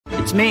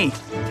It's me,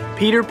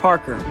 Peter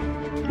Parker,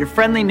 your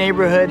friendly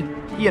neighborhood,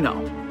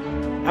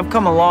 I've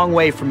come a long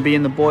way from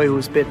being the boy who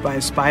was bit by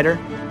a spider.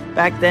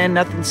 Back then,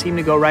 nothing seemed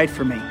to go right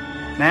for me.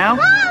 Now,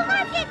 Whoa,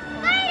 look, it's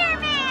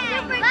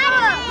Spider-Man! Super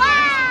cool!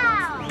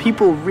 Wow!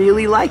 People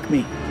really like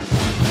me.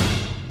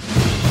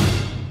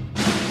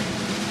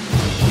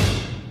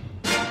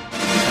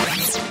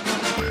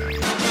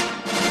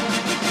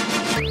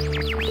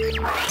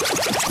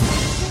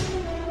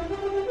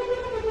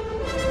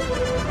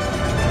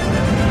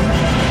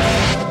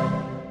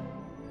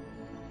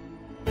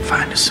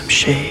 Find us some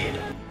shade.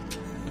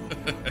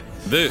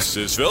 This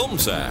is Film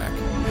Sack.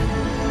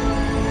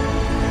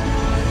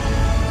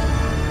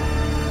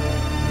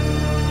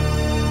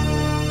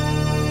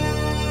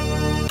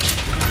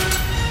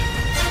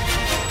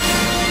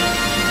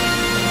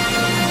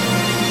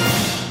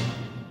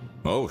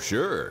 Oh,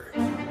 sure.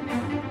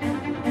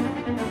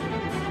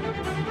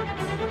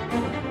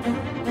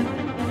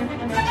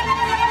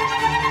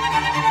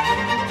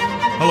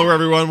 Hello,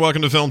 everyone.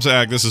 Welcome to Film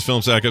Sack. This is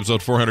Film Sack,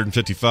 episode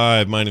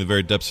 455, mining the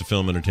very depths of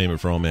film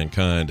entertainment for all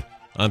mankind.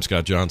 I'm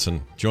Scott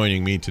Johnson.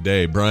 Joining me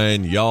today,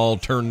 Brian, y'all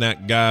turn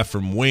that guy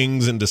from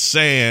wings into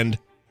sand.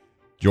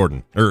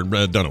 Jordan,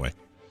 Dunaway.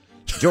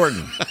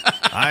 Jordan.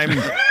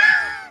 I'm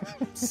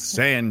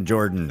Sand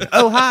Jordan.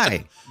 Oh,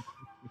 hi.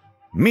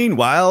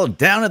 Meanwhile,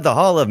 down at the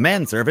Hall of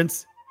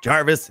Manservants,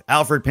 Jarvis,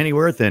 Alfred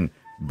Pennyworth, and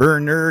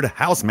Bernard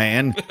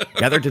Houseman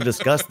gather to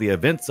discuss the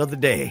events of the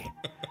day.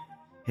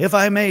 If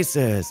I may,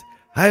 sirs,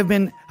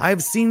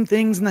 I've seen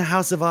things in the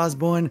House of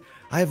Osborne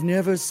I've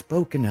never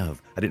spoken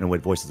of. I didn't know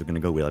what voices are going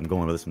to go with. I'm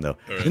going with this one, though.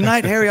 Right. The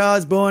night Harry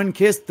Osborne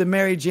kissed the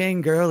Mary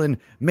Jane girl and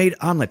made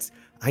omelets,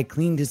 I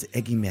cleaned his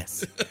eggy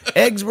mess.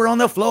 Eggs were on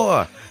the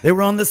floor. They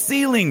were on the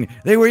ceiling.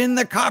 They were in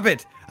the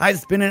carpet. I'd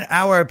spent an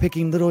hour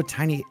picking little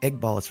tiny egg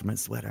balls from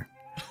his sweater.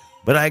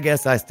 But I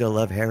guess I still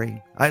love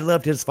Harry. I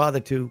loved his father,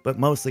 too, but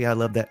mostly I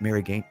love that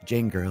Mary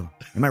Jane girl.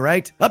 Am I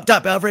right? Up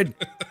top, Alfred.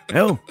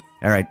 No?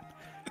 All right.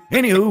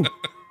 Anywho,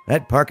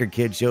 that Parker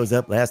kid shows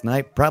up last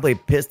night, probably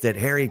pissed that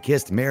Harry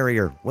kissed Mary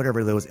or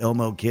whatever those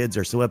Elmo kids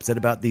are so upset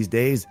about these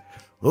days.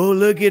 Oh,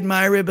 look at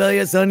my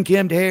rebellious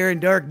unkempt hair and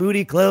dark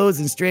booty clothes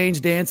and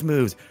strange dance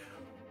moves.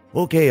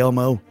 Okay,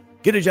 Elmo,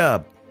 get a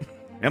job.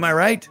 Am I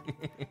right?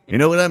 You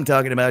know what I'm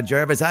talking about,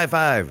 Jarvis. High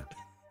five.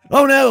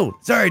 Oh, no.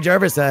 Sorry,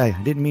 Jarvis. I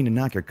didn't mean to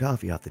knock your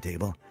coffee off the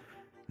table.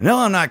 No,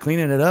 I'm not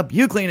cleaning it up.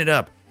 You clean it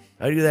up.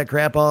 I do that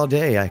crap all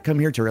day. I come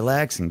here to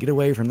relax and get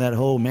away from that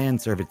whole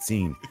manservant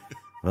scene.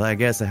 Well, I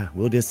guess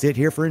we'll just sit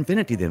here for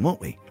infinity then,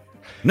 won't we?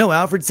 No,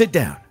 Alfred, sit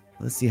down.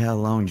 Let's see how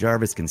long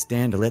Jarvis can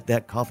stand to let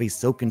that coffee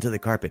soak into the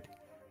carpet.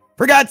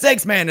 For God's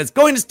sakes, man, it's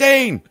going to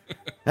stain.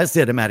 That's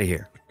it. I'm out of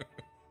here.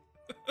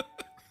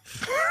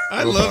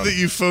 I love that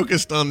you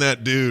focused on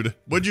that dude.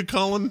 What'd you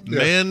call him?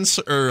 Yeah.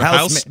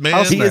 House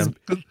man?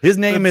 His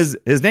name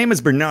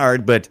is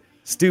Bernard, but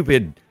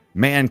stupid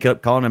man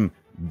kept calling him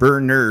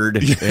Bernard,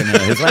 and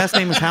his last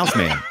name is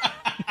Houseman.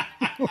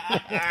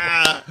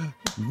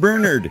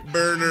 Bernard.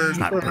 It's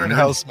not Bernard.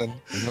 Houseman.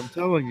 And I'm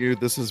telling you,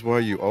 this is why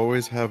you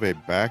always have a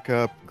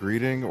backup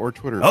greeting or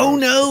Twitter. Oh,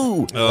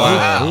 no.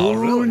 Wow. Oh,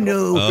 really?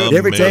 no. Amazing. Did I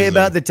ever tell you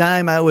about the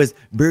time I was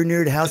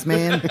Bernard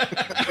Houseman?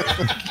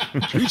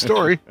 True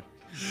story.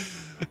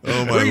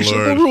 Oh, my Very Lord.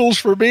 simple rules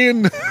for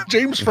being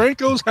James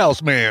Franco's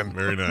houseman.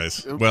 Very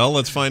nice. Well,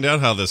 let's find out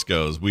how this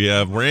goes. We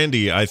have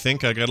Randy. I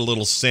think I got a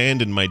little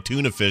sand in my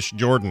tuna fish.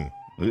 Jordan.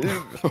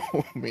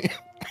 Oh, man.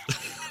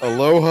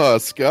 Aloha,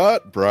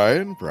 Scott.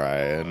 Brian.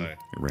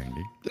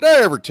 Randy. Did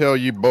I ever tell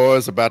you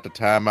boys about the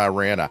time I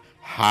ran a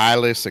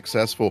highly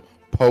successful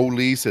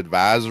police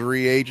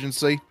advisory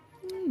agency?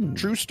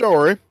 True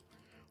story.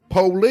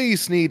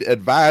 Police need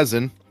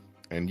advising,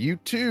 and you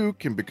too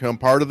can become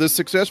part of this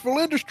successful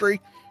industry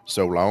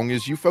so long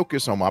as you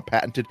focus on my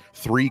patented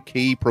 3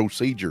 key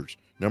procedures.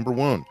 Number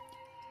 1,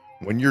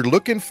 when you're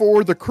looking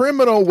for the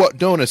criminal what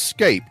done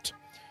escaped,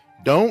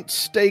 don't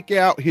stake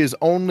out his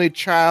only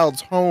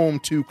child's home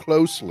too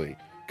closely.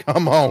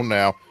 Come on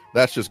now.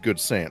 That's just good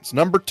sense.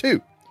 Number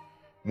 2,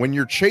 when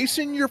you're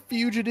chasing your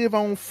fugitive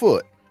on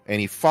foot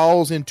and he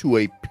falls into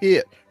a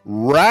pit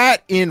right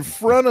in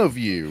front of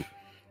you,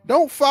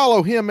 don't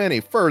follow him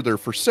any further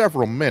for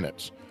several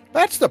minutes.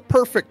 That's the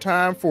perfect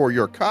time for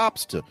your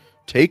cops to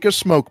take a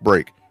smoke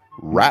break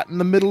right in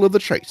the middle of the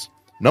chase.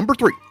 Number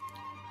 3,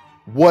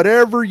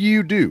 whatever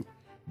you do,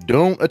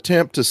 don't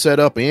attempt to set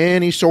up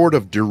any sort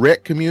of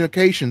direct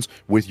communications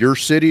with your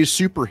city's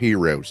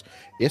superheroes,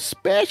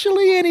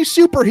 especially any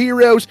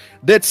superheroes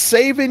that's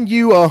saving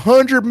you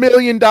 $100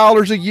 million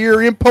a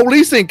year in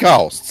policing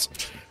costs.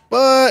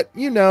 But,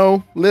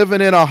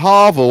 living in a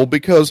hovel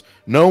because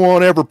no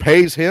one ever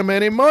pays him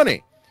any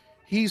money.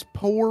 He's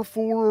poor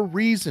for a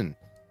reason.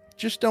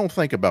 Just don't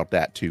think about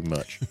that too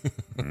much.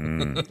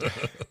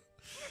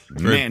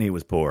 Man, he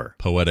was poor.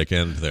 Poetic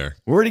end there.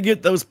 Where'd he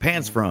get those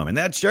pants from? And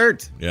that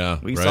shirt? Yeah,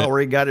 We right? saw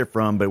where he got it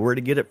from, but where'd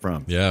he get it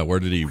from? Yeah,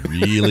 where did he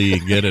really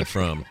get it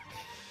from?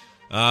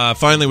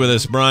 Finally with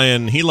us,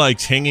 Brian, he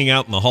likes hanging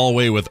out in the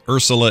hallway with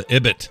Ursula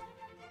Ibbott.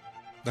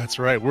 That's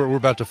right. We're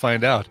about to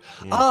find out.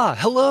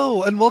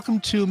 Hello, and welcome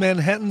to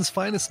Manhattan's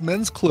finest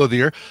men's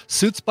clothier,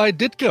 Suits by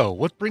Ditko.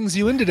 What brings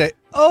you in today?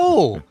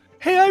 Oh,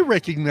 hey, I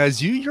recognize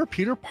you. You're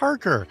Peter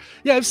Parker.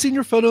 Yeah, I've seen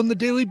your photo in the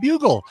Daily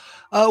Bugle.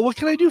 What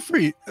can I do for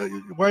you?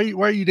 Why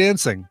are you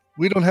dancing?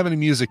 We don't have any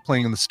music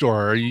playing in the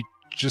store. Are you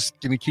just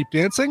going to keep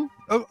dancing?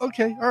 Oh,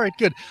 okay. All right,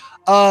 good.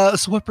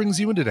 So what brings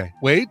you in today?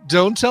 Wait,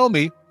 don't tell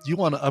me. You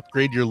want to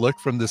upgrade your look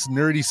from this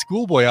nerdy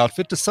schoolboy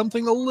outfit to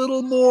something a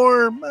little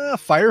more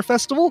Fire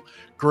Festival?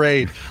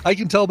 Great. I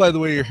can tell by the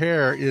way your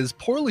hair is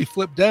poorly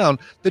flipped down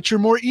that you're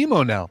more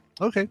emo now.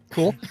 Okay,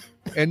 cool.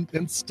 and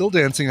still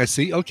dancing, I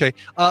see. Okay.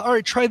 All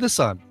right, try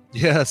this on.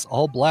 Yes,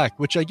 all black,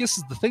 which I guess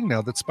is the thing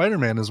now that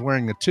Spider-Man is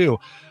wearing it too.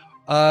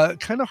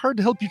 Kind of hard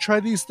to help you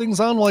try these things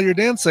on while you're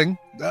dancing.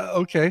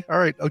 Okay. All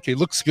right. Okay.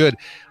 Looks good.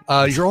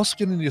 You're also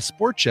going to need a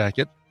sport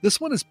jacket.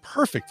 This one is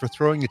perfect for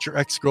throwing at your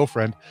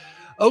ex-girlfriend.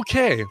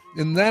 Okay,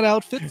 in that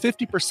outfit,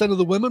 50% of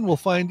the women will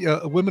find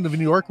women of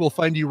New York will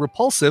find you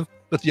repulsive,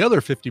 but the other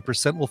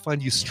 50% will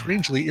find you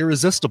strangely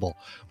irresistible.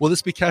 Will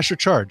this be cash or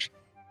charge?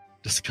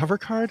 Discover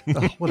card?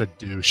 Oh, what a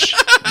douche!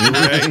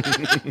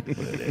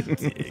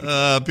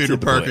 Peter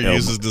Parker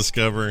uses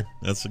Discover.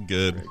 That's a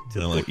good.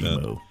 I like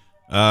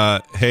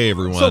that. Hey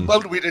everyone! So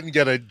bummed we didn't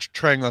get a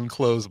trying on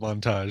clothes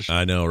montage.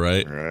 I know,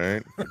 right?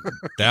 Right.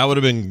 That would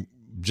have been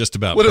just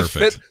about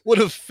perfect. Would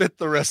have fit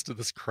the rest of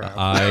this crowd.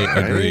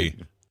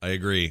 I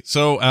agree.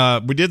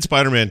 So we did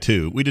Spider-Man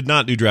 2. We did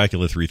not do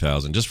Dracula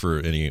 3000, just for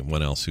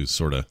anyone else who's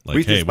sort of like,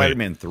 we did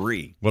Spider-Man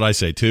 3. What'd I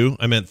say, 2?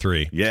 I meant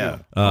 3. Yeah.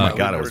 Oh, my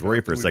God, I was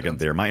worried for a second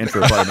there. My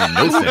intro probably made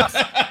no sense.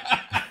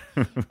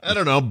 I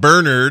don't know.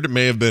 Bernard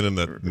may have been in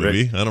that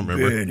movie. I don't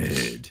remember.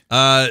 Bernard.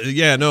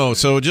 Yeah, no.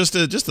 So just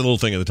a little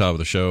thing at the top of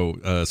the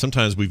show.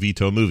 Sometimes we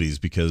veto movies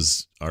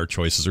because our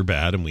choices are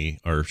bad, and we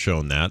are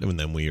shown that, and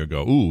then we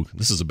go, "Ooh,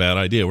 this is a bad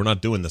idea. We're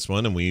not doing this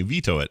one," and we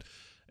veto it.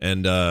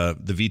 And the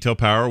veto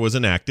power was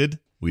enacted.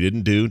 We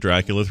didn't do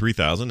Dracula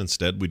 3000.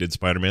 Instead, we did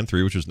Spider-Man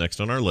 3, which was next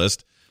on our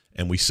list.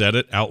 And we said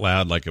it out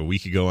loud like a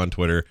week ago on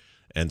Twitter.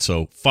 And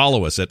so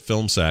follow us at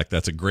FilmSack.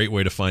 That's a great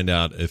way to find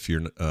out if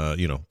you're,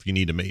 if you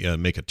need to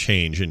make a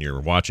change in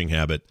your watching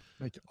habit.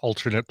 Like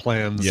alternate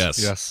plans. Yes.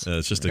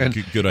 It's just a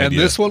good idea. And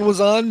this one was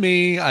on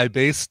me. I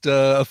based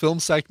a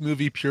FilmSack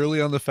movie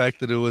purely on the fact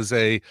that it was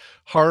a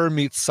horror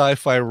meets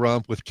sci-fi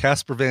romp with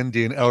Casper Van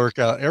Dien,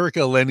 Erica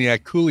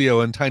Leniak,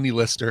 Coolio, and Tiny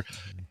Lister.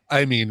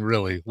 I mean,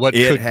 really, what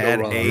it could had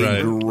go wrong?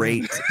 A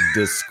great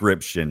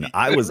description.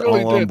 I was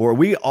all on board.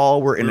 We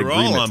all were in agreement.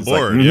 We were all on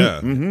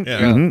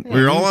board.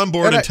 We were all on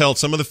board until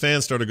some of the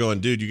fans started going,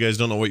 "Dude, you guys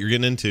don't know what you're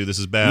getting into. This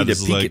is bad.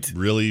 This is like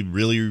really,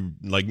 really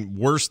like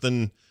worse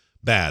than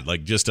bad.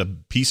 Like just a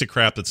piece of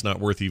crap that's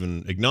not worth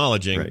even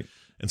acknowledging." Right.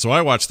 And so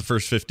I watched the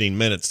first 15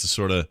 minutes to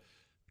sort of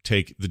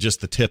take just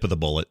the tip of the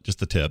bullet, just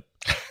the tip.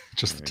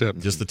 Just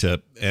the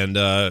tip. And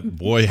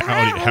boy,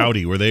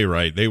 howdy, were they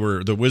right?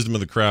 The wisdom of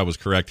the crowd was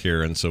correct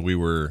here, and so we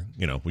were,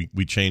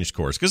 we changed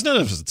course because none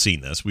of us had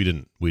seen this. We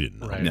didn't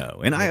know. Right. No,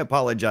 and I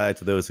apologize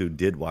to those who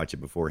did watch it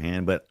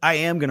beforehand, but I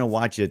am going to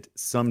watch it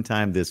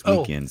sometime this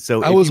weekend.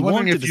 So I was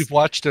wondering if you've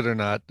watched it or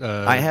not.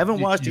 I haven't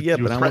watched it yet,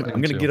 but I'm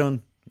going to get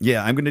on.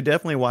 Yeah, I'm going to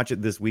definitely watch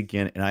it this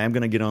weekend, and I am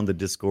going to get on the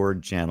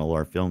Discord channel,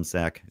 our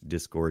FilmSack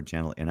Discord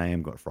channel, and I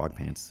am going Frog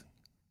Pants.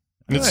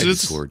 It's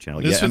Discord channel.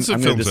 It's I'm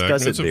going to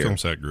discuss it's it there.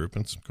 It's a FilmSack group.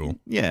 It's cool.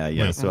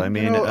 Yeah. So I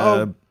mean,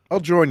 I'll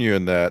join you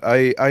in that.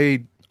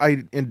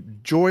 I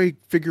enjoy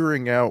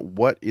figuring out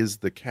what is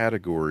the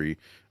category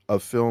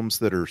of films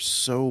that are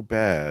so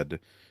bad,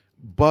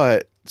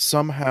 but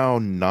somehow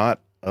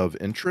not of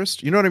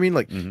interest. You know what I mean?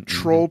 Like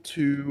Troll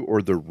 2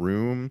 or The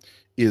Room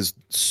is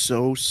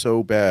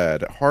so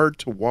bad, hard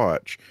to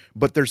watch,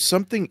 but there's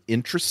something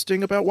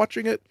interesting about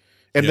watching it.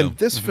 And then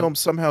this film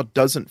somehow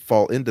doesn't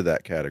fall into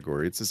that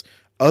category. It's this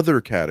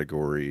other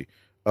category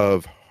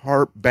of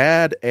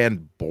bad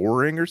and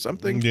boring or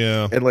something.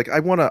 Yeah. And like I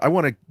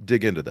wanna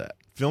dig into that.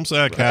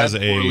 FilmSack has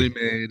poorly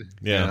made.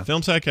 Yeah.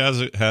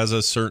 FilmSack has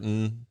a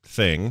certain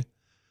thing.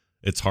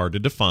 It's hard to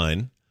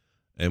define.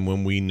 And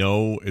when we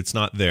know it's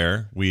not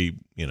there, we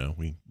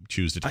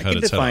choose to cut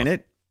its head off.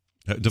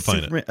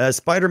 Define it.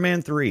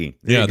 Spider-Man 3.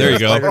 There you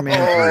go.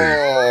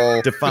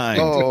 Spider-Man 3.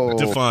 Defined.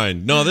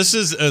 Defined. No, this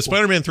is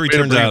Spider-Man 3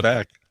 turns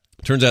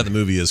out the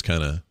movie is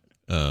kind of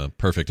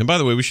perfect. And by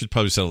the way, we should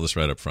probably settle this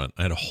right up front.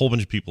 I had a whole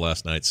bunch of people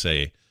last night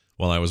say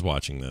while I was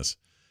watching this,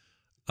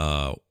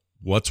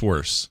 what's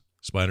worse,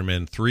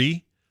 Spider-Man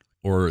 3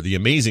 or The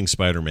Amazing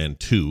Spider-Man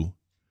 2,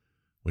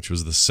 which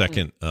was the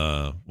second,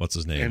 what's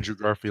his name? Andrew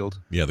Garfield.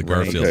 Yeah, the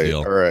Garfield deal.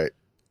 All right.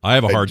 I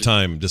have a hard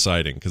time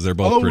deciding because they're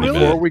both pretty bad.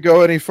 Before we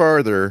go any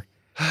farther,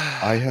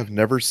 I have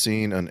never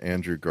seen an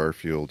Andrew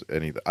Garfield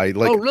anything.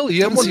 Oh, really?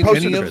 You haven't seen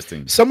any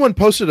of? Someone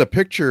posted a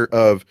picture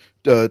of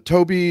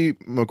Tobey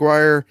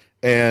Maguire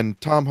and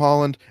Tom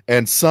Holland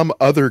and some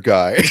other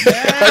guy.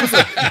 I was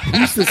like,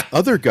 who's this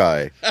other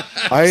guy?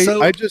 I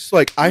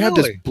have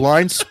this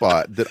blind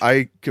spot that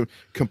I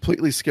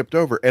completely skipped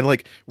over. And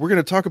like, we're going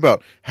to talk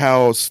about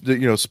how,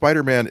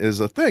 Spider-Man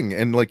is a thing.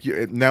 And like,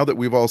 now that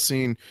we've all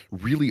seen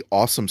really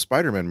awesome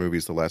Spider-Man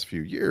movies the last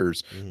few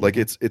years, like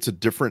it's a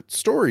different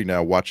story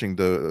now watching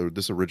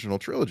this original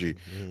trilogy,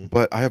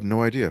 but I have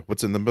no idea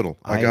what's in the middle.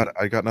 I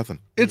got nothing.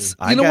 It's,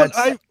 I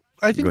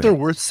think they're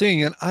worth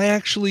seeing. And I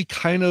actually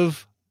kind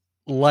of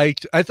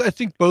liked, I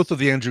think both of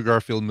the Andrew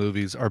Garfield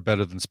movies are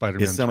better than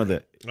Spider-Man.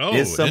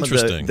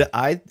 Interesting.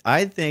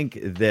 I think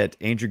that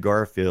Andrew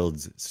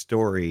Garfield's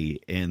story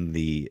and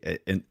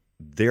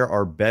there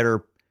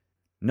are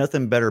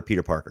nothing better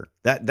Peter Parker.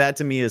 That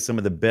to me is some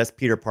of the best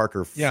Peter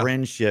Parker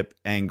friendship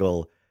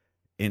angle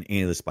in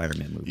any of the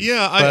Spider-Man movies.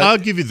 Yeah, I'll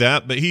give you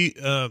that. But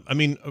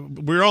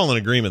we're all in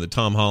agreement that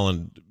Tom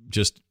Holland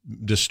just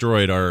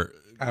destroyed our.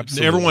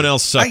 Absolutely. Everyone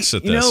else sucks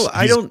at this.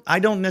 I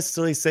don't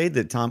necessarily say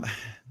that Tom.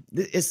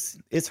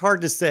 It's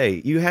hard to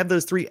say. You have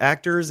those three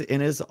actors,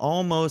 and it's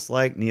almost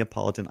like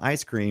Neapolitan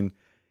ice cream.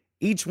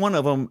 Each one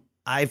of them,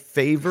 I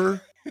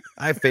favor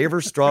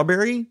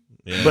strawberry,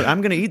 but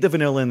I'm going to eat the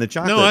vanilla and the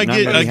chocolate. No, I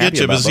get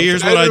you. But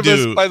here's what I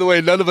do. By the way,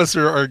 none of us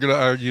are going to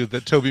argue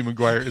that Tobey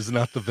Maguire is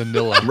not the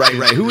vanilla. Right.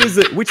 Who is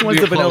it? Which one's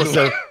the vanilla?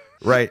 So.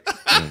 Right.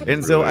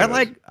 And so I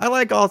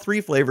like all three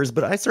flavors,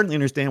 but I certainly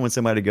understand when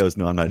somebody goes,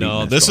 no, I'm not eating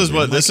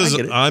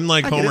that. I'm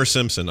like Homer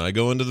Simpson. I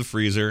go into the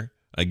freezer,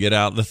 I get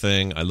out the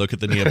thing, I look at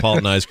the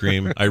Neapolitan ice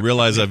cream, I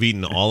realize I've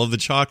eaten all of the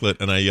chocolate,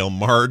 and I yell,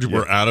 Marge,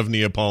 we're out of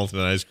Neapolitan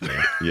ice cream.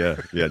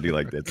 Yeah, I do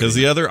like that.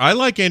 Because I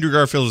like Andrew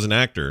Garfield as an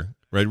actor.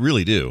 Right,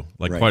 really do.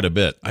 Quite a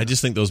bit. I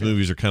just think those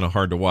movies are kind of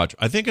hard to watch.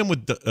 I think I'm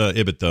with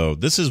Ibbott, though.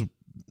 This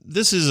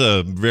is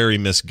a very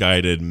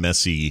misguided,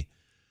 messy,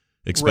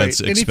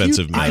 expensive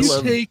movie. If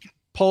you take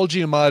Paul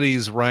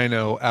Giamatti's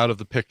Rhino out of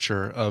the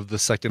picture of the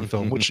second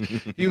film, which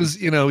he was,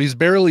 he's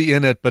barely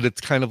in it, but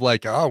it's kind of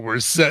like, we're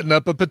setting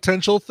up a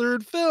potential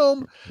third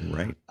film.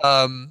 Right.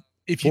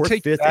 If you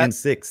take fifth, and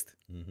sixth.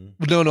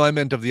 No, I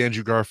meant of the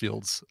Andrew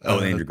Garfields.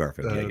 Andrew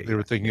Garfield. They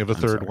were thinking of a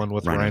third one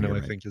with Rhino,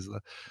 I think is the.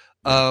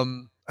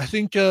 I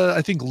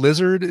think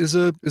Lizard is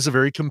a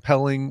very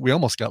compelling. We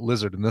almost got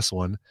Lizard in this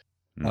one.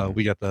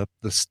 We got the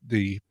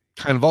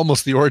kind of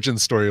almost the origin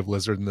story of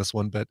Lizard in this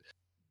one, but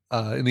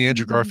in the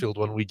Andrew Garfield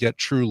one, we get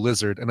True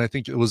Lizard, and I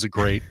think it was a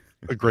great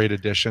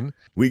addition.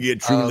 We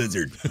get True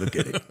Lizard. Look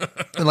at it.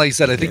 And like I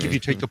said, I think if you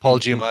take the Paul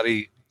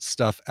Giamatti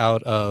stuff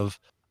out of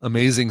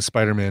Amazing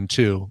Spider-Man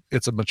 2,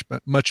 it's a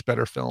much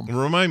better film.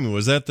 Remind me,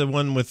 was that the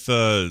one with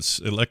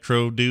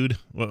Electro dude?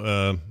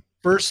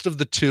 First of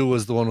the two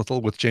was the one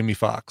with Jamie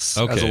Foxx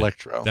as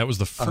Electro. That was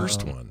the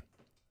first one.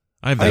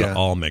 I have that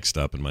all mixed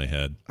up in my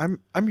head.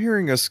 I'm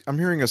hearing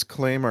us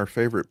claim our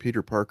favorite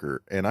Peter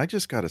Parker, and I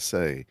just got to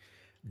say,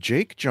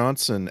 Jake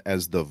Johnson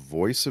as the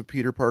voice of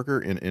Peter Parker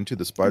in Into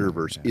the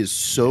Spider-Verse is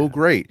so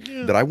great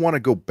that I want to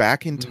go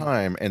back in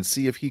time and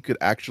see if he could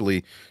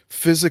actually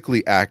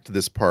physically act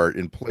this part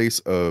in place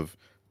of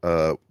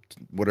Tobey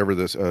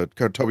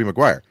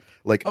Maguire.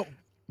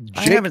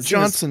 Jake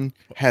Johnson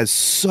has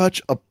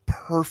such a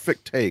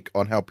perfect take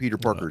on how Peter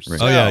Parker's.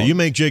 Oh yeah, you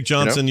make Jake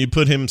Johnson, you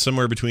put him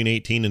somewhere between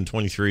 18 and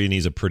 23, and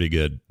he's a pretty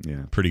good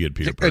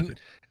Peter Parker.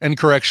 And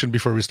correction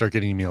before we start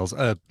getting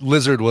emails,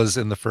 Lizard was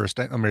in the first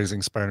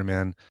Amazing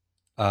Spider-Man.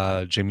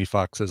 Jamie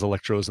Foxx as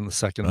Electro is in the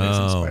second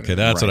Amazing Spider-Man. Okay,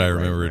 that's what I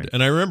remembered. Right.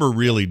 And I remember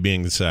really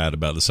being sad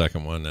about the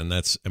second one, and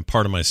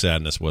part of my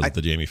sadness was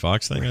the Jamie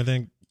Foxx thing, I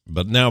think.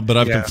 But I've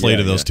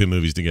conflated those two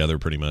movies together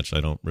pretty much.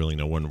 I don't really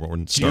know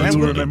when starts. Do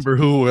you remember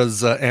who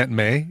was Aunt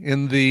May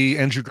in the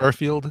Andrew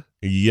Garfield?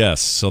 Yes,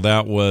 so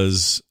that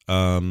was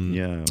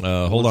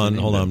hold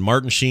on.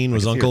 Martin Sheen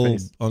was Uncle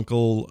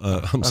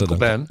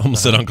Ben.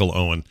 Almost said Uncle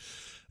Owen.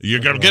 You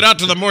gotta get out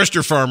to the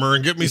moisture farmer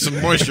and get me some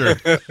moisture.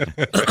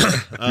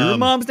 Your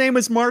mom's name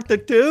was Martha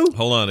too?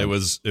 Hold on, it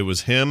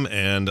was him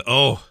and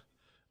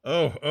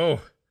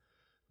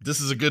this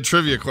is a good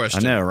trivia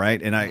question. I know,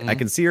 right? And I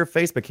can see her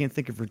face, but can't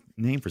think of her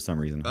name for some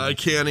reason. I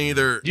can't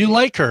either. You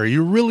like her?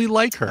 You really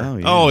like her?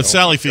 It's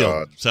Sally Field.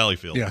 God. Sally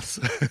Field. Yes,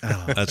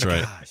 that's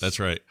right. Gosh.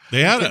 That's right.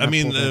 They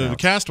had.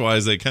 Cast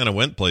wise, they kind of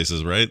went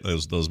places, right?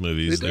 Those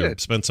movies. They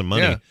spent some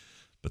money. Yeah.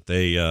 But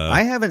they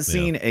I haven't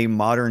seen a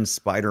modern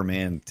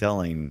Spider-Man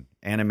telling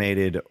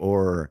animated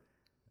or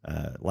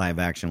live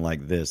action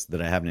like this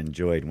that I haven't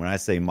enjoyed. When I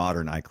say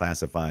modern, I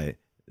classify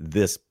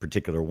this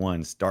particular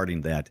one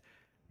starting that.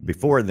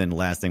 Before then, the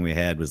last thing we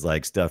had was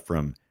like stuff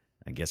from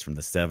the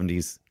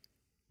 70s.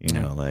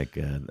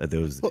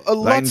 Those.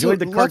 I enjoyed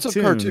the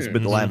cartoons,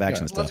 but the live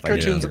action stuff. Lots of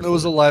cartoons. There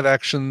was a live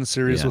action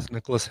series with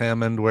Nicholas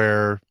Hammond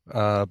where,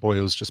 it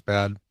was just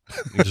bad.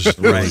 Just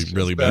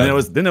really bad.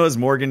 And then there was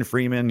Morgan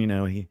Freeman.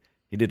 He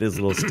did his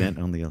little stint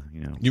on the. You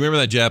remember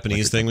that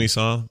Japanese thing we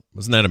saw?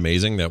 Wasn't that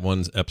amazing? That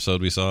one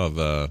episode we saw of.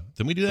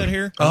 Didn't we do that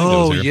here?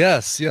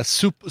 Yes.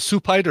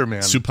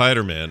 Spider-Man.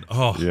 Spider-Man.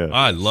 Oh, yeah.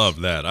 I love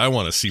that. I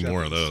want to see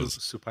more of those.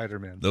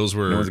 Spider-Man. Those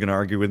were. No one's going to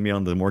argue with me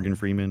on the Morgan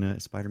Freeman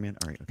Spider-Man.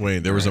 All right. Okay. Wait,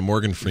 there was a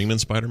Morgan Freeman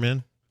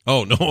Spider-Man?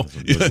 Oh no!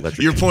 Electric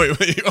Your point.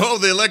 Oh,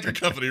 the electric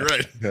company,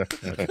 right?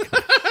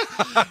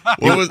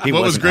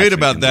 What was great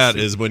about that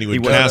is when he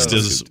would cast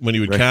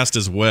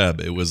his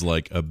web, it was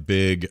like a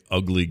big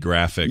ugly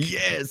graphic.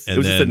 Yes,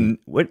 and then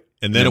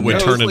it would It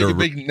turn was into like a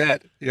big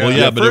net. Yeah. Well,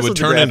 yeah, but it first would was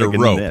the turn into graphic and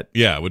the rope. net.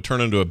 Yeah, it would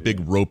turn into a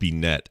big ropey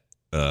net.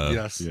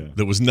 Yes.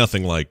 That was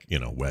nothing like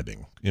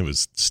webbing. It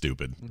was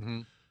stupid.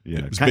 Mm-hmm. Yeah,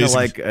 It was kind of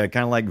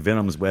basically- like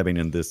Venom's webbing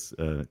in this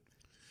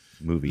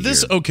movie.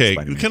 This here, okay?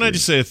 Spider-Man Can I 3.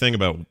 just say a thing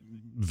about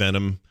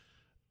Venom?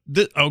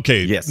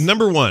 Okay. Yes.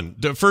 Number one,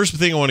 the first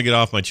thing I want to get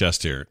off my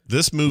chest here.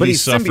 This But movie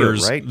he's symbiote,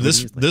 suffers. right?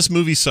 This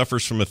movie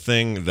suffers from a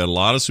thing that a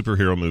lot of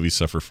superhero movies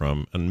suffer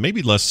from, and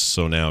maybe less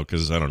so now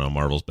because I don't know,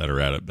 Marvel's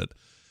better at it. But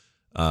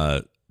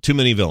too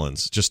many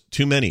villains, just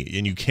too many,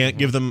 and you can't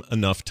give them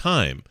enough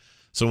time.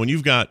 So when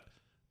you've got,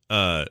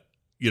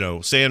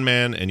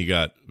 Sandman, and you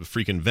got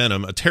freaking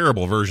Venom, a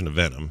terrible version of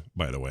Venom,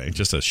 by the way,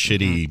 just a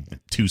shitty,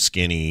 too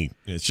skinny.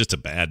 It's just a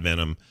bad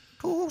Venom.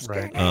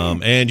 Right.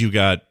 And you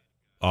got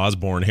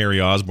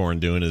Harry Osborn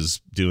doing his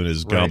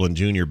Goblin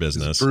Jr.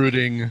 business.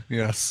 Brooding.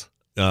 Yes.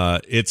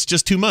 It's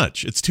just too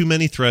much. It's too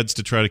many threads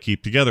to try to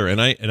keep together.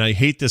 And I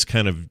hate this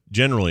kind of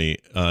generally.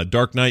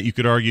 Dark Knight, you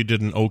could argue,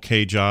 did an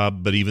okay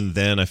job, but even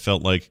then I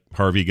felt like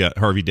Harvey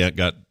Dent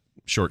got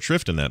short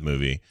shrift in that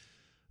movie.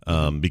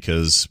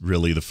 Because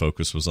really the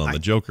focus was on the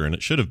Joker, and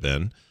it should have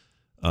been.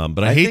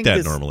 But I hate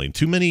that normally.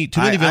 Too many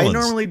villains. I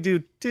normally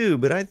do too,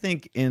 but I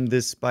think in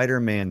this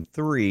Spider-Man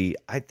 3,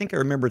 I think I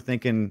remember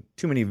thinking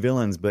too many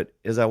villains. But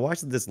as I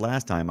watched this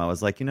last time, I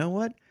was like, you know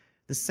what?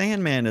 The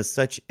Sandman is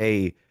such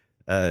a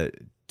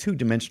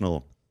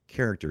two-dimensional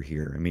character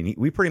here. I mean,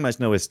 we pretty much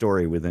know his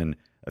story within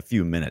a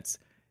few minutes,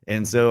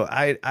 and so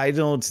I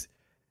don't.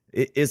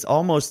 It's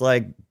almost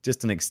like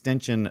just an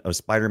extension of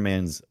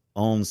Spider-Man's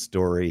own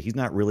story. He's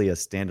not really a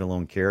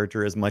standalone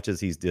character as much as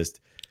he's just.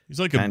 He's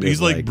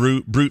like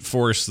brute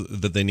force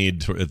that they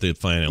need at the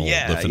finale.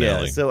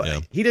 Yeah. So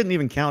he didn't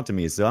even count to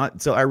me. So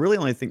I really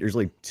only think there's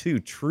like two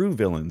true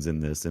villains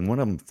in this, and one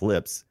of them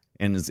flips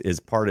and is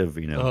part of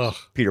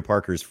Peter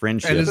Parker's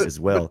friendship as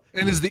well.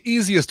 And is the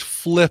easiest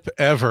flip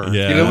ever.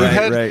 Yeah.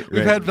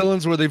 We've had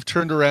villains where they've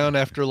turned around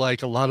after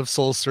like a lot of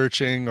soul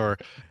searching or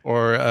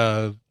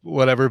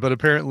whatever, but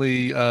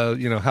apparently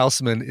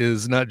Houseman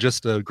is not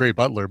just a great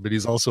butler, but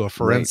he's also a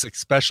forensic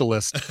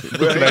specialist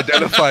who can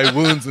identify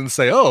wounds and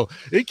say, oh,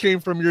 it came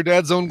from your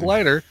dad's own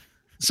glider,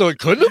 so it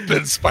couldn't have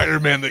been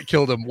Spider-Man that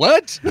killed him.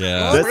 What?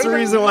 Yeah. That's the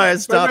reason why I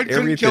stopped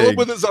everything. Kill him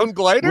with his own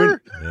glider.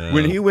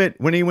 When he went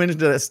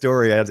into that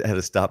story, I had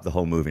to stop the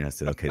whole movie, and I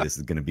said, okay, this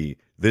is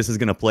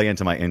gonna play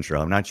into my intro.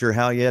 I'm not sure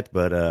how yet,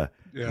 but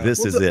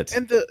this is it.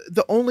 And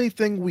the only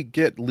thing we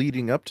get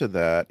leading up to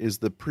that is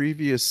the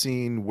previous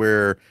scene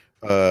where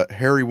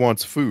Harry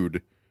wants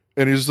food,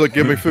 and he's just like,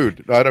 "Give me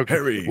food." I don't.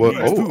 Harry, well,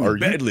 needs food are you?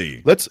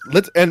 badly. Let's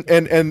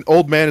and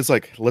old man is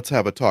like, "Let's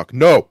have a talk."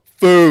 No.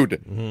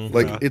 Food.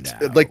 It's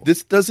like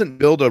this doesn't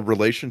build a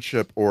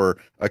relationship or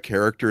a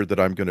character that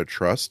I'm going to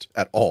trust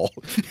at all.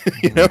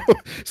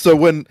 So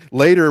when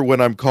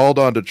I'm called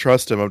on to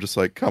trust him, I'm just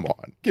like, come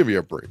on, give me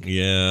a break.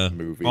 Yeah,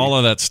 movie, all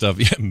of that stuff.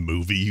 Yeah,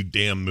 movie, you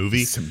damn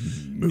movie.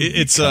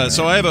 It's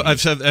so I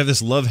have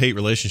this love-hate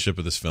relationship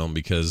with this film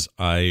because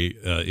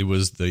it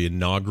was the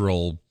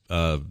inaugural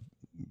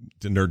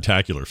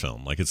Nerdtacular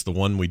film. Like it's the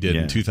one we did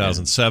in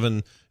 2007.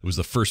 It was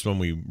the first one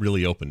we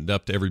really opened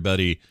up to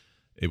everybody.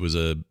 It was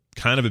a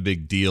kind of a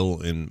big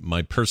deal in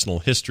my personal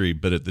history,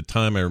 but at the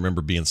time I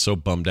remember being so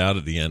bummed out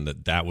at the end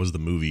that was the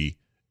movie,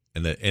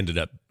 and that ended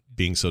up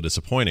being so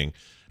disappointing.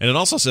 And it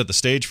also set the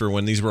stage for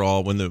when these were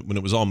all when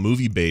it was all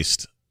movie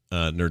based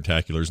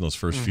Nerdtaculars in those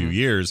first few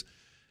years.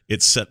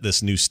 It set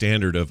this new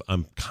standard of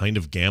I'm kind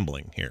of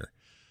gambling here.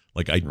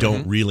 Like I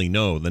don't really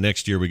know. The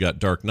next year we got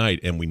Dark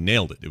Knight and we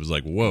nailed it. It was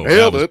like, whoa,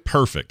 that was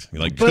perfect.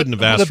 Like couldn't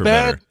have asked for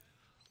better.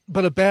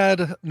 But a bad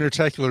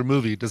Nerdtacular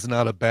movie does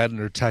not a bad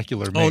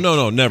Nerdtacular make. Oh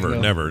no,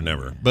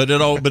 never. But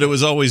it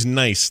was always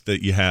nice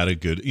that you had a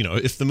good,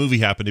 if the movie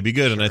happened to be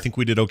good. And I think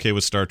we did okay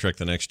with Star Trek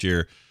the next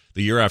year.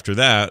 The year after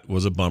that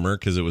was a bummer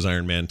because it was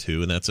Iron Man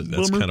 2, and that's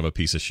kind of a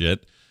piece of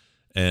shit.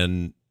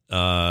 And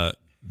that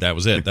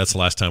was it. That's the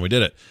last time we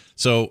did it.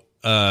 So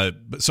I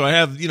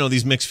have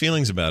these mixed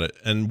feelings about it.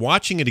 And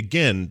watching it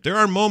again, there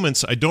are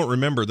moments I don't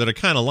remember that I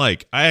kind of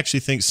like. I actually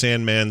think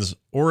Sandman's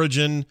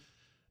origin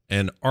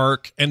and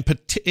arc, and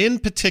in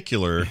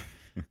particular,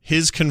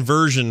 his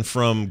conversion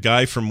from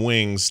guy from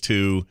Wings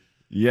to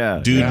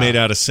dude made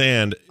out of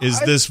sand is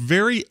this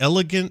very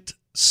elegant,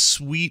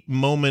 sweet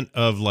moment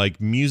of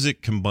like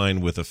music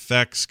combined with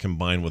effects,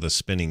 combined with a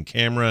spinning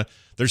camera.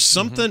 There's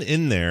something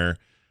in there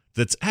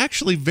that's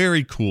actually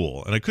very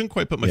cool, and I couldn't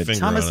quite put my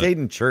finger on it. Thomas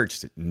Hayden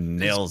Church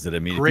nails it. I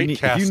mean,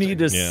 great if you need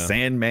a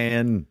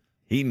Sandman,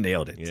 he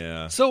nailed it.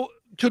 Yeah. So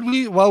could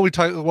we, while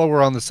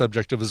we're on the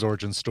subject of his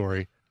origin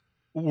story,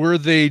 were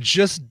they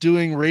just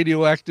doing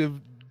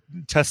radioactive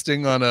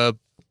testing on a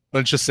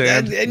bunch of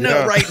sand.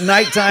 No, right.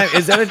 Nighttime.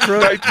 Is that a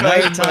trope?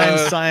 Nighttime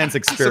science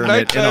It's a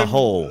experiment in a nighttime,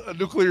 hole.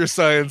 nuclear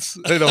science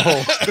in a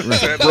hole.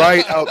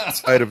 Right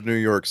outside of New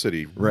York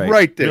City.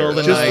 Right. there. Middle of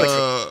the Just night. like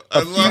I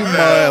a few love that.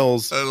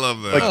 miles. I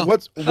love that. Like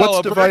what's A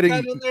bird dividing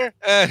got in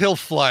there? He'll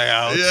fly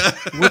out. yeah.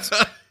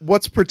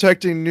 what's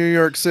protecting New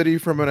York City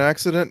from an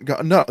accident?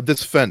 No,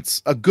 this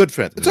fence. A good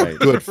fence. It's a Right.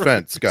 good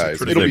fence, guys.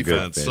 Pretty It'll good be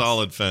fence. fine.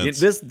 Solid fence.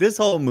 This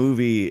whole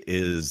movie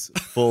is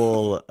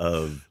full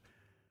of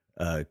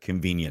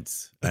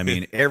convenience. I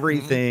mean,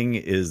 everything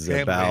is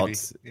Hand about wavy,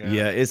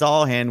 yeah. it's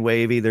all hand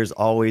wavy. There's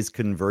always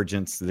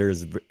convergence.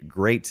 There's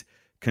great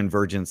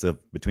convergence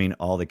between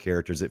all the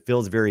characters. It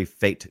feels very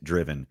fate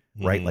driven,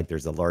 right? Like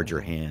there's a larger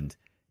hand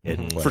at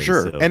play, For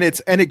sure. so-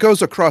 And it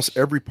goes across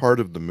every part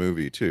of the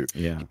movie too.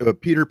 yeah.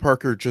 Peter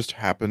Parker just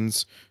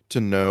happens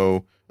to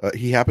know.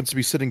 He happens to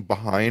be sitting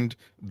behind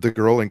the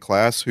girl in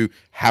class who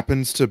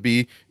happens to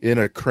be in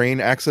a crane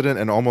accident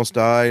and almost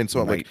die, and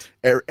so on. Right.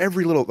 Like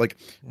every little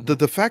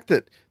the fact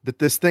that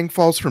this thing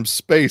falls from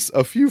space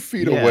a few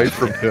feet Yeah. away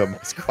from him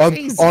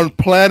crazy. on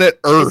planet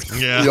Earth.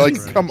 Yeah. You're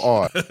like, come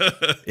on.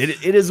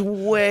 It is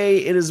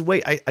way.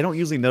 I don't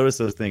usually notice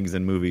those things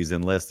in movies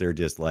unless they're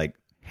just like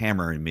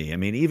hammering me. I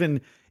mean,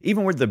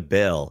 even with the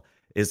bell,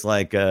 it's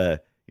like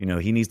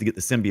he needs to get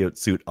the symbiote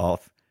suit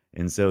off,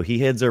 and so he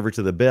heads over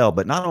to the bell,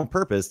 but not on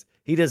purpose.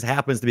 He just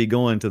happens to be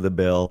going to the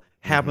bell,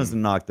 happens to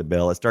knock the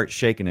bell. It starts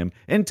shaking him.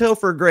 And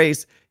Topher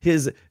Grace,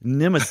 his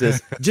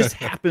nemesis, just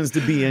happens to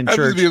be in Happens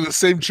church. to be in the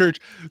same church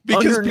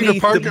because Peter Underneath the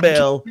Parker,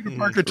 bell. Peter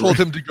Parker told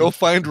him to go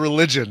find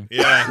religion.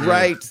 yeah.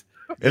 Right.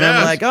 And Yeah.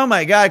 I'm like, oh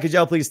my God, could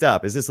y'all please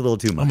stop? Is this a little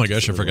too much? Oh my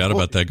gosh, I forgot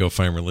about that Go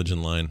Find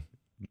Religion line.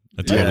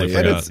 I totally Yeah,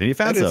 forgot. and he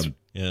found And it's- some.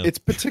 Yeah. It's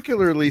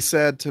particularly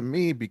sad to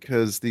me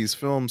because these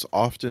films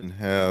often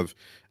have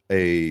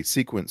a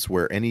sequence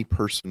where any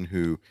person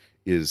who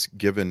is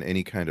given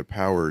any kind of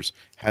powers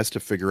has to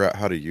figure out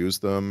how to use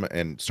them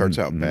and starts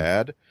out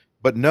bad.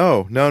 But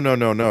no.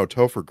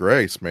 Topher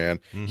Grace, man,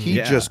 he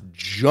Yeah. just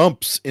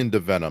jumps into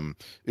Venom.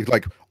 It's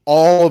like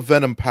all of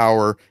Venom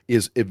power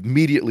is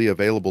immediately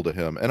available to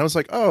him. And I was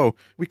like, oh,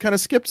 we kind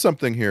of skipped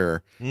something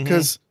here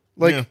because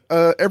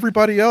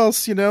everybody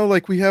else,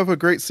 like we have a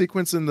great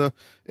sequence in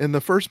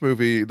the first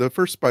movie, the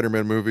first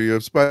Spider-Man movie,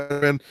 of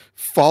Spider-Man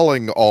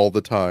falling all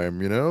the time.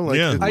 Like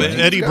yeah, let's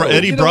Eddie go.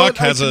 Eddie You know Brock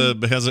what?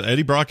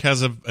 Eddie Brock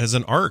has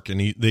an arc, and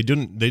they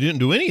didn't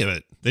do any of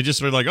it. They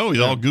just were like, oh,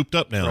 he's all gooped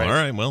up now. Right. All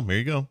right, well, here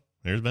you go.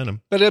 There's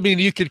Venom. But I mean,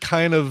 you could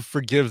kind of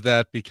forgive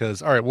that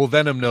because, all right, well,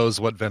 Venom knows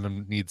what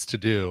Venom needs to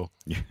do,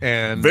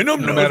 and no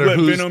matter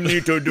who's,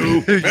 need to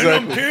do.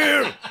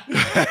 Exactly.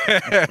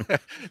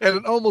 And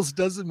it almost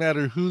doesn't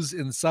matter who's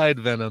inside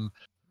Venom.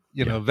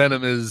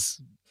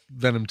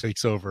 Venom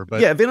takes over.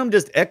 But Yeah, Venom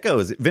just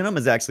echoes. Venom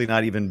is actually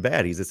not even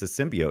bad. He's just a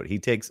symbiote. He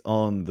takes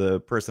on the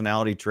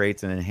personality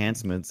traits and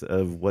enhancements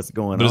of what's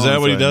going on. But is that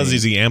what he So, I does? mean,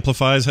 Is he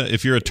amplifies?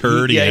 If you're a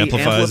turd, he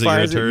amplifies that you're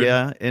a turd.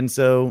 Yeah, and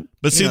so.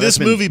 But see, that's this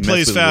been movie messed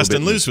plays with a little fast bit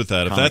and in loose with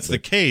that. If comic that's the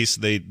book. case,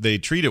 they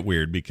treat it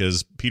weird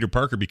because Peter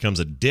Parker becomes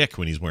a dick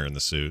when he's wearing the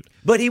suit.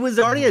 But he was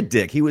already a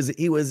dick. He was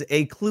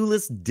a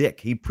clueless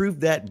dick. He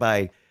proved that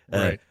by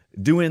Right.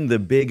 doing the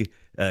big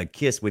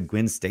kiss with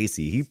Gwen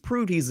Stacy. He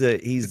proved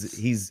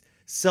he's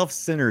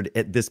self-centered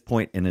at this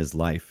point in his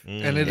life.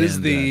 and it is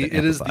the that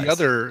amplifies.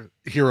 other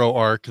hero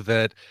arc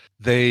that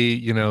they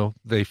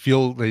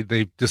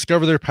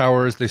discover their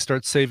powers, they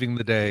start saving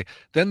the day,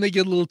 then they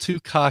get a little too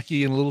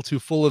cocky and a little too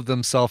full of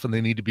themselves, and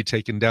they need to be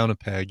taken down a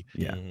peg.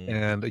 Yeah.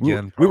 And We-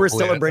 again, we were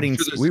probably- celebrating I'm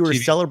sure there's we a were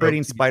TV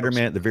celebrating show.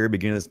 Spider-Man at the very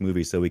beginning of this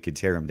movie so we could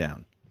tear him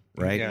down,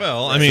 right? Yeah.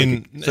 Well, So I he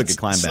mean, could- so he could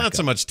climb it's back not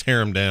so up. much tear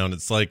him down.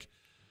 It's like,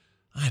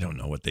 I don't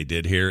know what they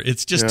did here.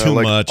 It's just Yeah, too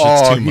like, much. Oh,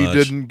 It's too he much.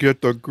 didn't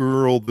get the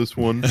girl this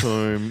one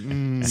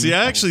time. See,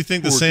 I actually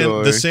think the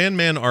Poor guy.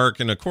 Sandman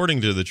arc, and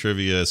according to the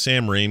trivia,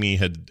 Sam Raimi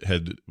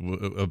had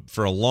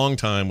for a long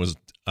time was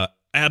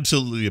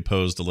absolutely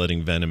opposed to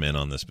letting Venom in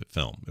on this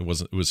film. It was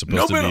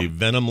supposed to be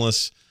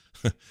Venomless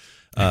It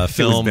was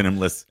film,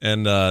 venomless.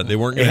 and they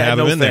weren't It going to had have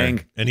him no in fang.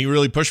 there. And he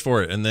really pushed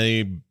for it, and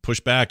they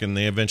pushed back, and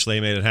they eventually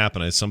made it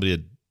happen. Somebody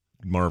at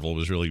Marvel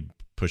was really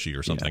pushy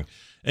or something.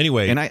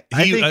 Anyway, And I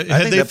he- think- I had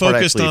think they that part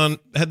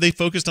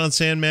focused on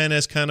Sandman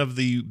as kind of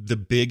the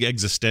big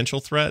existential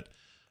threat,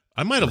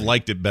 I might have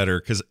liked it better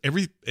because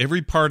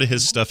every part of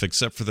his stuff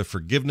except for the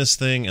forgiveness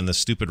thing and the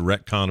stupid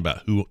retcon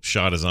about who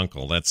shot his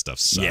uncle, that stuff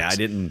sucks. Yeah, I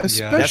didn't.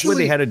 Especially, That's what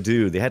they had to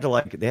do. They had to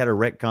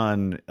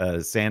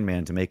retcon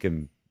Sandman to make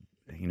him,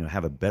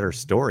 have a better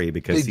story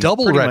because They he's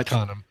double pretty much-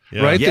 retcon him,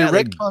 Yeah. right? Yeah,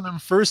 they they- retcon him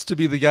first to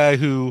be the guy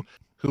who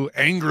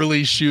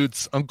angrily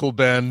shoots Uncle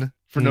Ben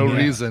for no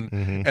reason,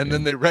 and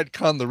then they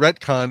retcon the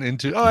retcon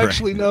into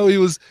actually no, it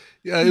was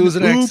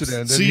an Oops.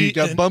 accident, and See, he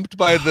got and- bumped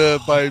by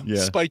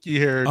Yeah. spiky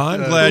hair.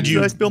 I'm glad Did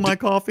you I spill my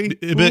coffee?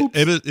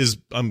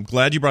 I'm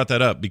glad you brought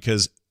that up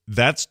because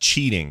that's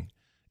cheating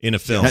in a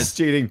film. That's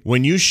cheating.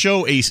 When you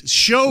show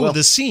Well,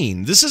 the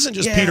scene, this isn't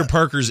just yeah. Peter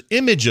Parker's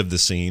image of the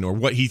scene or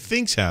what he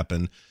thinks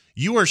happened.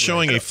 You are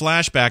showing a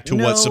flashback to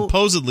what No.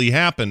 supposedly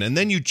happened, and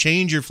then you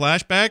change your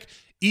flashback.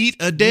 Eat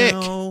a dick.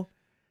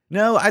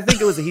 No, I think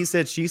it was a he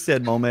said, she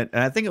said moment.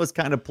 And I think it was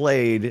kind of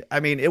played.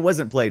 I mean, it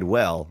wasn't played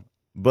well,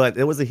 but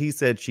it was a he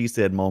said, she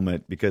said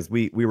moment because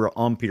we were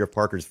on Peter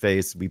Parker's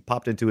face. We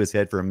popped into his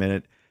head for a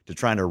minute to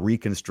trying to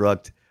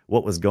reconstruct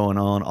what was going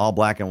on, all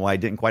black and white.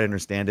 Didn't quite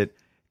understand it.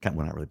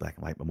 Well, not really black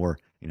and white, but more,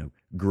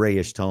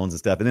 grayish tones and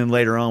stuff. And then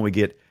later on, we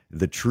get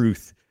the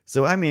truth.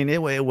 So, I mean,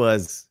 it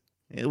was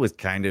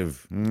kind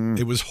of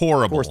it was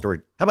horrible. Poor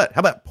story. How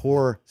about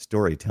poor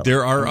storytelling?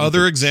 There are I other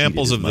don't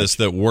examples cheat of as this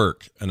that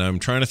work, and I'm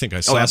trying to think.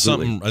 I saw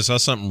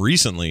something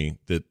recently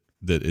that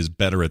is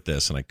better at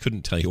this, and I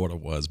couldn't tell you what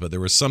it was, but there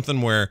was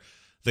something where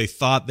they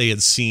thought they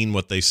had seen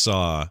what they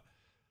saw,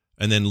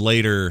 and then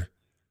later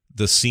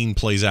the scene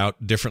plays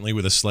out differently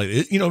with a slight,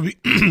 it'd be a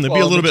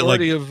little bit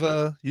like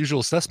of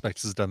Usual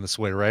Suspects is done this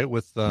way, right?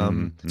 With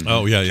Kevin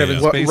Right,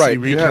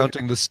 Spacey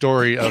recounting the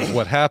story of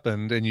what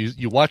happened, and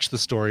you watch the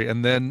story,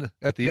 and then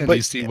at the end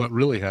you see what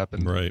really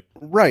happened.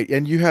 Right,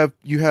 and you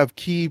have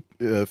key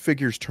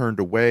figures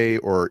turned away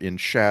or in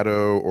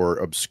shadow or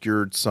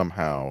obscured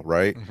somehow,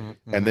 right?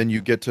 And then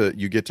you get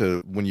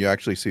to when you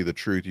actually see the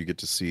truth, you get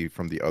to see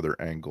from the other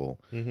angle.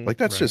 Like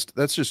that's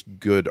just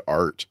good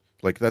art.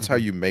 Like that's how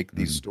you make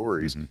these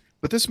stories.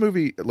 But this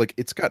movie, like,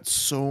 it's got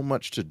so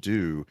much to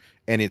do,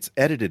 and it's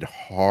edited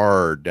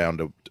hard down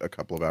to a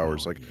couple of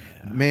hours.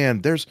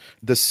 Man, there's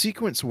the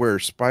sequence where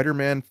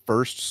Spider-Man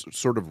first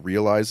sort of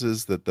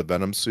realizes that the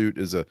Venom suit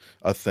is a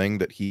thing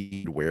that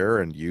he'd wear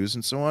and use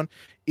and so on.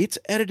 It's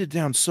edited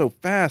down so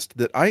fast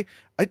that I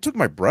took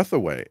my breath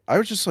away. I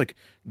was just like,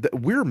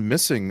 we're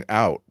missing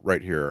out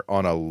right here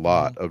on a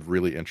lot of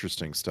really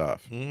interesting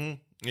stuff.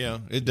 Yeah,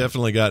 it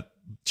definitely got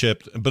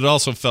chipped, but it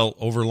also felt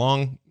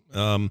overlong.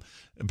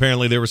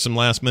 Apparently there were some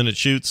last minute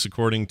shoots,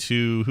 according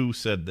to who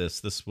said this.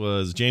 This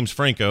was James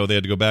Franco. They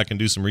had to go back and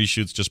do some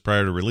reshoots just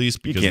prior to release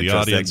because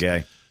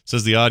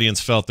the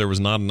audience felt there was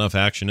not enough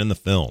action in the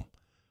film.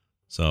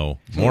 So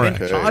more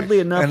action. Oddly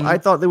enough, I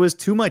thought there was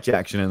too much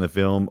action in the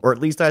film, or at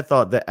least I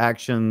thought the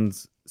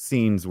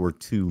scenes were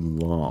too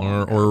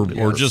long,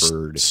 or just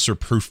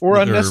or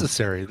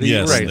unnecessary.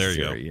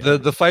 There you go.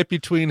 The fight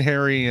between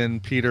Harry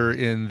and Peter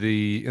in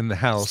the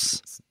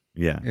house,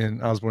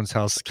 in Osborn's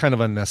house, kind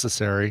of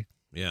unnecessary.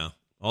 Yeah.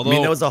 Although,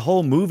 there was a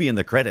whole movie in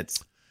the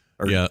credits.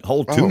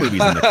 Whole two movies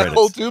in the credits.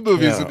 Whole two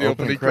movies in the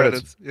opening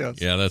credits. Yes.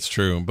 Yeah, that's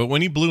true. But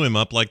when he blew him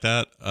up like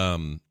that,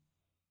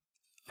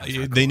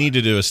 they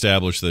needed to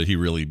establish that he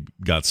really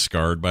got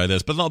scarred by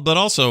this. But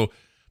also,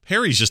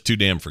 Harry's just too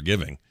damn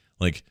forgiving.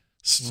 Like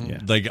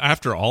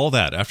after all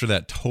that, after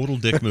that total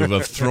dick move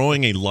of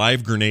throwing a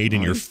live grenade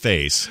in your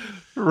face.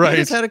 Right.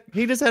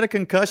 He just had a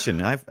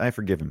concussion. I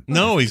forgive him.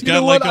 No, he's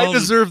got what? I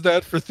deserve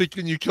that for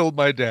thinking you killed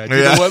my dad.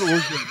 You know what?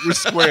 We're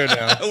square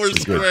now. We're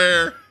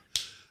square.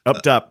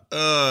 Up top.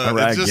 All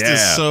right.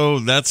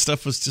 That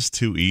stuff was just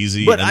too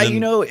easy. But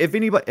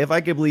if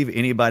I could believe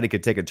anybody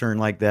could take a turn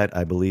like that,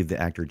 I believe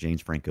the actor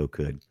James Franco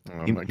could.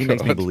 He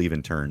makes me believe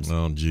in turns.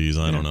 Oh, geez,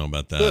 I don't know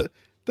about that.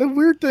 The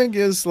weird thing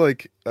is,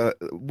 like,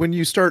 when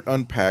you start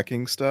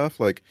unpacking stuff,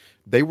 like,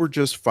 they were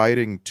just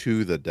fighting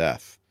to the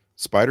death.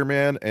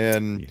 Spider-Man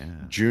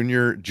and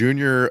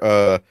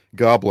Junior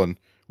Goblin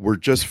were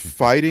just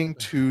fighting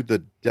to the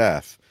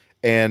death,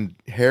 and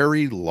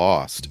Harry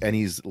lost, and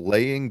he's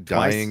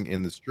dying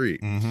in the street.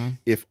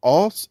 If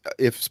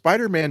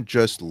Spider-Man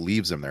just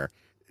leaves him there,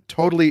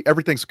 totally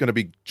everything's going to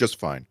be just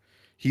fine.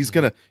 He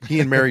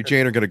and Mary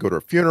Jane are going to go to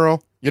a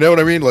funeral. You know what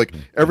I mean? Like,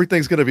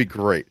 everything's going to be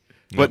great.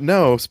 But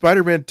no,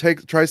 Spider-Man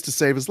tries to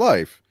save his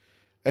life,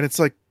 and it's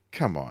like,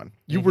 come on,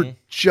 you were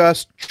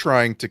just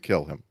trying to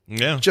kill him.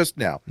 Yeah, just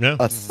now. Yeah,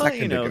 a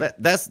second ago.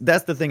 That's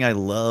the thing I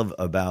love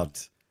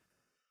about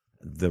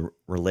the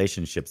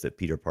relationships that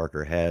Peter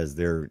Parker has.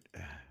 They're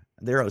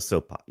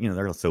soap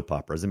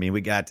operas. I mean,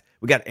 we got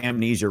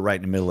Amnesia right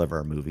in the middle of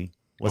our movie.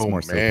 What's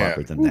more soap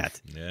opera than that?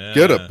 Yeah.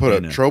 Get to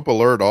put a trope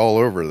alert all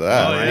over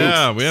that. Oh,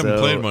 yeah, we haven't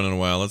played one in a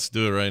while. Let's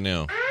do it right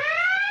now.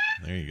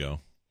 There you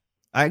go.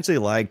 I actually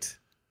liked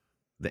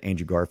the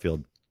Andrew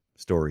Garfield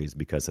stories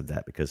because of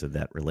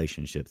that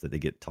relationship that they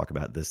get to talk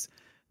about,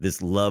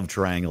 this love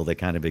triangle that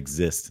kind of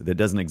exists, that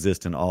doesn't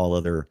exist in all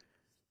other.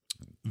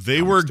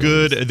 They were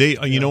good.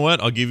 You know what?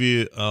 I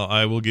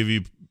will give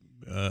you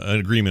an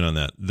agreement on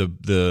that.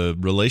 The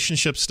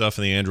relationship stuff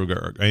and the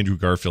Andrew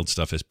Garfield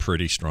stuff is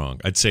pretty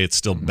strong. I'd say it's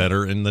still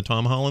better in the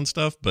Tom Holland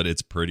stuff, but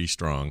it's pretty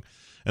strong.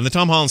 And the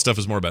Tom Holland stuff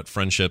is more about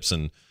friendships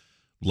and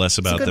less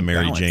about the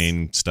Mary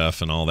Jane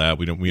stuff and all that.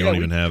 We don't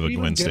even have a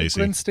Gwen Stacy.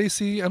 Gwen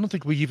Stacy. I don't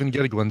think we even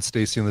get a Gwen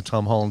Stacy in the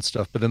Tom Holland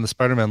stuff, but in the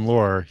Spider-Man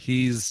lore,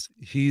 he's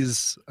we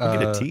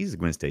get a tease of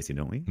Gwen Stacy,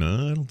 don't we?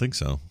 No, I don't think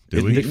so.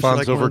 He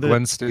fawns over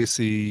Gwen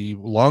Stacy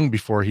long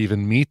before he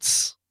even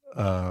meets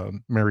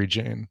Mary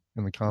Jane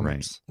in the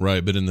comics.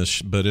 Right, but in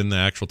the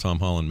actual Tom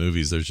Holland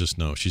movies, she's just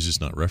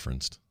not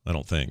referenced. I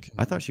don't think.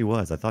 I thought she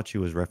was.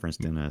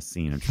 referenced in a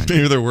scene.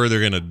 Maybe they're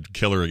going to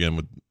kill her again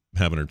with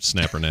having her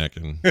snap her neck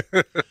and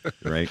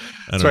right.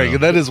 That's right.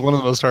 That is one of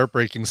the most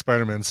heartbreaking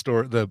Spider-Man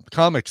the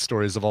comic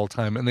stories of all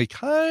time, and they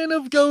kind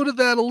of go to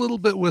that a little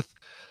bit with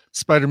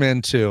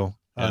Spider-Man 2.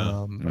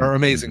 or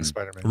Amazing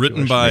Spider-Man.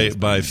 Written 2, I should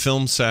by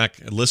Film Sack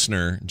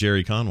listener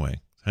Jerry Conway.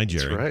 Hi,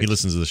 Jerry. That's right. He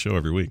listens to the show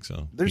every week,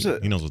 so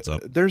he knows what's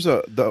up. There's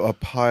a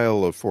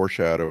pile of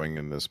foreshadowing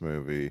in this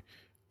movie,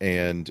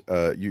 and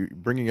you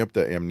bringing up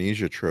the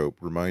amnesia trope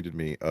reminded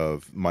me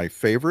of my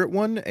favorite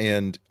one,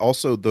 and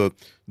also the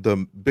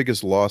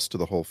biggest loss to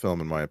the whole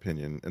film, in my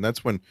opinion. And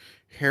that's when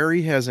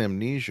Harry has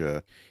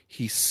amnesia.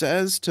 He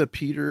says to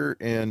Peter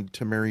and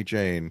to Mary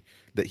Jane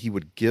that he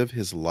would give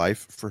his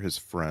life for his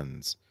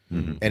friends,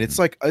 and it's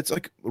like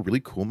a really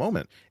cool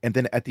moment. And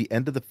then at the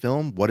end of the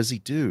film, what does he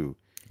do?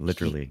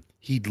 Literally.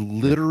 He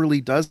literally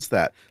does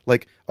that.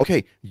 Like,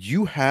 okay,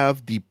 you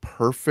have the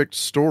perfect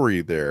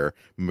story there,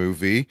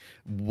 movie.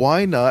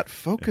 Why not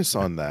focus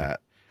on that?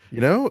 You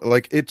know,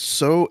 like it's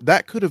so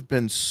that could have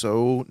been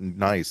so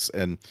nice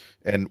and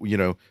you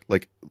know,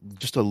 like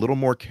just a little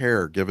more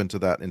care given to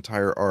that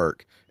entire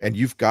arc, and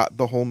you've got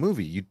the whole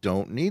movie. You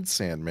don't need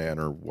Sandman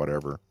or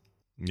whatever.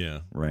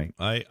 Yeah, Right.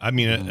 I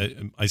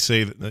mean, I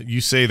say that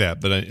you say that,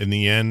 but in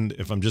the end,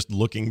 if I'm just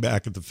looking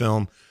back at the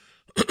film,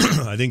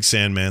 I think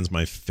Sandman's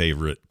my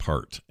favorite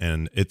part,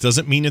 and it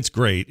doesn't mean it's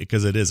great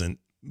because it isn't.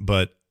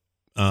 But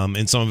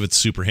and some of it's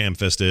super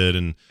ham-fisted,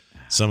 and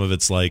some of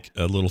it's like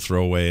a little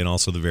throwaway, and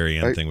also the very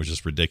end thing was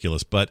just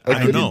ridiculous. But I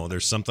don't know.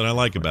 There's something I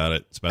like about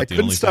it. It's about the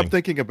couldn't only stop thing.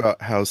 thinking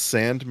about how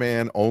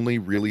Sandman only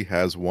really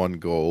has one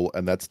goal,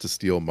 and that's to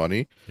steal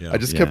money. Yeah. I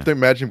just kept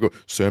imagining him go,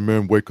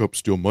 Sandman, wake up,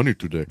 steal money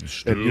today.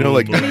 And you know,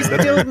 like He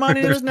steals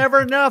money. There's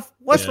never enough.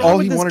 What's that's wrong all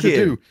with he this wanted kid?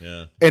 to do.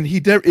 Yeah. And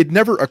it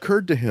never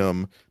occurred to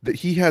him that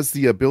he has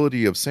the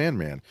ability of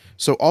Sandman.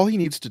 So all he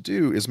needs to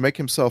do is make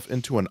himself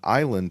into an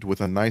island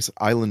with a nice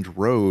island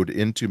road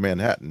into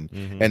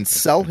Manhattan and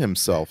sell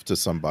himself to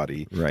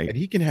somebody. Right. And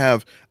he can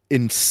have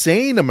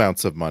insane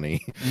amounts of money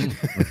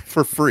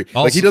for free. Like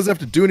Also- he doesn't have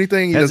to do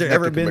anything. He Has doesn't there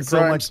have ever to been commit so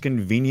crimes. much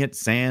convenient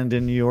sand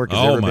in New York? Has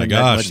there Oh ever my been that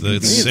gosh, much the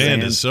convenient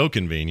sand is so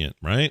convenient,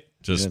 right?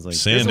 Just it's like,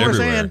 sand there's more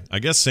everywhere. sand. I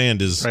guess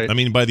sand is. Right. I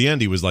mean, by the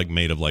end, he was like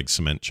made of like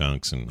cement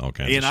chunks and all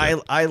kinds And of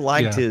shit. I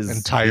liked Yeah, his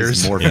and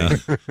tires. his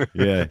morphing. Yeah.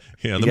 Yeah,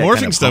 He the got morphing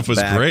kind of stuff was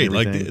humpbacked great. and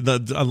Like everything.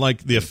 the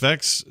like the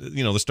effects,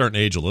 you know, they're starting to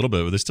age a little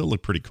bit, but they still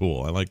look pretty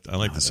cool. I like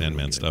the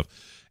Sandman stuff.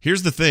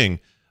 Here's the thing: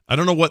 I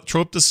don't know what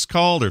trope this is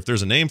called or if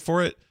there's a name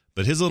for it,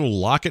 but his little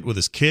locket with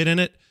his kid in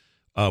it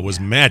was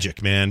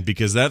magic, man.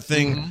 Because that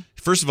thing,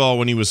 first of all,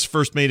 when he was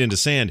first made into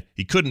sand,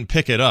 he couldn't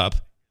pick it up.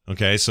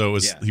 Okay, so it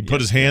was he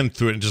put his hand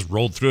through it and just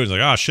rolled through it. He's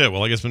like, oh shit,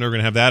 well I guess we're never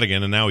gonna have that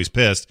again. And now he's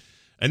pissed.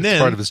 And then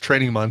Part of his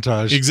training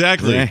montage.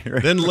 exactly. Right,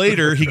 right. Then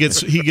later he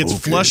gets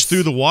flushed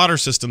through the water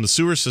system, the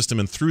sewer system,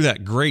 and through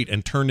that grate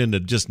and turned into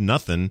just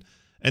nothing.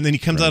 And then he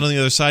comes out on the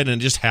other side, and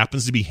it just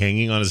happens to be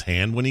hanging on his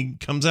hand when he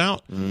comes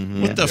out.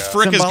 What the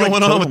frick is Symbolic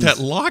going on with totems. that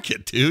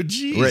locket, dude?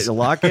 Jeez. Right, the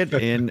locket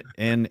and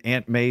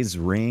Aunt May's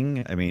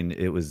ring. I mean,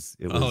 it was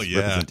Oh, yeah.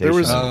 representation There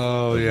was-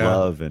 Oh, of yeah.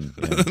 love and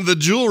The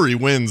jewelry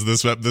wins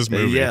this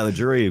movie. yeah, the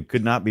jury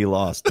could not be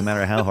lost, no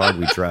matter how hard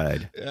we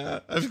tried. Yeah,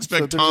 I expect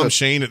So there's Tom a-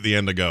 Shane at the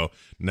end to go,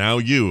 now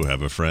you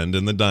have a friend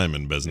in the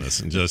diamond business,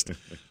 and just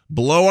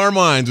blow our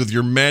minds with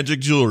your magic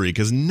jewelry,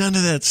 because none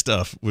of that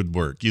stuff would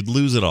work. You'd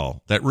lose it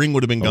all. That ring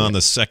would have been gone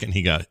the second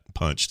he got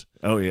punched.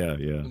 Oh yeah,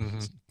 yeah.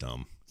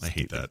 Dumb. I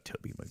hate that.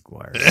 Toby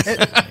Maguire.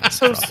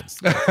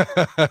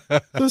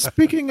 So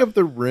speaking of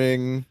the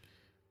ring,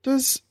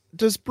 does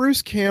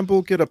Bruce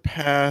Campbell get a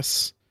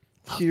pass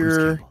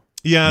here?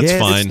 Yeah, it's Yeah,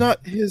 fine. It's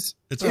not his.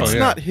 It's It's fine.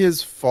 not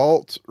his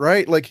fault,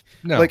 right? Like,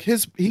 No. like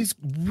he's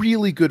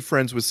really good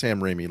friends with Sam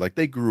Raimi. Like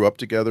they grew up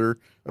together,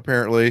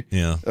 apparently.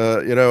 Yeah.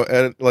 You know,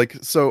 and like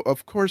so,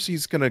 of course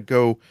he's gonna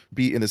go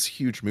be in this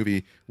huge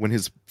movie when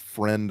his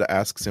friend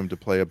asks him to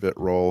play a bit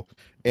role,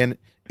 and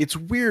it's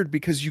weird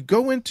because you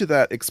go into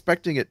that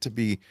expecting it to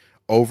be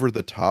over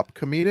the top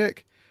comedic.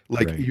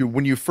 Like Right.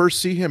 when you first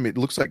see him, it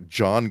looks like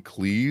John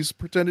Cleese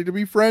pretending to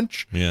be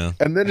French. Yeah.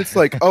 And then it's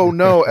like, oh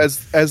no,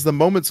 as the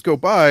moments go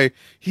by,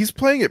 he's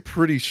playing it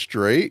pretty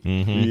straight.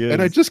 Mm-hmm.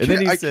 And I just and then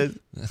can't- he I- says,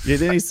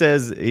 then he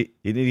says,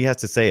 he has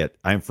to say it.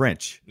 I'm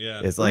French.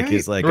 Yeah. It's like Right.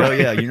 it's like, oh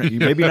yeah, you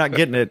maybe not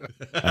getting it.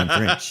 I'm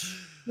French.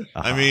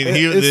 I mean,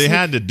 It's they like-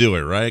 had to do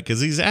it, right?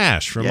 Because he's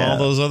Ash from Yeah. all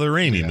those other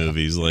Raimi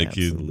movies. Like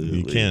you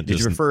Absolutely. can't Did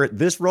just you prefer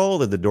this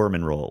role or the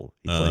Dorman role?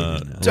 He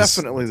played in?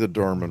 Definitely the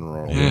Dorman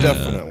role. Yeah,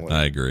 Definitely.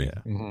 I agree.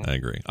 I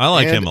agree. I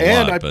like him a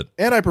and lot, I, but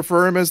and I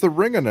prefer him as the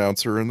ring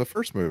announcer in the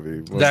first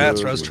movie.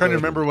 That's right. I was trying to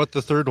remember what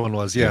the third one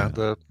was. Yeah,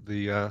 the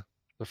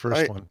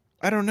first one.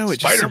 I don't know.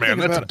 It's just Spider-Man.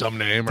 something That's a about- dumb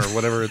name or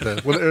whatever.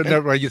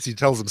 Never, I guess he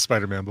tells him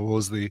Spider-Man, but what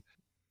was the?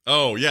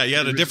 oh yeah, he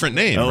had a different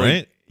name, Oh,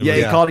 right? Yeah,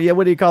 he Yeah. called. Yeah,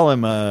 what do you call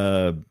him?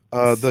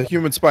 the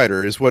human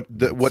spider is what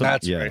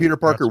That's yeah. right. Peter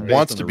Parker That's right.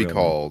 wants Based to on be the real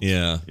name. called.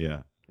 Yeah, Yeah.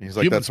 He's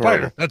like, Human that's Spider.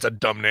 horrible. That's a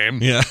dumb name.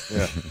 yeah.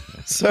 Yeah.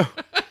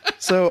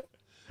 So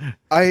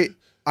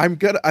I'm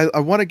good. I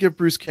want to give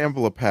Bruce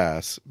Campbell a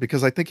pass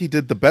because I think he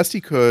did the best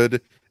he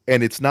could,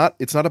 and it's not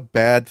a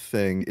bad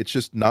thing. It's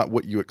just not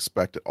what you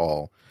expect at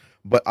all.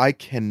 But I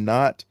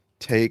cannot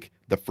take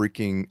the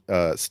freaking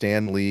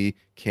Stan Lee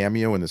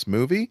cameo in this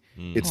movie.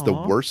 It's the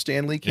worst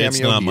Stan Lee cameo. It's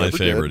not he my ever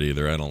favorite did.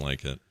 either. I don't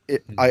like it.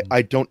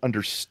 I don't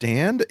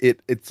understand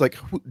it. It's like,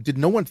 did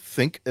no one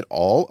think at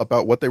all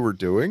about what they were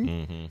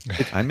doing?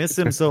 I miss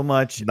him so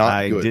much.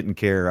 I didn't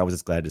care. I was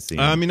just glad to see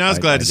him. I mean, I was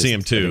glad to see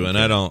him too, and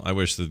I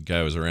wish the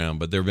guy was around.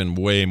 But there have been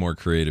way more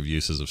creative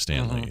uses of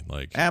Stan Lee,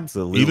 like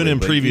absolutely. even in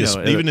previous,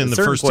 even in the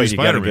first two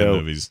Spider-Man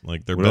movies,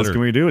 like they're what better. else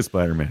can we do with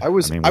Spider-Man? I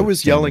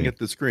was yelling at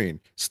the screen.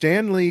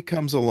 Stan Lee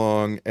comes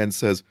along and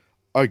says,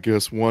 "I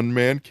guess one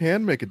man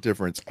can make a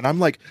difference," and I'm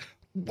like,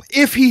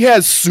 if he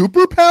has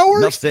superpowers,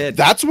 Enough said.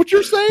 That's what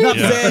you're saying? Enough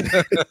said.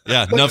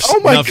 Yeah, Like, oh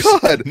my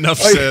God. Enough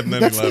said, and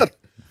then he left.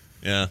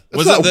 Yeah,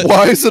 That's not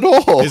wise at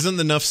all. Isn't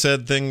the enough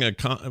said thing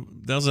that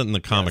wasn't in the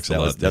comics a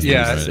lot? That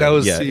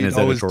was in he his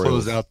always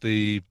editorials. close out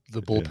the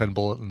bullpen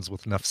bulletins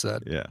with enough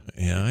said. Yeah.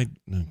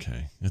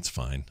 Okay, it's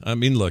fine. I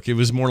mean, look, it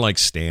was more like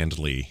Stan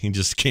Lee. He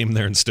just came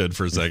there and stood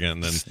for a second,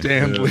 and then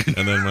Stan Lee.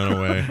 and then went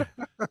away.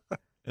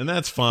 And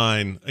that's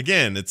fine.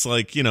 Again, it's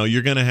like,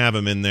 you're going to have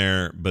him in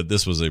there, but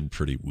this was a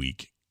pretty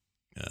weak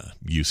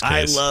use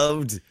case.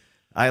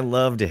 I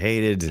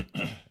hated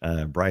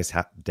Bryce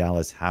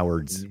Dallas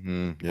Howard's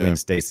Gwen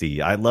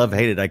Stacy. I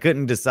hated. I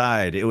couldn't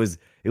decide. It was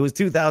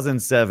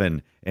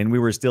 2007, and we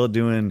were still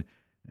doing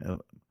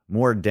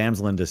more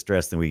damsel in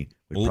distress than we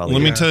probably.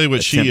 Let me tell you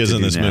what she is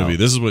in this now. movie.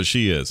 This is what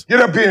she is.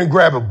 Get up here and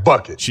grab a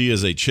bucket. She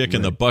is a chick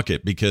in the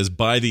bucket, because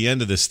by the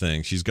end of this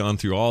thing, she's gone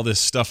through all this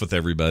stuff with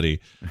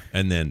everybody,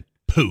 and then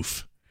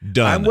poof,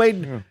 done. I'm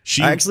waiting.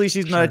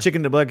 She's not a chick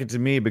in the bucket to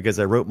me, because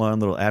I wrote my own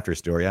little after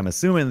story. I'm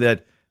assuming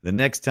that the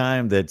next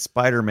time that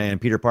Spider-Man,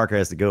 Peter Parker,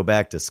 has to go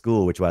back to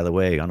school, which, by the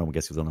way, I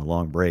guess he was on a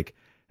long break,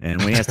 and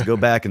when he has to go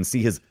back and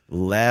see his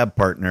lab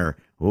partner,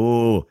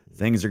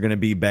 things are going to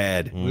be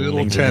bad.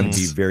 Things are going to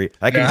be very.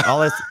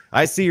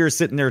 I see her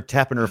sitting there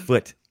tapping her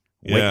foot,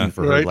 waiting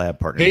for her lab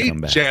partner to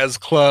come back. Jazz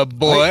Club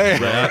boy.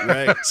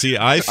 Right. See,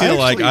 I feel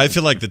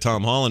like the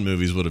Tom Holland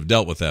movies would have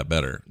dealt with that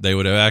better. They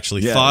would have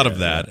actually thought of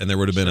that, and there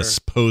would have been a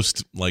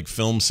post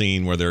film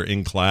scene where they're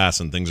in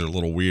class and things are a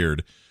little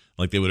weird.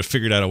 Like they would have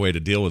figured out a way to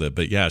deal with it.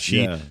 But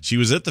she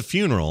was at the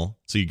funeral,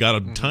 so you got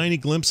a tiny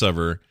glimpse of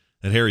her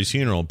at Harry's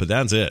funeral, but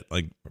that's it.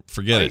 Like,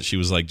 forget it. She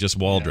was like just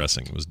wall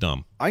dressing. It was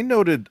dumb. I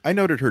noted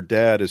her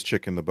dad as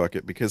chick in the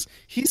bucket, because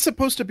he's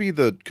supposed to be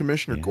the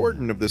Commissioner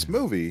Gordon of this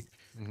movie.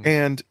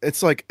 And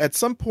it's like at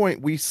some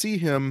point we see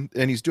him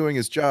and he's doing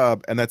his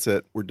job, and that's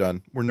it. We're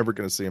done. We're never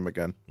going to see him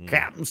again.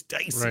 Captain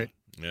Stacy. Right.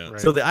 Yeah.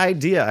 So the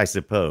idea, I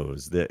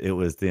suppose, that it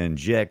was to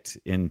inject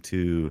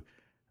into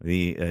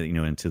the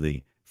into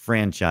the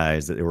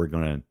franchise that they were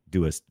going to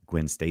do a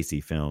Gwen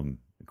Stacy film,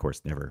 of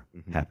course, never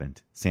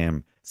happened.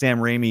 Sam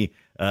Raimi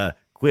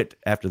quit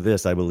after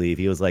this, I believe.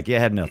 He was like, I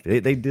had enough.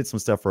 They did some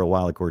stuff for a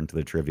while, according to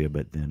the trivia,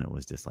 but then it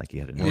was just like he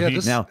had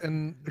enough.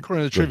 And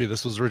according to the trivia,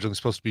 this was originally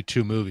supposed to be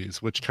 2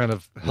 movies, which kind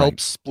of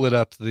helps split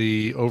up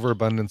the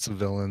overabundance of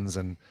villains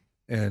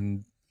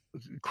and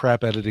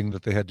crap editing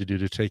that they had to do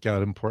to take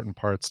out important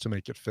parts to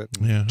make it fit.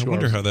 Yeah, I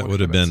wonder how that would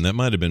have been. That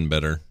might have been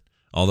better.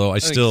 Although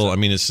I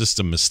mean, it's just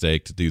a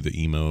mistake to do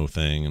the emo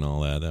thing and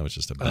all that. That was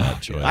just a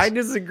bad choice. I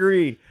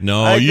disagree.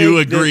 No, you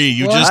agree.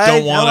 You just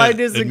don't want to I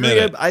disagree. admit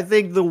it. I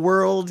think the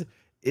world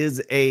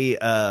is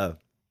I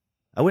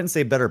wouldn't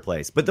say better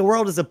place, but the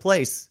world is a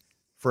place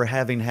for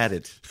having had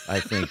it.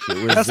 I think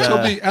it was.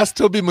 Ask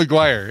Tobey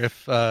Maguire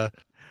if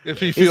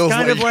he feels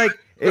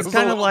it's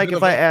kind of like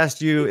if I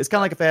asked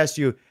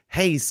you,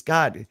 hey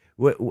Scott,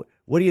 what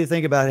do you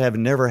think about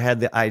having never had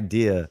the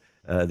idea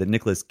that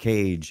Nicolas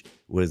Cage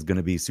was going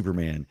to be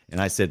Superman, and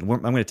I said, I'm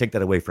going to take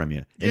that away from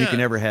you, and you can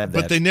never have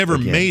that. But they never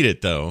made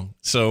it, though.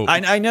 So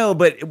I know,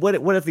 but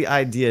what if the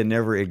idea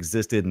never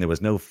existed and there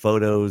was no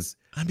photos?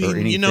 I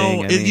mean,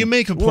 you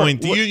make a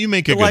point. You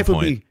make a good life point.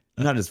 Would be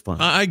not as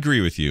fun. I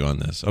agree with you on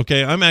this.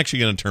 Okay, I'm actually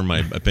going to turn my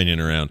opinion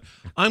around.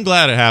 I'm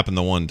glad it happened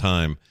the one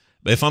time.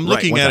 But if I'm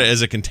looking at it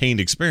as a contained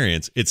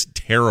experience, it's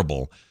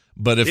terrible.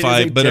 But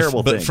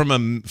from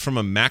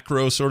a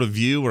macro sort of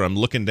view, where I'm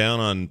looking down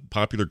on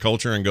popular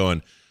culture and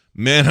going,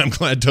 man, I'm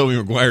glad Tobey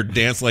Maguire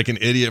danced like an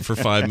idiot for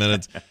 5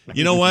 minutes.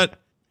 You know what?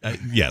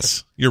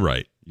 Yes, you're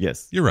right.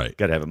 Yes, you're right.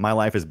 Gotta have it. My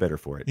life is better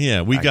for it.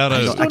 Yeah, we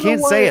gotta. I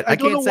can't say it. I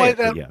don't know why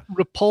that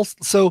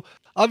repulsed. So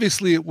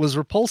obviously, it was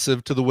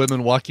repulsive to the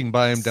women walking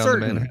by him down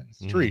the Manhattan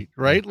street,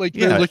 right? Like,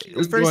 it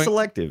was very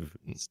selective.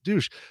 It's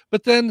douche.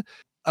 But then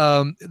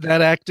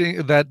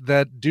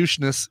that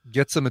doucheness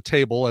gets him a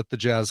table at the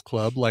jazz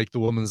club. Like, the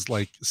woman's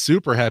like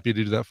super happy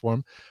to do that for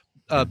him.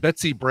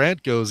 Betsy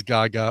Brandt goes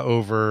gaga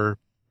over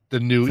the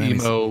new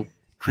emo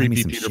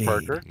creepy Peter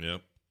Parker.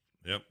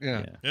 Yep.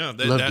 Yeah.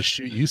 Love to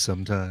shoot you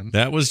sometime.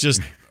 That was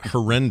just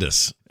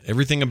horrendous.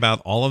 Everything about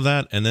all of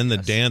that, and then the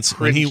dance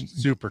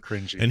super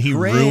cringy, and he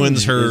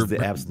ruins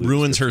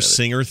her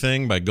singer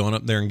thing by going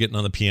up there and getting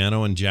on the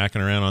piano and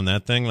jacking around on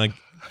that thing. Like,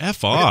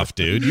 F off,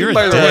 dude. You're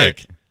a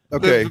dick.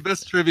 Okay. The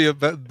best trivia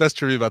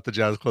about the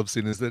jazz club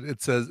scene is that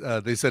it says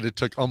they said it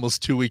took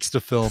almost 2 weeks to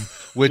film,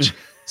 which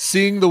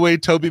seeing the way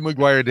Tobey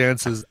Maguire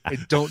dances, I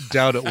don't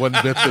doubt it one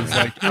bit. It's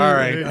like, all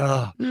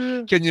right,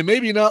 can you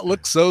maybe not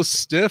look so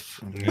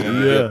stiff?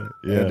 Yeah.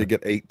 And to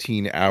get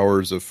 18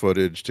 hours of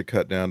footage to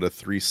cut down to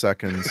 3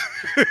 seconds.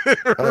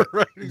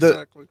 Right,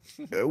 exactly.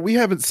 We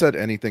haven't said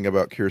anything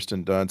about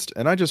Kirsten Dunst,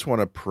 and I just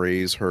want to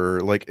praise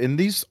her. Like in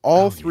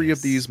all three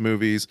of these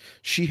movies,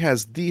 she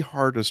has the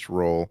hardest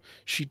role.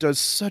 She does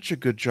such a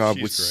good job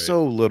She's with great.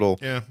 so little,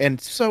 Yeah. and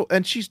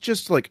she's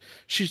just like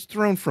she's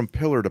thrown from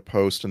pillar to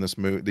post in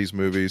these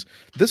movies.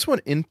 This one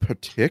in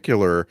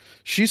particular,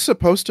 she's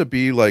supposed to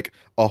be like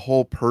a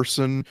whole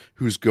person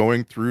who's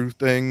going through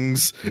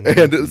things,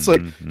 and it's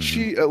like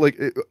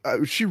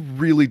she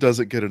really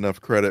doesn't get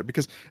enough credit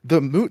because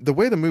the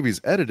way the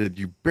movie's edited,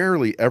 you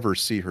barely ever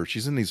see her.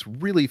 She's in these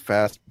really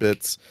fast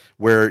bits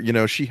where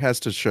she has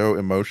to show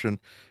emotion,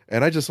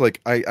 and I just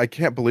I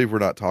can't believe we're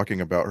not talking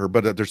about her.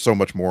 But there's so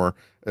much more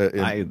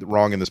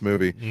wrong in this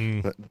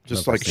movie. But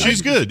just like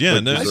She's good. Yeah,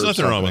 there's deserves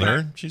nothing wrong with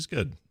something. her. She's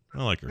good.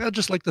 I like her. Yeah,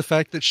 just like the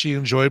fact that she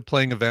enjoyed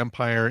playing a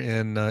vampire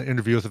in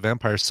Interview with a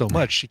Vampire so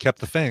much, she kept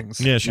the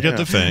fangs. Yeah, she got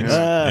the fangs.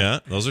 Yeah,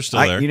 those are still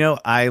there.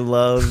 I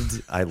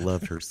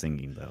loved her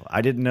singing though.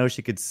 I didn't know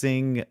she could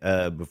sing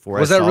before.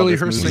 Was I that saw really this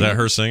her movie. Was singing? that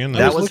her singing?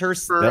 That I was her.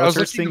 looking That was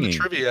her looking into singing. the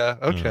trivia.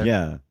 Okay.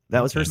 Yeah,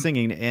 that was her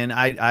singing, and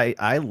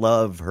I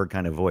love her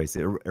kind of voice.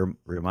 It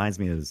reminds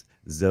me of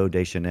Zoe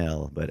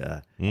Deschanel,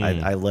 but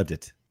I loved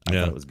it. I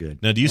thought it was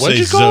good. Now, do you What'd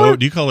say you call Zoe? her?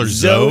 Do you call her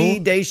Zoe Zoe?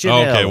 Deschanel.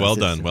 Okay, well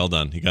That's done, it. well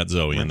done. You got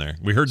Zoe in there.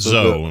 We heard So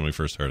Zoe when we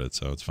first heard it,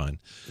 so it's fine.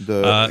 in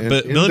But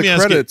let the me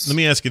credits, let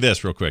me ask you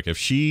this real quick. If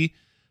she,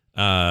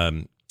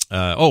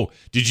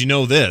 did you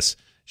know this?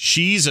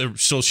 She's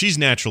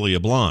naturally a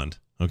blonde.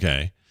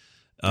 Okay.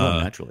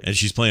 Naturally. And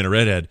she's playing a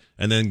redhead.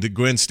 And then the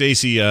Gwen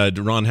Stacy,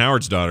 Ron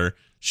Howard's daughter,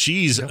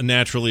 she's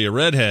naturally a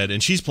redhead,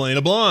 and she's playing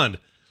a blonde.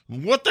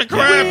 What the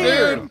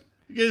crap, dude?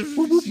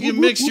 You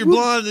mix your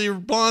blondes and your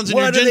What gingers.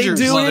 are they doing?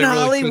 Well, in really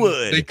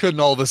Hollywood. they couldn't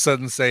all of a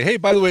sudden say, "Hey,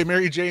 by the way,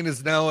 Mary Jane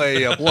is now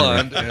a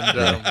blonde." And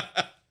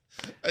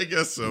I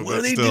guess so. What but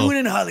are they still, doing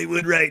in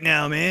Hollywood right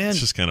now, man?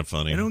 It's just kind of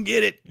funny. I don't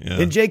get it.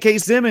 Yeah. And J.K.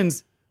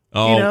 Simmons.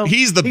 Oh,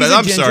 he's the best. a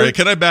I'm sorry. ginger.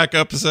 Can I back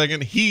up a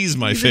second? He's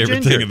my He's a favorite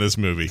ginger. thing in this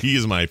movie. He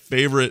is my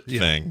favorite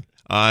thing.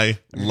 I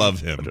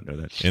love him know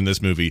that. in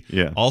this movie.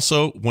 Yeah.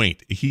 Also,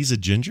 wait, he's a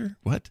ginger?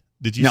 What?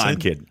 Did you No, say? I'm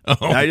kidding. Oh.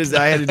 I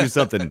had to do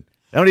something.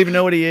 I don't even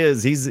know what he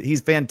is.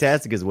 He's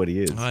fantastic as what he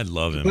is. I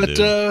love him, but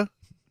dude.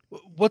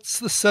 what's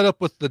the setup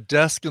with the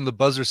desk and the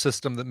buzzer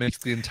system that makes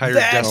the entire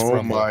That- desk Oh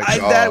rumble?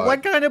 my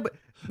What kind of?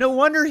 No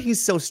wonder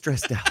he's so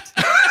stressed out.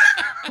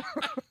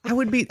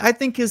 I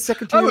think his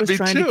secretary I would was be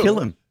trying too. to kill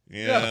him.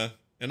 Yeah.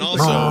 And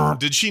also,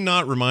 did she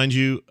not remind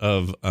you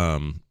of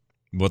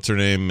what's her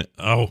name?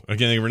 Oh, I can't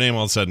think of her name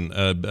all of a sudden.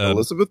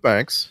 Elizabeth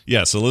Banks.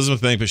 Yes,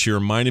 Elizabeth Banks, but she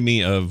reminded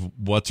me of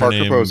what's Parker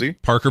her name? Posey.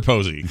 Parker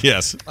Posey.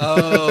 Yes.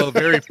 Oh,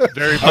 very,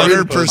 very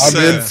 100%.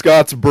 I'm in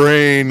Scott's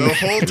brain. The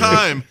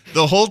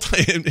whole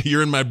time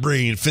you're in my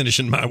brain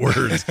finishing my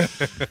words.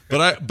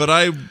 But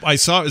I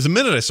saw, as the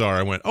minute I saw her,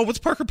 I went, "Oh, what's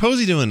Parker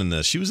Posey doing in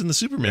this? She was in the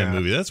Superman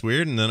movie. That's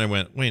weird." And then I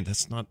went, "Wait,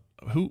 that's not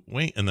who?"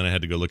 Wait, and then I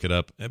had to go look it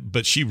up.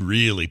 But she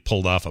really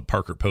pulled off a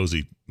Parker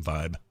Posey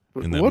vibe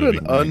in that What movie.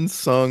 an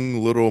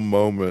unsung little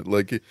moment.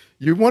 Like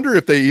you wonder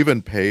if they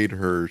even paid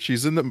her.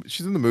 She's in the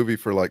movie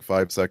for like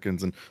 5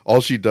 seconds, and all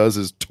she does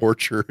is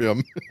torture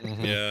him.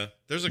 Yeah,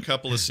 there's a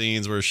couple of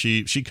scenes where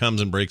she comes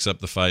and breaks up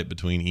the fight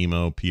between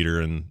Emo, Peter,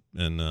 and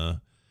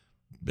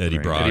Eddie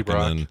Brock, Eddie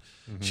Brock. and then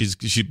she's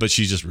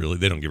just really,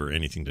 they don't give her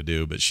anything to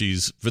do. But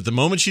the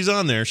moment she's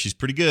on there, she's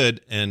pretty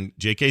good. And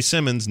J.K.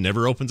 Simmons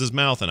never opens his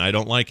mouth, and I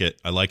don't like it.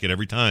 I like it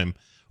every time.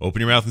 Open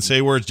your mouth and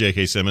say words,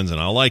 J.K. Simmons, and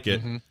I'll like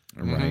it.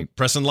 Right.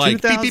 Pressing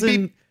like beep, beep,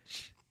 beep.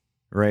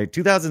 Right.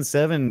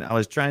 2007, I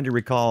was trying to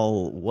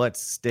recall what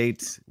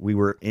state we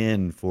were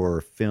in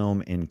for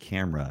film and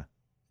camera.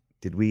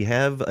 Did we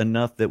have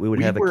enough that we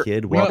would have a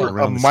kid walking a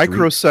around the street?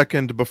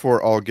 microsecond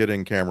before all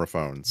getting camera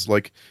phones.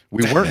 Like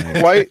we weren't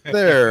quite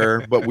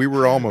there, but we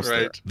were almost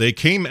there. They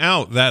came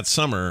out that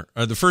summer.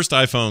 The first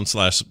iPhone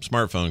 /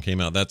 smartphone came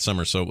out that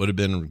summer, so it would have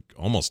been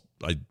almost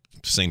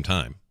same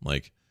time.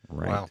 Like,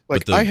 Right. Wow.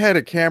 Like I had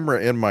a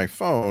camera in my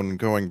phone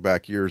going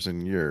back years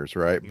and years,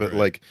 right? But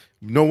like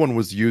no one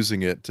was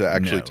using it to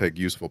actually No. take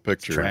useful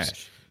pictures.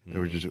 Trash. They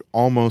were just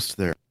almost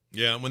there.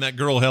 yeah, when that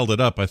girl held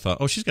it up, I thought,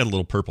 oh, she's got a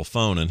little purple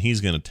phone, and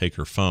he's going to take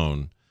her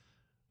phone.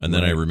 And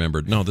then I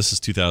remembered, no, this is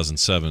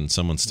 2007.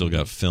 Someone still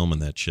got film in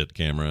that shit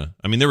camera.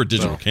 I mean, there were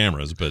digital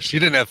cameras, but She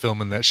didn't have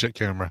film in that shit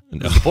camera. No.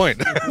 That's the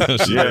point.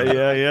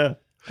 Yeah.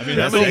 I mean,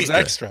 That's always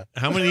extra.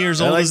 how many years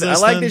I old like, is this?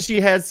 I like then? that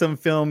she had some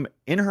film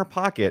in her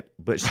pocket,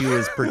 but she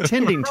was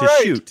pretending to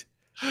Right. shoot.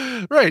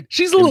 Right.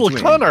 She's a little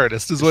between. con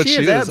artist, is what She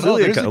she is is.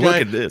 absolutely there's a a con- guy,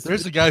 look at this.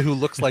 There's a guy who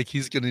looks like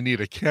he's going to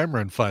need a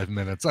camera in 5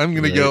 minutes. I'm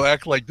going to Right. go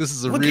act like this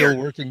is a Look real here.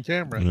 working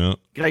camera. Yeah.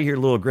 Get out of here,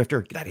 little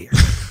grifter. Get out of here.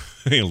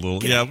 A little,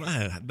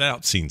 that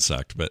scene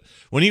sucked. But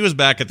when he was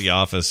back at the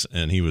office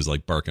and he was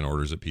like barking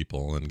orders at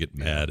people and getting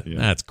mad,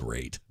 that's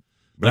great.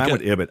 But Like I'm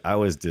with Ibbott. I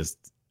was just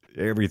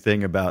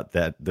everything about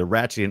that, the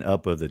ratcheting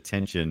up of the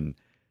tension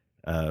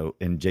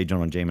in J.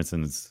 Jonah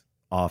Jameson's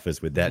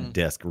office with that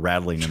desk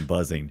rattling and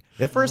buzzing.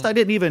 At first, I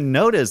didn't even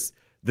notice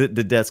that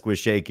the desk was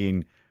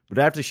shaking, but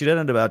after she did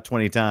it about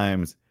 20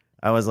 times,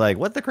 I was like,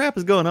 what the crap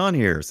is going on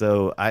here?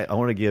 So I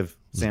want to give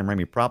Sam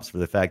Raimi props for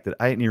the fact that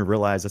I didn't even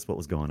realize that's what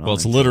was going on. Well,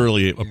 it's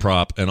literally a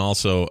prop and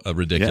also a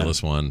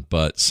ridiculous one,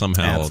 but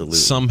somehow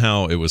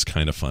it was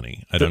kind of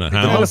funny. I don't know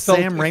how. It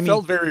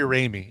felt very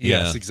Raimi.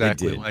 Yeah, yes,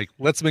 exactly. Like,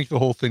 let's make the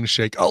whole thing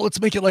shake. Oh, let's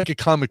make it like a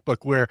comic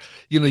book where,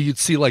 you'd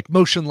see like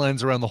motion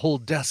lines around the whole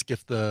desk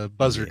if the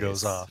buzzer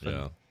goes off.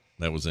 Yeah,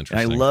 that was And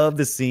interesting. I love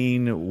the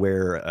scene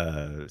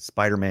where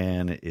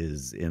Spider-Man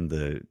is in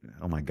the,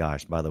 oh my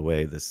gosh, by the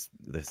way, this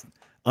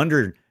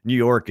under New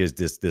York is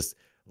this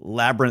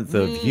labyrinth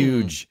of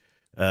huge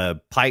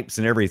pipes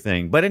and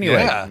everything. But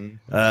anyway,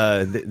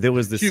 there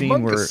was the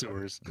scene where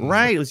sewers.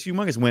 Right, it was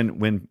humongous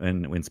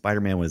when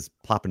Spider-Man was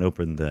popping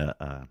open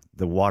the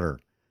water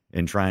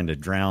and trying to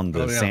drown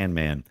the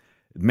Sandman.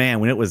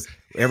 Man, when it was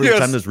every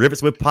time those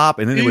rivets would pop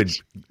and then they would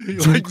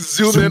like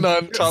zoom in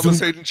on Thomas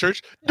Hayden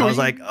Church. I was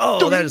like,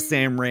 oh, that is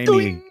Sam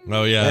Raimi.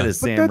 Oh yeah, that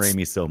is Sam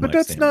Raimi so much.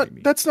 But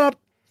that's not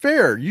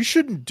fair. You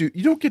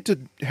don't get to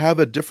have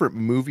a different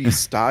movie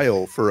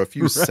style for a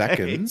few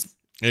seconds.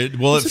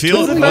 What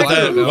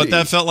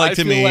that felt like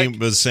to me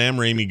was Sam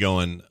Raimi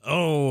going,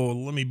 "Oh,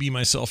 let me be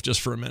myself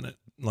just for a minute."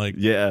 Like,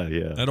 yeah.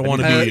 I don't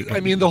want to be. I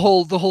mean, the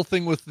whole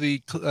thing with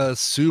the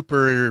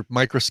super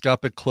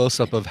microscopic close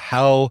up of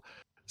how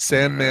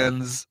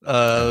Sandman's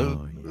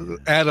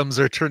atoms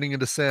are turning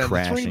into sand.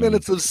 Crashing. 3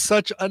 minutes of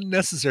such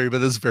unnecessary, but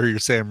this is very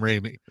Sam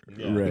Raimi.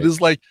 Yeah. Right. It is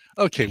like,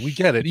 okay, we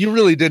get it. You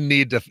really didn't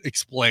need to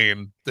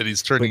explain that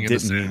he's turning into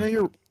sand.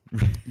 Yeah,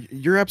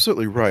 you're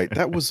absolutely right.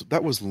 That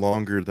was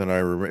longer than I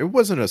remember. It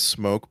wasn't a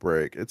smoke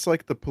break. It's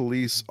like the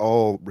police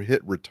all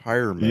hit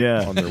retirement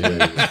on their way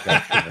to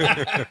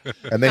capture him.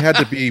 And they had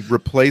to be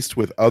replaced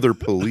with other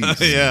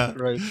police. Yeah,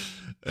 right.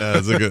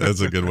 That's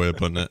a good way of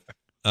putting it.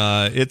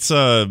 It's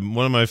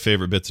one of my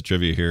favorite bits of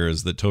trivia here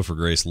is that Topher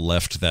Grace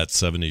left that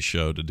 70s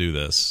show to do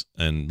this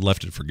and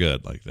left it for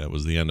good. Like, that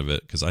was the end of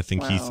it, because I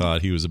think he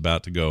thought he was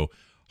about to go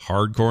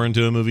hardcore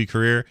into a movie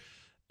career,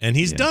 and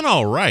he's done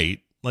all right.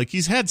 Like,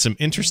 he's had some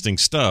interesting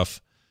stuff,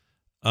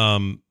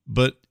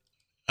 but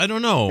I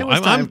don't know.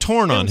 I'm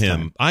torn on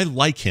him. I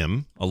like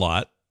him a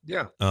lot.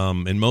 Yeah.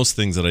 In most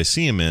things that I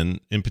see him in.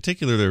 In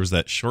particular, there was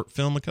that short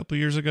film a couple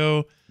years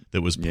ago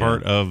that was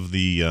part of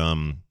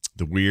the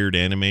weird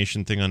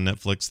animation thing on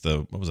Netflix.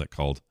 What was that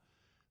called?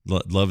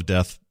 Love,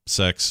 Death,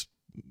 Sex,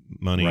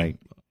 Money, Right.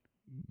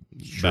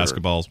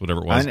 Basketballs,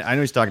 whatever it was. I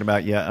know he's talking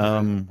about. Yeah.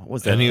 What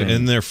was that? And thing?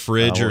 in their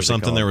fridge What or was it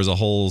something, called? there was a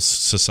whole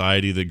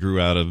society that grew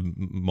out of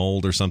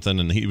mold or something,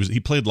 and he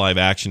played live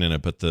action in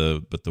it, but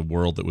the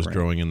world that was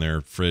growing in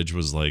their fridge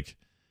was like,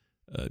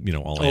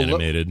 all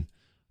animated.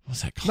 What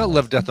was that called? Not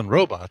Love, Death, and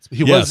Robots.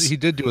 He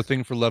did do a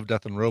thing for Love,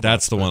 Death, and Robots.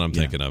 That's the one I'm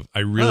thinking of. I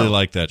really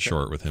like that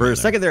short with him. For in a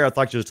second there, I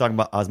thought you were talking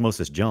about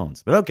Osmosis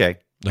Jones, but okay.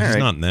 No, he's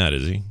not in that,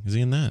 is he? Is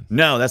he in that?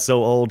 No, that's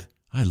so old.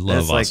 I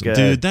love That's Osmosis. like,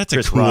 Dude, that's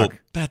Chris a cool. Rock.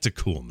 That's a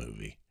cool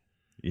movie.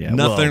 Yeah,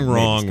 Nothing well,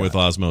 wrong maybe with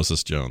Scott.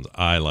 Osmosis Jones.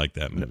 I like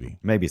that movie.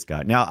 Maybe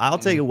Scott. Now, I'll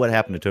tell you what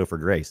happened to Topher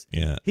Grace.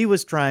 Yeah. He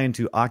was trying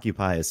to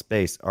occupy a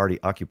space already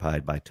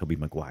occupied by Tobey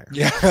Maguire.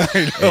 Yeah,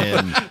 I know.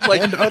 And,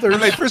 Like, when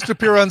they first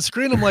appear on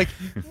screen, I'm like,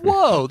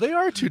 whoa, they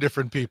are two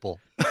different people.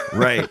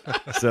 right.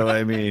 So,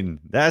 I mean,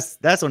 that's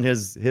on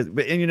his, and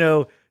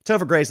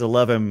Topher Grace, I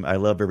love him. I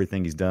love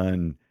everything he's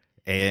done.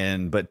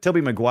 But Tobey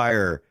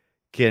Maguire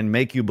can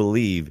make you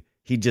believe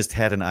he just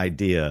had an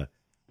idea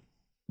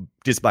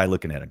just by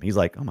looking at him. He's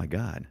like, oh my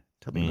God.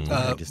 Tobey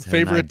Maguire just had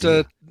an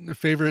idea.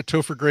 Favorite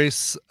Topher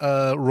Grace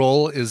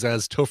role is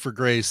as Topher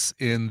Grace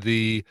in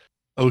the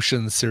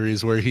Ocean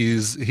series, where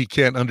he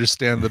can't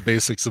understand the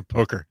basics of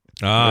poker.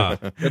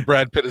 And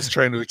Brad Pitt is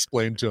trying to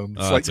explain to him.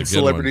 It's like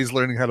celebrities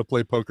learning how to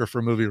play poker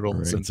for movie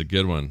roles. That's a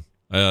good one.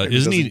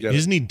 Isn't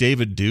he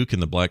David Duke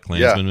in the Black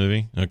Klansman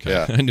movie? Okay.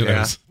 Yeah. I knew I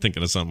was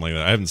thinking of something like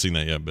that. I haven't seen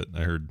that yet, but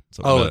I heard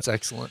something about it's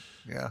excellent.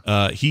 Yeah.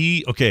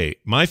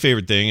 My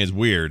favorite thing is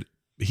weird.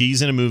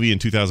 He's in a movie in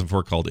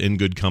 2004 called In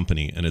Good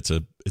Company, and it's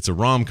a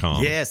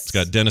rom-com. Yes. It's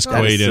got Dennis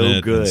That is Quaid in so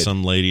it good. and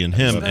some lady and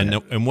him.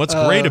 And what's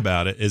great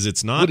about it is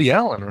it's not Woody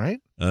Allen, right?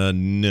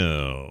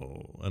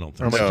 No, I don't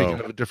Or am think I so. thinking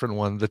of a different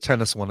one? The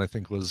tennis one, I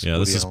think, was. Yeah,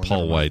 Woody this is Allen.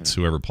 Paul Never mind. Weitz,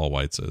 whoever Paul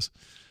Weitz is.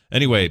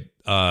 Anyway,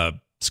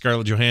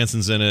 Scarlett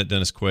Johansson's in it,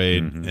 Dennis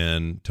Quaid,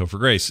 and Topher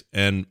Grace.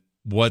 And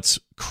what's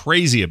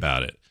crazy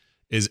about it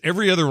is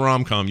every other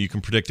rom-com, you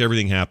can predict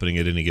everything happening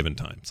at any given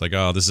time. It's like,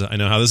 I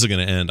know how this is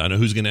going to end. I know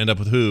who's going to end up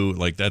with who.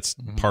 Like, that's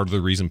part of the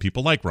reason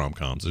people like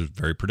rom-coms. They're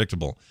very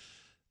predictable.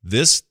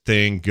 This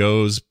thing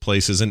goes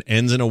places and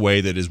ends in a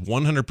way that is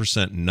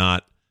 100%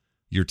 not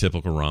your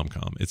typical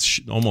rom-com.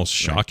 It's almost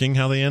shocking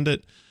how they end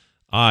it.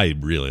 I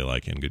really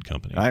like In Good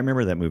Company. I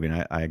remember that movie,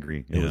 and I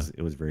agree.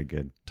 It was very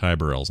good. Ty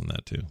Burrell's in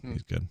that, too.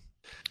 He's good.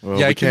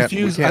 Well, I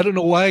don't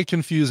know why I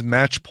confuse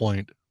Match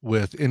Point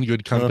with In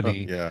Good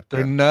Company.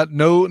 They're not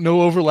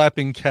no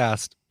overlapping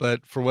cast,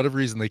 but for whatever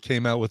reason they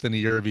came out within a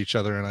year of each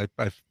other, and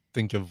I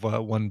think of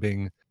one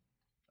being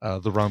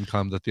the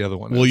rom-com that the other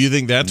one. Well, is. you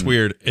think that's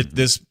weird?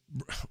 This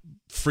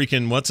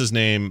freaking what's his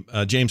name,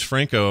 James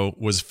Franco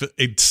was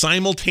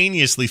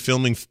simultaneously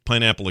filming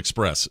Pineapple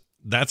Express.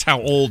 That's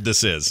how old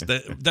this is.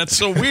 That's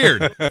so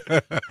weird.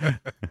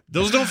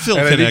 Those don't feel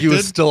and connected. I think he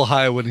was still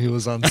high when he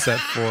was on set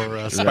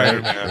for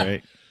Spider-Man.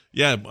 Right.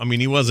 Yeah, I mean,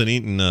 he wasn't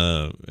eating.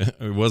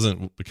 It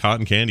wasn't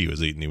cotton candy he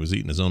was eating. He was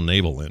eating his own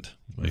navel lint.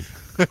 Like,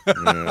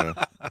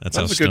 that's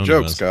how a good stoned he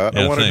joke, was. Scott.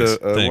 Yeah, I wanted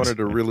thanks.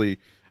 to really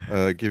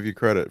give you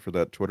credit for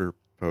that Twitter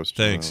post.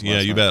 Thanks. Yeah,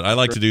 last you night. bet. I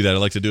like to do that. I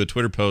like to do a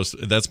Twitter post.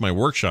 That's my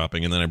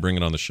workshopping, and then I bring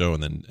it on the show,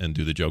 and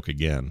do the joke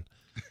again,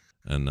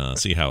 and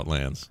see how it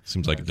lands.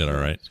 Seems like it did all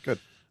right. It's good.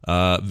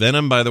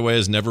 Venom, by the way,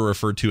 is never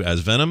referred to as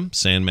Venom.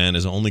 Sandman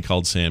is only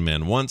called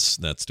Sandman once.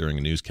 That's during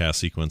a newscast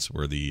sequence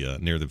where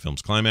near the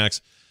film's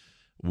climax.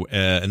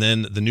 And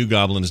then the New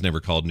Goblin is never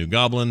called New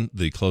Goblin.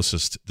 The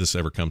closest this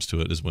ever comes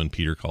to it is when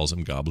Peter calls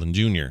him Goblin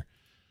Jr.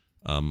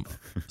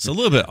 It's a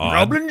little bit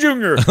odd. Goblin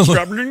Jr.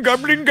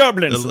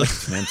 Goblin. It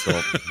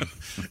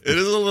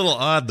is a little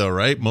odd, though,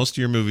 right? Most of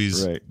your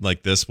movies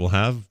like this will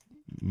have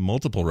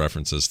multiple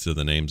references to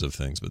the names of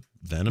things, but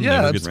Venom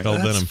never gets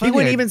called Venom. He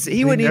wouldn't even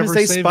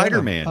say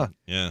Spider-Man. Huh.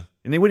 Yeah.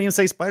 And they wouldn't even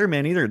say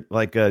Spider-Man either.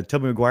 Like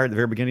Tobey Maguire at the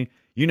very beginning.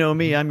 You know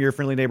me, I'm your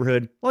friendly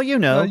neighborhood. Well, you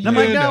know. And I'm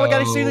like, no, we got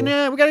to say the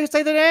name. We got to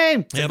say the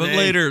name. Yeah, but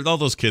later, all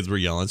those kids were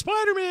yelling,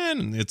 Spider-Man!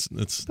 And it's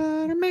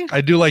Spider-Man.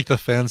 I do like the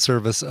fan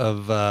service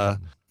of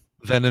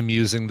Venom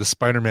using the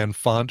Spider-Man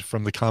font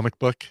from the comic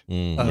book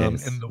in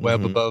the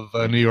web above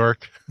New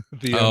York.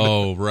 At the end.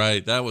 Oh,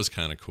 right. That was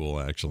kind of cool,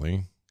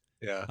 actually.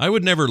 Yeah. I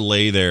would never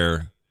lay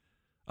there.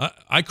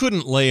 I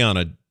couldn't lay on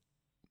a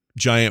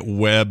giant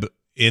web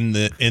in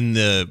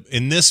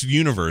this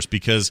universe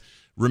because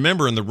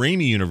remember in the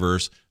Raimi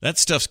universe that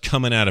stuff's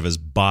coming out of his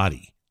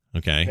body.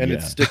 Okay, And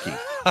it's sticky.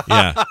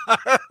 Yeah,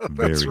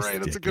 That's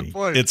right. That's a good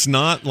point. it's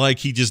not like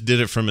he just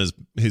did it from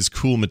his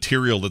cool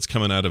material that's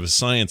coming out of his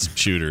science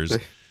shooters.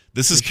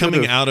 This is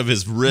coming out of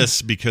his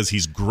wrists because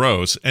he's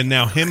gross, and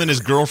now him and his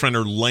girlfriend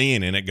are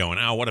laying in it, going,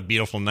 "Oh, what a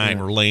beautiful night!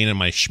 We're laying in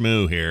my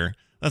schmoo here."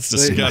 That's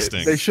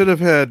disgusting. They should have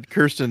had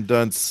Kirsten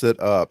Dunst sit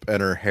up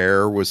and her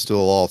hair was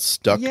still all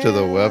stuck to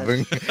the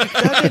webbing.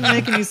 That didn't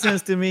make any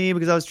sense to me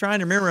because I was trying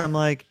to remember. I'm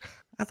like,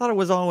 I thought it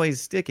was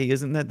always sticky.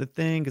 Isn't that the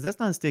thing? Because that's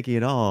not sticky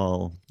at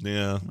all.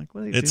 Yeah, I'm like,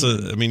 what are they it's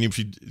doing? I mean, if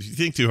you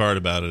think too hard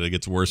about it, it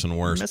gets worse and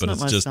worse. Messing But up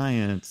it's my just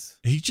science.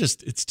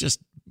 it's just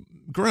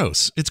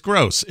gross. It's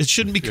gross. It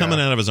shouldn't be coming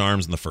out of his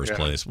arms in the first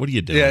place. What are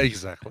you doing? Yeah,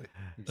 exactly.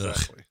 Ugh,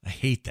 I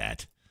hate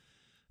that.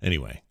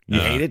 Anyway, You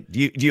hate it?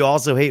 Do you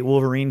also hate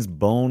Wolverine's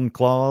bone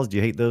claws? Do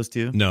you hate those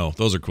too? No,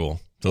 those are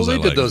cool. Well, Those they I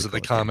did like. those in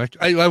the comic.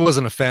 I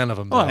wasn't a fan of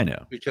them. Oh, though, I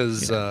know.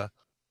 because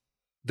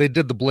they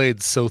did the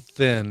blades so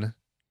thin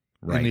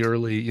in the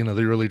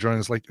early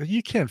drawings. Like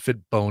you can't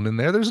fit bone in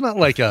there. There's not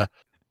like a,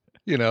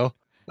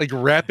 like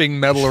wrapping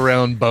metal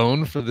around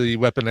bone for the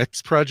Weapon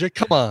X project.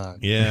 Come on.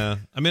 Yeah,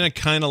 I mean, I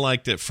kind of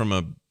liked it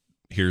from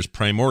here's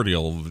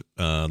primordial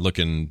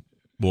looking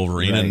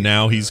Wolverine, and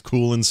now he's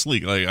cool and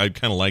sleek. Like I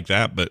kind of like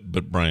that, but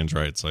Brian's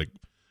right. It's like,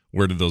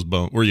 where did those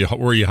bones? Where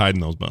are you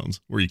hiding those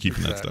bones? Where are you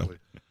keeping that stuff?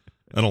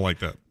 I don't like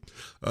that.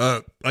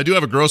 I do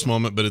have a gross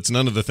moment, but it's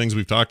none of the things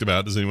we've talked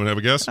about. Does anyone have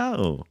a guess?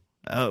 Oh,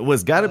 it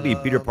was got to be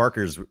Peter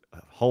Parker's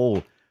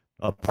whole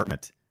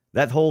apartment.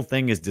 That whole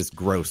thing is just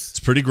gross. It's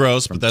pretty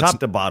gross, From but that's top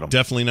to bottom.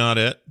 definitely not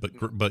it.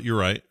 But you're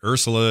right.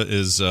 Ursula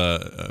is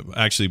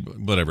actually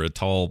whatever, a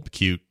tall,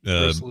 cute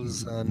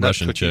Ursula's, nut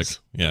Russian chick. cookies.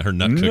 Yeah, her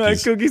nut Nut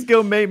cookies. cookies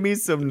go make me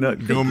some nut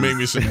cookies. Go make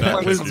me some nut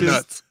That was cookies.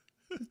 just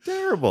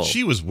terrible.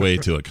 She was way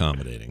too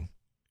accommodating.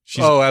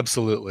 Oh,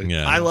 absolutely.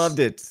 Yeah, I loved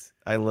it.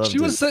 I loved She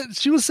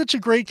was such a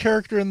great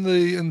character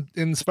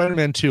in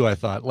Spider-Man 2, I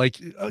thought. Like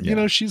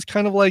she's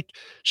kind of like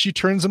she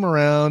turns him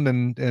around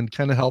and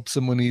kind of helps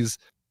him when he's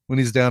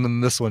down.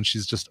 In this one,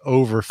 she's just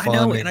over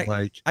fawning.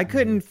 I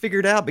couldn't figure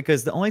it out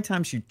because the only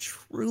time she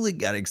truly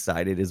got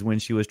excited is when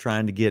she was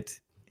trying to get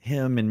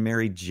him and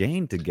Mary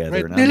Jane together.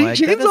 Right. And Mary I'm like,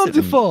 Jane's that on the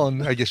doesn't-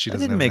 phone. I guess she that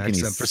doesn't didn't have make an any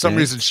accent. For some sense.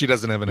 reason, she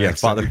doesn't have an Yeah,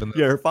 accent.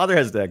 her father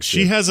has the accent.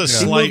 She has a He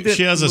slight. moved it-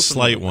 She has a moved from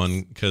slight the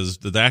one because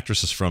the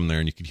actress is from there,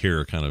 and you could hear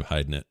her kind of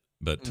hiding it.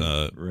 But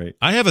right.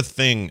 I have a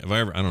thing.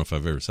 I don't know if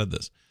I've ever said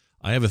this.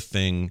 I have a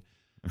thing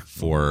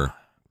for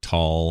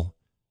tall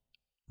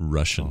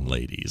Russian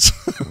ladies.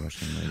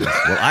 Russian ladies.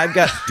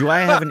 Well, do I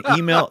have an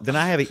email? Then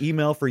I have an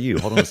email for you.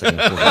 Hold on a second.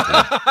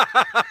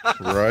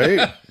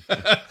 Right?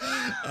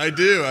 I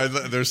do.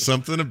 There's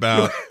something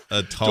about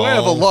a tall. Do I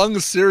have a long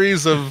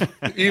series of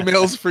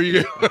emails for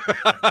you?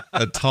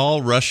 a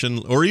tall Russian,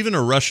 or even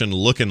a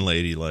Russian-looking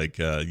lady like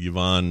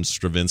Yvonne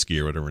Stravinsky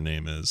or whatever her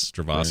name is,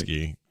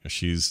 Stravosky. Right.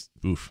 She's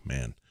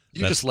man.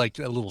 You just like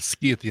a little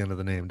ski at the end of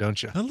the name,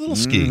 don't you? A little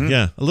ski,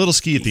 yeah, a little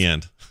ski at the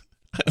end.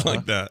 I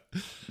like that.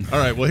 All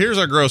right, well, here's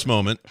our gross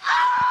moment.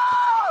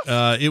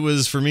 It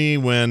was for me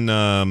when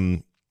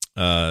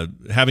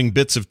having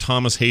bits of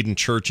Thomas Hayden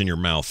Church in your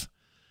mouth.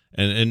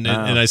 And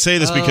I say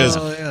this because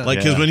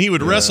because when he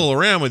would wrestle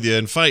around with you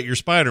and fight your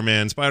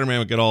Spider-Man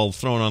would get all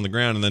thrown on the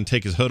ground and then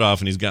take his hood off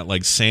and he's got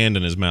like sand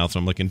in his mouth.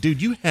 And I'm looking,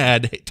 dude, you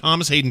had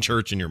Thomas Hayden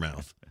Church in your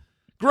mouth.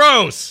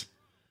 Gross.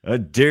 A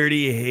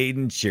dirty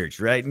Hayden Church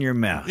right in your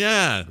mouth.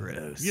 Yeah.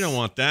 Gross. You don't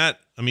want that.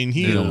 I mean,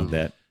 You don't want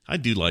that. I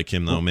do like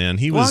him though, man.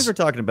 He As long was. as we're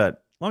talking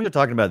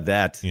about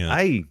that, Yeah.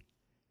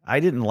 I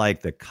didn't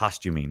like the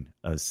costuming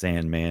of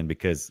Sandman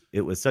because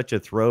it was such a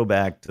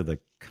throwback to the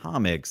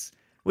comics,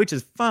 which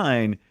is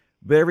fine,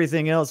 but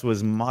everything else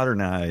was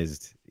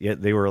modernized.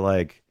 Yet they were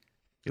like,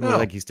 it was Oh.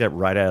 like you stepped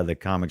right out of the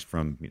comics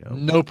from,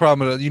 No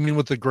problem at all. You mean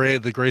with the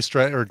gray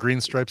stripe or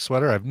green striped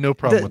sweater? I have no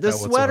problem with the that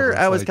sweater whatsoever.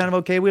 I was Like, kind of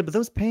okay with, but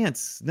those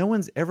pants, no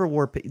one's ever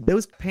wore.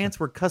 Those pants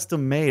were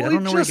custom made. well, I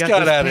don't know where he just got got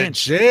those out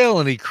pants. of jail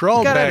and he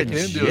crawled Got back out of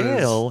into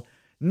jail.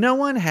 No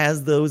one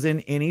has those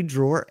in any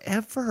drawer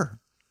ever.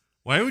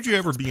 Why would you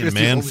ever be in It's the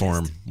man only-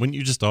 form? Wouldn't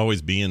you just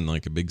always be in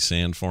like a big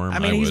sand form? I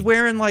mean, he's would.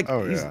 wearing like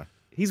Oh, yeah.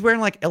 he's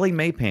wearing like Ellie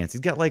Mae pants. He's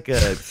got like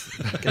a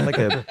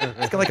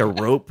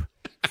rope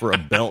for a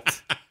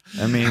belt.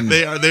 I mean,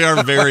 They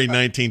are very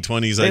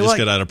 1920s. I they just like-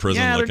 got out of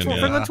prison yeah, looking. they're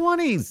from the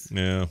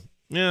 20s.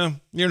 Yeah,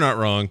 you're not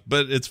wrong,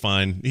 but it's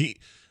fine.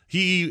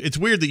 It's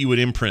weird that you would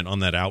imprint on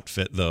that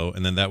outfit though,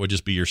 and then that would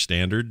just be your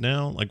standard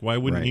now. Like, why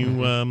wouldn't Right.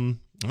 you?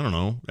 I don't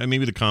know.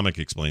 Maybe the comic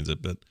explains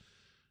it, but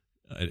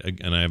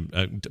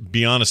to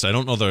be honest, I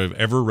don't know that I've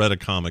ever read a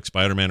comic,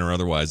 Spider-Man or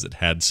otherwise, that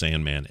had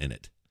Sandman in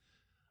it.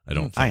 I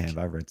don't. I think. have.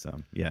 I've read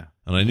some. Yeah.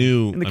 And I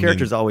knew. And the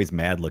character's always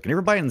mad looking.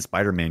 Everybody in the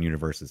Spider-Man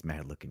universe is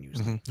mad looking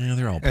usually. Yeah,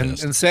 they're all and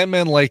pissed.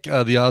 Sandman, like the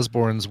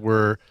Osborns,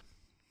 were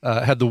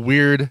had the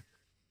weird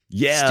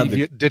Yeah.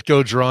 Steve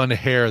Ditko drawn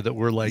hair that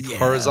were like Yeah.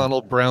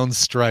 horizontal brown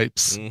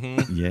stripes.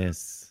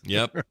 Yes.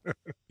 Yep,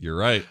 you're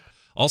right.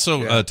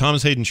 Also, Yeah.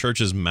 Thomas Hayden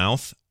Church's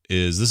mouth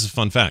this is a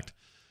fun fact,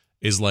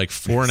 is like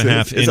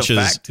 4.5 It's a inches.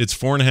 fact. It's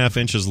 4.5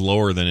 inches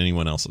lower than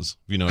anyone else's.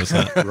 Have you noticed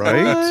that?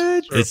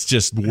 Right? It's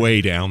just way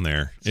down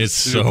there. It's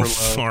so super low.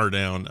 far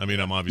down. I mean,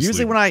 I'm obviously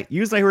Usually when I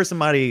hear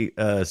somebody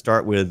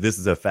start with "this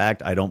is a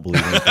fact," I don't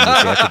believe anything they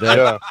say after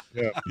that.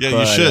 Yeah. yeah,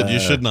 but, you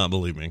should not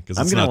believe me because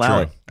I'm it's gonna not allow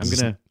true. it. I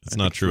It's think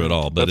not it's true at fine.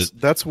 all. But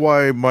That's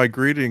why my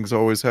greetings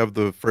always have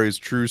the phrase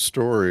 "true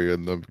story"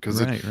 in them because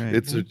Right, right.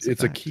 it's It's a a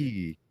fact.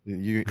 key.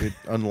 It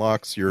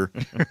unlocks your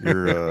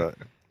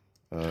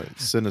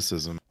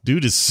cynicism.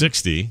 dude is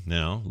 60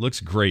 now. Looks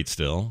great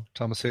still.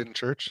 Thomas Hayden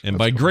Church. And That's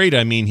by cool. great,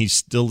 I mean he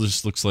still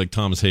just looks like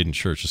Thomas Hayden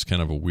Church, just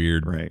kind of a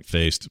weird Right.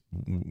 faced,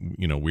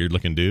 weird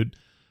looking dude,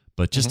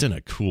 but just in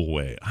a cool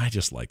way. I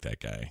just like that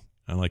guy.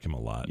 I like him a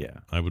lot. Yeah.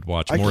 I would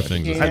watch I more can't-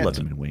 things. with I him. love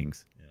them in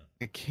Wings.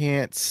 I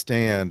can't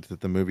stand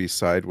that the movie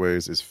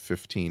Sideways is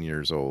 15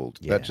 years old.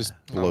 Yeah. That just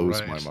blows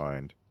Oh, my right.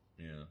 mind.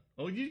 Yeah.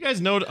 Oh, you guys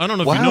know? I don't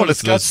know if you Wow, and noticed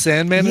it's got this.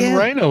 Sandman Yeah. and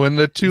Rhino in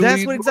the two.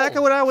 That's lead exactly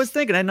roles. what I was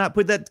thinking. I had not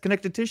put that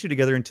connective tissue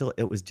together until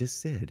it was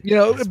just said. You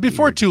know, That's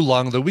before weird. too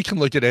long though, we can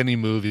look at any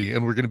movie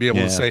and we're going to be able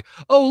Yeah. to say,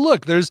 "Oh,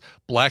 look, there's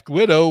Black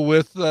Widow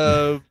with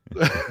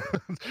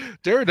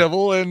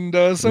Daredevil and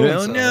so No,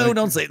 and so." no, Like,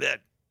 don't say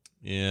that.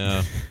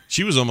 Yeah,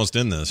 she was almost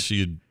in this. She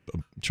had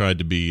tried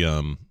to be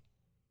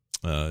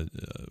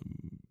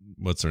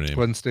what's her name?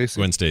 Gwen Stacy.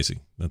 Gwen Stacy.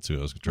 That's who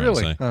I was trying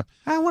Really? to say. Huh.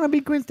 I want to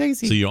be Gwen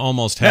Stacy. So you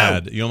almost No.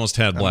 had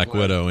Black glad.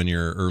 Widow in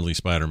your early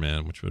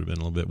Spider-Man, which would have been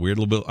a little bit weird.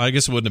 A little bit. I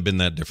guess it wouldn't have been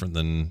that different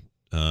than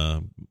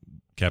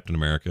Captain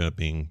America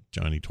being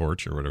Johnny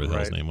Torch or whatever the hell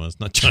his Right. name was.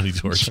 Not Johnny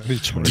Torch.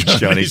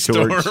 Johnny Torch.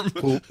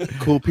 Storm.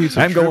 Cool piece of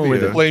I'm going with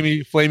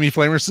trivia. Flamey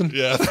Flamerson.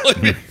 Yeah,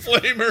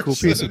 Flamers. Cool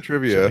piece of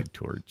trivia.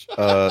 Torch.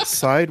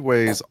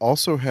 Sideways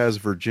also has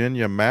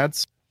Virginia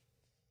Madsen.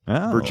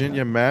 Oh.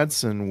 Virginia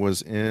Madsen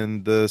was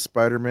in the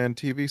Spider-Man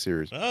TV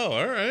series. Oh,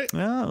 all right.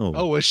 Oh.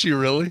 Oh, was she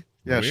really?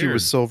 Yeah, she Weird.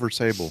 was Silver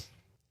Sable.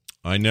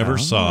 I never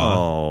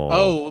saw.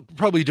 Oh,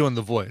 probably doing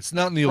the voice,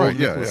 not in the old. Right,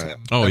 yeah, Nicholas yeah.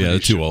 M. Oh, yeah,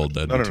 animation. too old.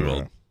 That'd No, be no, too no,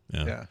 old.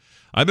 Yeah. Yeah.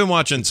 I've been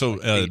watching. So,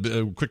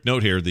 a quick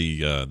note here: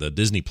 the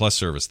Disney Plus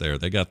service there.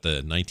 They got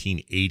the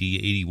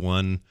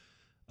 1980-81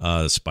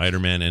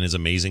 Spider-Man and His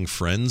Amazing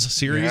Friends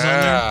series on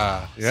there.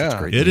 Yeah, yeah.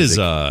 great. It is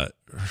music.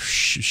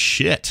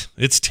 shit.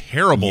 It's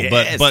terrible,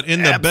 Yes, but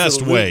in the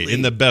best way. absolutely.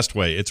 In the best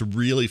way. It's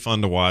really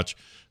fun to watch.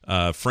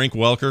 Frank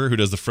Welker, who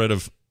does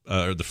the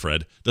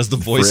does the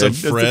voice of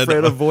Fred.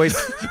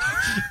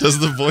 Does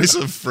the voice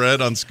of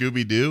Fred on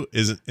Scooby Doo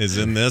is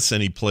in this,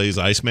 and he plays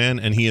Iceman,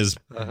 and he is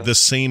the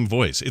same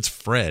voice. It's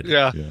Fred.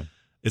 Yeah.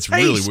 It's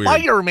Hey, really weird.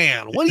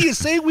 Spider-Man, what do you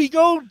say we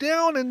go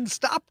down and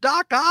stop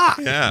Doc Ock?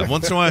 Yeah,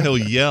 once in a while he'll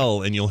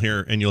yell, and you'll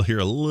hear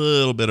a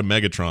little bit of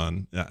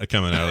Megatron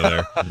coming out of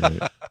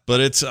there.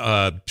 But it's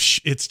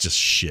just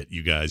shit,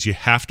 you guys. You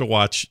have to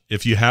watch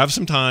if you have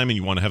some time and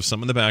you want to have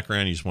something in the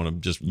background. You just want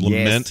to just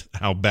lament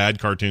how bad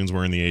cartoons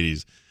were in the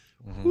 80s.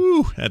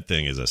 Woo, that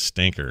thing is a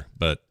stinker,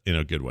 but in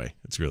a good way.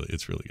 It's really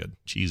good.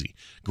 Cheesy,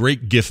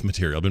 great GIF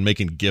material. I've been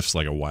making GIFs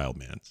like a wild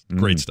man.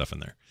 Great stuff in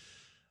there.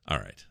 All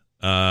right.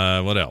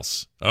 What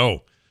else?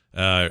 Oh,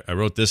 I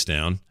wrote this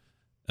down.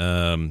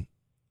 Oh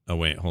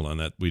wait, hold on.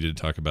 That we did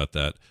talk about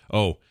that.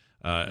 Oh,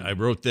 I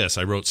wrote this.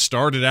 I wrote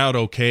started out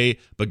okay,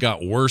 but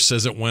got worse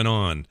as it went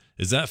on.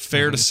 Is that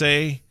fair to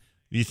say?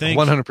 You think?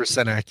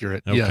 100%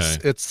 accurate. Okay. Yes,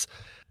 it's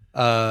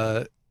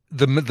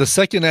the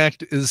second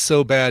act is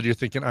so bad you're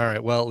thinking, all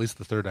right, well at least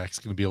the third act's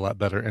going to be a lot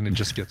better, and it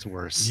just gets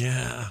worse.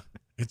 Yeah.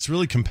 It's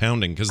really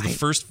compounding because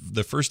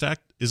the first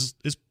act is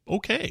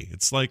okay.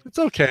 It's like It's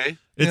okay.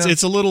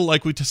 it's a little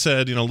like we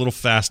said, a little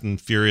fast and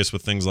furious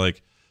with things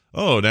like,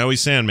 oh, now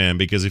he's Sandman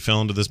because he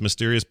fell into this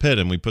mysterious pit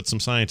and we put some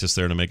scientists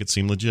there to make it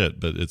seem legit.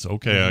 But it's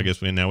okay, I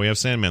guess now we have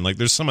Sandman. Like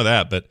there's some of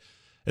that, but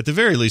at the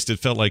very least, it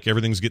felt like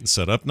everything's getting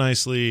set up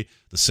nicely.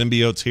 The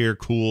symbiote's here,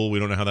 cool. We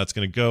don't know how that's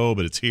going to go,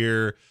 but it's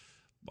here.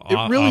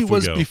 It really Off we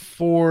was go.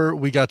 before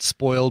we got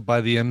spoiled by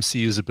the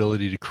MCU's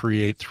ability to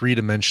create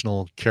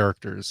three-dimensional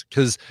characters,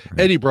 because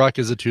Eddie Brock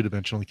is a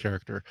two-dimensional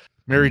character.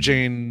 Mary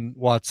Jane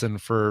Watson,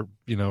 for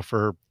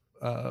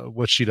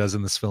what she does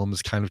in this film,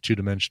 is kind of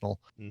two-dimensional.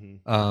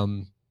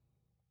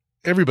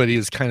 Everybody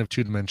is kind of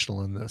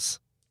two-dimensional in this.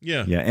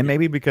 Yeah. Yeah, and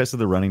maybe because of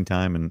the running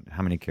time and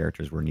how many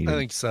characters were needed. I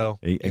think so.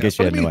 I guess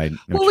you had no idea.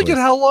 Well, look at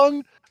how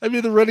long. I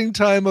mean, the running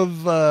time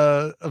of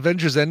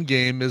Avengers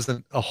Endgame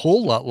isn't a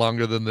whole lot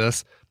longer than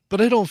this,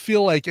 but I don't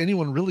feel like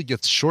anyone really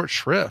gets short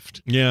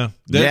shrift. Yeah.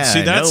 Yeah,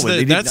 I know, but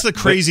they That's the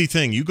didn't- crazy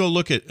thing. You go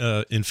look at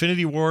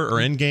Infinity War or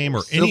Endgame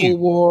or Civil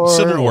War.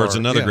 Civil War is or-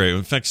 another yeah. great.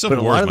 In fact, But Civil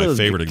a War lot is of my those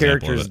favorite example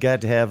of characters it.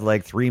 got to have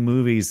like 3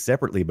 movies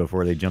separately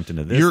before they jumped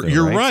into this. You're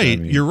though, right. right? So, I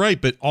mean- You're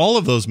right. But all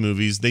of those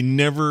movies, they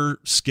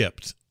never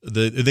skipped.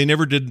 They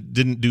never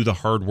didn't do the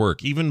hard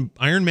work. Even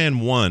Iron Man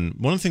 1,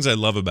 one of the things I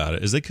love about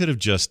it is they could have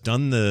just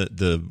done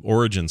the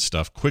origin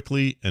stuff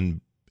quickly and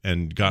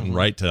gotten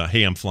right to,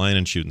 hey, I'm flying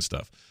and shooting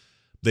stuff.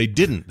 They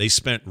didn't. They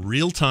spent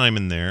real time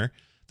in there.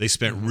 They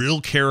spent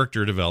real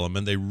character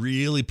development. They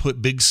really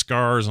put big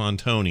scars on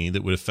Tony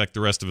that would affect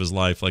the rest of his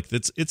life. Like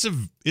it's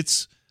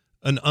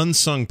an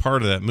unsung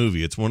part of that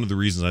movie. It's one of the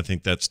reasons I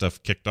think that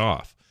stuff kicked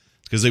off.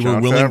 Because they were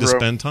Jon willing to Favreau.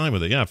 spend time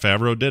with it. Yeah,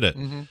 Favreau did it.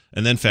 And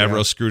then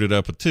Favreau screwed it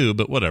up with 2,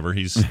 but whatever.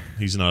 He's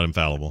not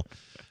infallible.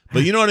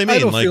 But you know what I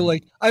mean?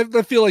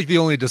 I feel like the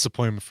only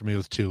disappointment for me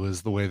with 2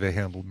 is the way they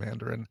handled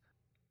Mandarin.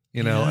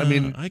 I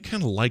mean, I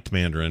kind of liked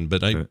Mandarin,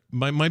 but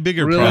my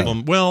bigger Really?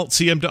 problem. Well,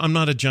 see, I'm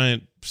not a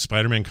giant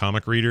Spider-Man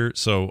comic reader,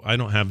 so I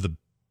don't have the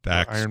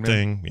back Iron Man?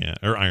 thing. Yeah,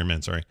 or Iron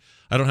Man. Sorry,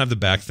 I don't have the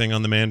back thing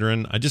on the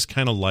Mandarin. I just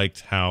kind of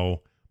liked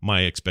how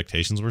my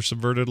expectations were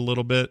subverted a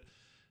little bit,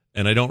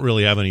 and I don't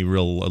really have any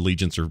real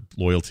allegiance or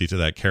loyalty to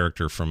that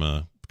character from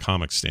a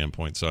comic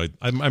standpoint. So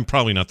I'm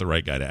probably not the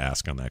right guy to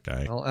ask on that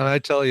guy. well, and I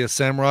tell you,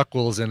 Sam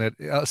Rockwell's in it.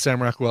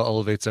 Sam Rockwell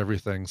elevates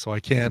everything, so I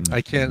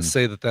can't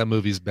say that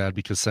movie's bad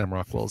because Sam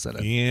Rockwell's in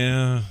it.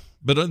 Yeah,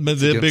 but the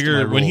against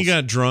bigger my when he rules.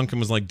 got drunk and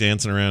was like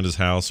dancing around his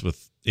house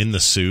in the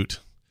suit.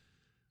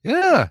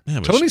 Yeah, Yeah,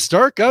 but Tony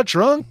Stark got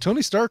drunk.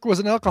 Tony Stark was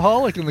an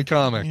alcoholic in the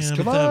comics. Yeah,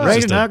 Come but that on, was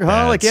Right, just an a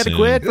alcoholic. bad He had to sin.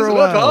 quit he's for a an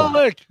while.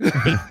 alcoholic. Was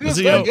He's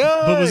he, that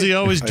guy. but was he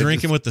always I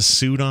drinking just- with the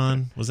suit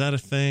on? Was that a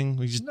thing?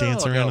 We just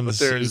dance around in the but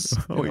suit. there's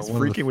Oh, he's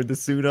one of the freaking with the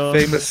suit on.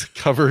 famous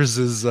covers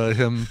is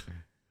him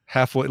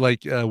halfway,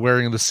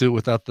 wearing the suit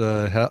without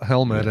the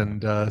helmet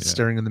and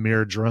staring in the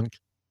mirror drunk.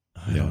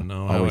 I don't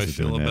know how I always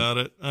feel doing that. about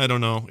it. I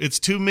don't know. It's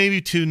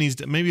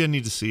maybe I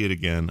need to see it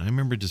again. I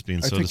remember just being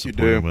I so think you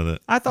disappointed do. with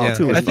it. I thought Yeah,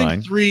 2 was I think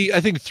fine. 3.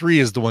 I think 3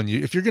 is the one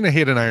if you're gonna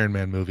hate an Iron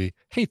Man movie,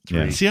 hate 3.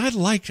 Yeah. See, I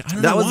don't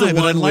That know was why, the but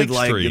I one with liked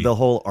like 3. the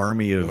whole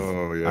army of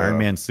Oh, yeah. Iron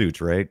Man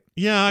suits, right?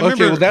 Yeah, I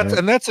Okay, remember.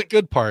 well that's a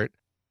good part,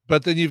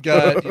 but then you've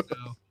got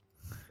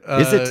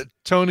Is it-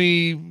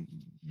 Tony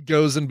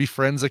goes and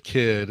befriends a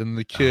kid, and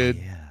the kid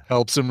Oh, yeah.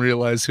 helps him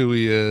realize who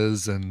he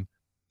is, and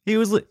He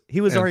was and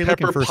already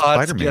Pepper looking for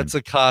Potts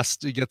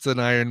Spider-Man. gets an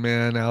Iron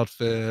Man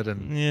outfit,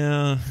 and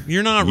yeah,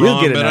 you're not You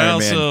wrong, get an but I Iron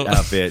also Man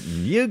outfit,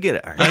 and you get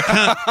it.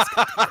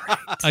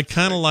 I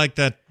kind of like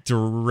that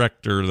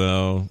director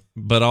though,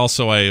 but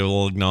also I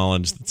will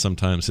acknowledge that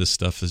sometimes his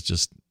stuff is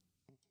just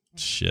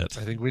shit.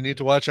 I think we need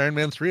to watch Iron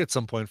Man 3 at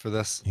some point for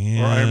this, or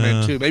Yeah. Iron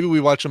Man 2. Maybe we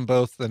watch them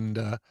both and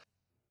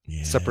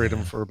Yeah. separate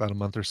them for about a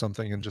month or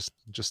something, and just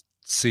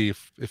see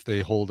if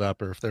they hold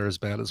up or if they're as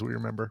bad as we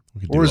remember,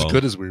 We could or do as all-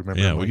 good as we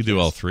remember. Yeah, in we my could do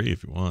case. all 3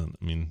 if you want.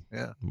 I mean,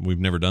 Yeah. we've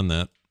never done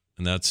that,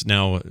 and that's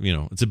now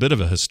it's a bit of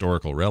a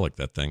historical relic,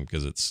 that thing,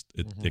 because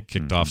it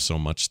kicked off so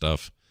much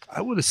stuff.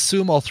 I would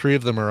assume all 3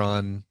 of them are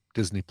on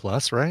Disney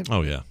Plus, right?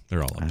 Oh yeah,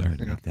 they're all I up there.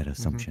 would make that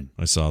assumption.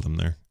 I saw them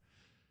there.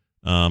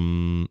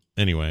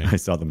 Anyway, I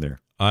saw them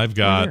there. I've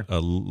got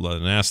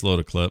an ass load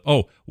of clip.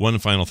 Oh, one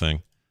final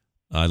thing.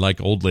 I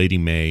like Old Lady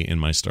May in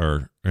my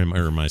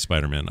my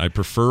Spider-Man. I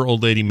prefer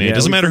Old Lady May. Yeah,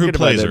 Doesn't we matter who forget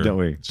about plays that, her. don't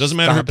we? Doesn't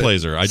matter Stop who it.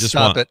 plays her. I just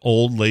Stop want it.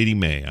 Old Lady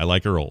May. I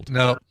like her old.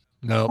 No.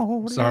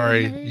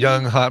 Sorry.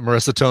 Young, hot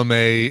Marissa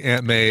Tomei,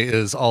 Aunt May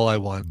is all I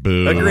want.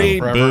 Boo. Agreed.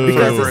 Forever, Boo.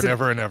 Because forever it's and a-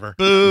 ever and ever.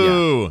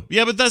 Boo.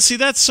 Yeah, but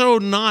that's so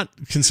not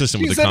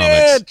consistent She's with the an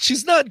comics. aunt.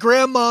 She's not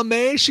Grandma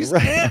May. She's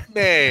Right. Aunt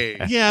May.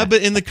 Yeah,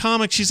 but in the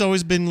comics, she's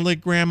always been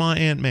like Grandma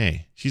Aunt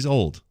May. She's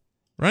old,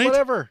 right?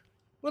 Whatever.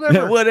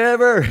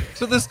 Whatever.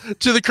 To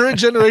the current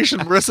generation,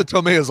 Marissa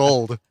Tomei is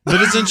old.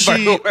 But isn't By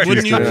she? the way.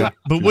 Wouldn't you? Yeah.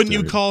 But wouldn't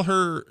you She's call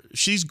her?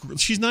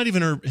 She's not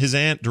even his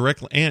aunt,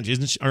 direct aunt.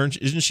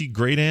 Isn't she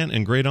great aunt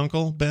and great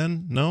uncle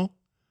Ben? No.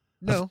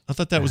 No, I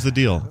thought that was the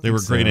deal. They were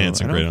great aunts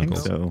and great I don't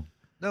uncles. think so.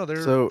 no,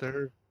 they're So-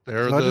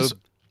 they're So the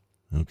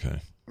Okay.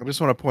 I just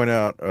want to point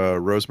out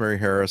Rosemary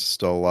Harris is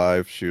still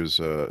alive. She's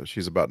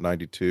about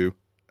 92,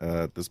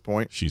 at this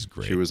point. She's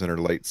great. She was in her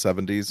late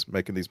 70s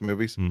making these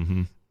movies.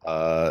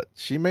 Mm-hmm.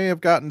 She may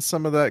have gotten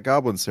some of that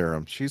goblin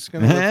serum. She's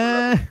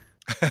gonna.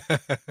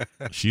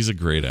 She's a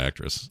great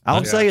actress.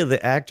 I'll tell you,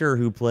 the actor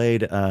who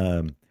played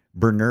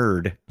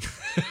Bernard.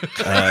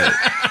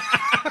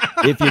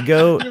 If you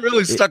go, You're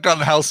really stuck on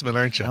Houseman,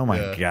 aren't you? oh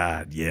my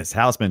God, yes,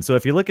 Houseman. So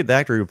if you look at the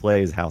actor who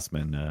plays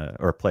Houseman,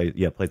 plays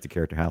the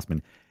character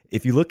Houseman.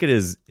 If you look at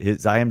his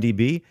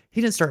IMDb,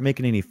 he didn't start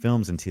making any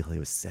films until he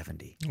was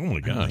 70. Oh my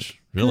gosh,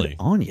 like, really? Good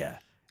on ya.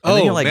 Oh,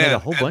 then you made man. a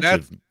whole bunch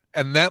of.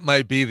 And that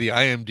might be the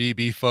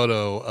IMDb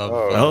photo of.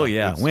 Oh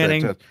yeah, It's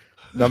winning. fantastic.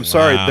 I'm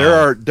sorry,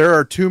 there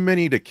are too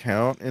many to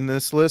count in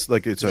this list.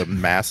 Like, it's a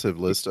massive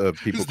list of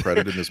people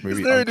credited in this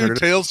movie. Is there a new uncredited.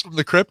 Tales from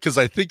the Crypt? Because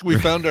I think we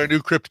found our new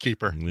Crypt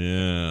Keeper.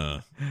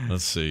 Yeah.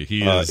 Let's see.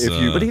 He Uh, is. if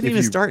you- But he didn't If even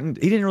you- start.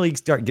 He didn't really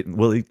start getting.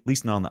 Well, at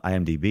least not on the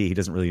IMDb. He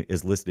doesn't really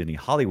is listed any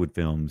Hollywood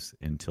films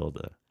until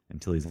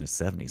he's in his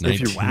 70s. If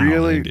you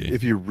 1990.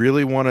 if you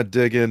really want to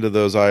dig into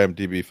those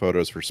IMDb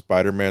photos for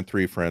Spider-Man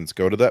 3 friends,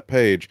 go to that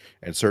page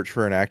and search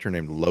for an actor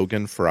named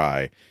Logan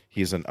Fry.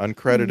 He's an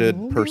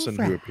uncredited person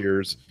who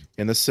appears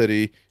in the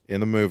city in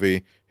the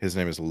movie. His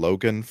name is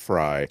Logan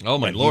Fry. Oh,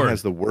 my And Lord. He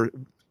has the worst.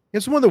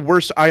 It's one of the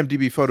worst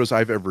IMDb photos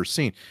I've ever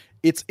seen.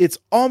 It's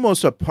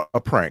almost a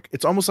prank.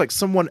 It's almost like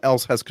someone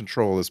else has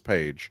control of this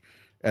page,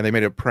 and they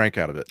made a prank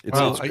out of it. It's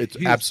he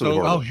is absolutely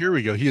so, horrible. oh, here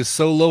we go. He is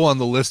so low on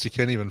the list, you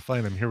can't even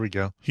find him. Here we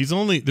go. He's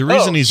only the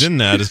reason he's in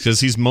that is because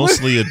he's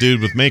mostly a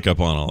dude with makeup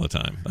on all the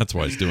time. That's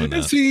why he's doing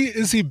that.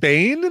 Is he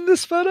Bane in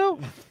this photo?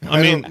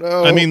 I mean, don't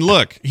know. I mean,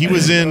 look, he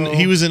was in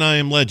I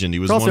Am Legend. He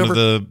was one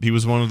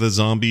Crossover. of the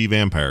zombie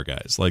vampire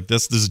guys. Like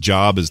this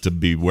job is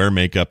to wear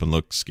makeup and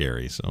look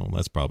scary. So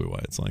that's probably why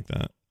it's like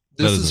that.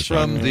 This That is doesn't shock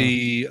from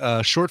me.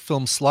 the short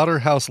film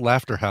Slaughterhouse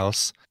Laughter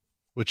House,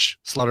 which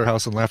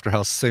Slaughterhouse and Laughter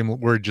House, same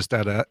word, just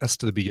add a S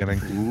to the beginning.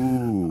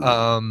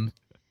 Ooh.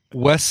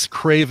 Wes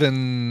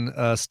Craven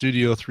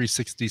Studio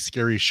 360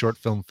 Scary Short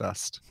Film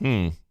Fest.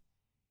 All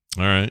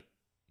right.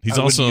 He's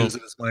I wouldn't also use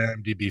it as my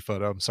IMDb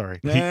photo. I'm sorry.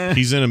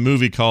 he's in a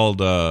movie called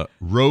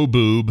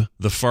Roboob,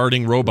 the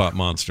farting robot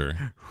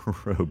monster.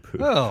 Robu.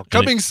 Oh,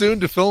 coming soon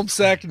to Film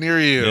Sack near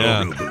you.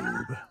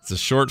 Yeah. It's a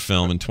short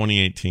film in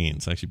 2018.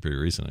 It's actually pretty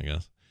recent, I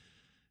guess.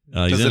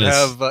 He's Does in it his-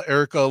 have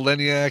Erica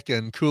Leniak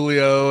and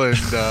Coolio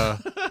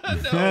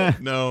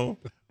and No,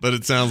 but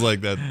it sounds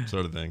like that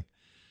sort of thing.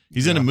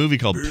 He's in a movie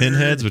called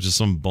Pinheads, which is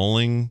some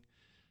bowling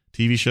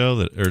TV show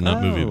movie,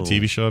 but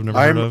TV show I've never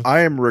heard of.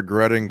 I am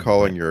regretting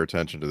calling your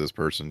attention to this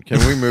person. Can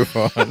we move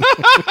on?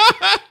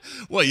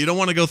 What, you don't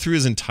want to go through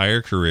his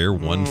entire career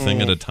one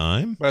thing at a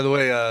time? by the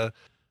way,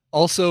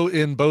 also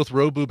in both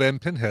Roboob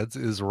and Pinheads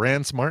is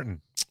Rance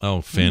Martin.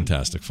 Oh,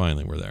 fantastic.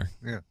 Finally, we're there.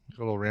 Yeah,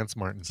 good old Rance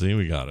Martin. See,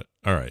 we got it.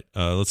 All right.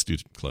 Let's do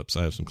some clips.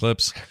 I have some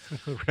clips.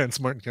 Rance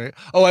Martin.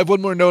 I have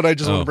one more note I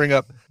just want Oh. to bring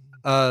up.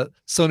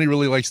 Sony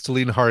really likes to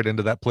lean hard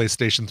into that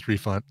PlayStation 3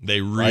 font.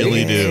 They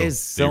really do. Yes,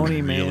 Sony,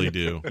 they man. really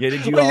do. Yeah,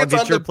 did you Like, all it's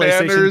get on your the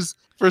PlayStation? banners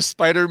for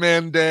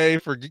Spider-Man Day,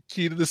 for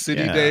Key to the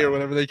City Yeah. Day, or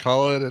whatever they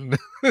call it, and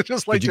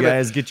just like Did you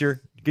guys get your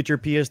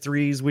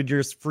PS3s with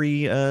your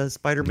free Yeah,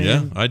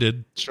 Spider-Man I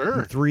did.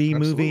 3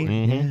 movie? absolutely.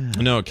 Mhm.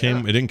 No, it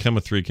didn't come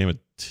with 3, it came with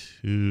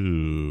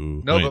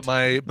 2. No, Wait. but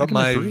my Look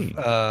at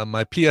the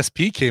my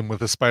PSP came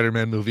with a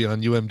Spider-Man movie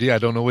on UMD. I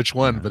don't know which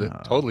one, but it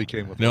totally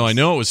came with. No, this. I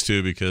know it was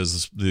 2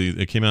 because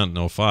it came out in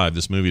 2005.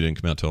 This movie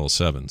didn't come out till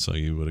 2007, so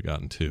you would have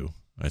gotten 2,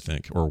 I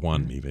think, or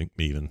 1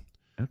 even.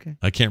 Okay.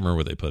 I can't remember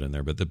what they put in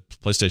there, but the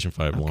PlayStation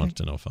 5 launched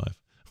in 2005.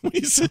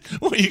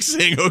 Why are you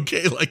saying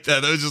okay like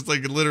that? That was just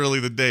like literally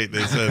the date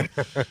they said.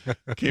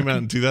 Came out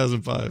in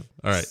 2005.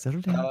 All right.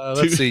 Settle down.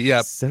 Let's see.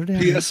 Yeah, Settle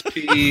down.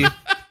 PSP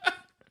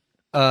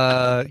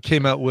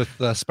came out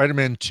with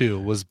Spider-Man 2.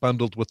 Was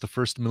bundled with the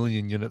first 1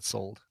 million units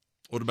sold.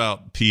 What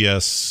about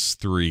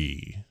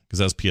PS3? Because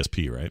that's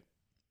PSP, right?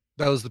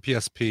 That was the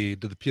PSP.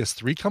 Did the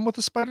PS3 come with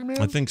the Spider-Man?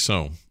 I think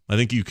so. I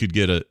think you could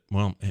get it.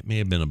 Well, it may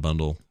have been a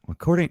bundle.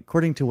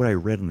 According to what I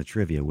read in the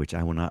trivia, which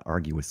I will not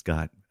argue with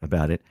Scott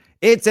about it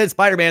said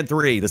Spider-Man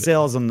 3. The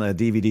sales on the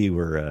DVD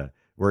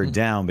were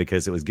down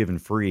because it was given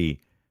free.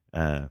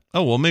 Oh,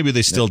 well, maybe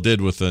they still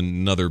did with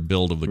another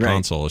build of the Right.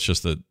 console. It's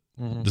just that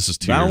this is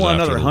 2 I years don't want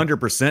after another the-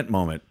 100%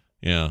 moment.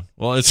 Yeah.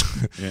 Well, it's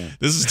Yeah.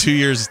 this is 2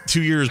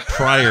 years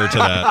prior to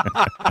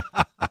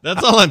that.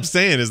 That's all I'm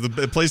saying is the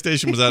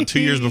PlayStation was out 2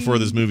 years before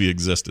this movie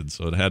existed,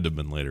 so it had to have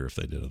been later if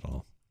they did it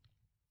all.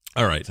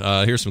 All right,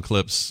 here's some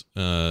clips.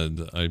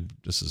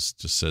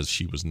 Just says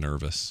she was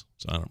nervous,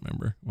 so I don't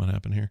remember what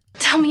happened here.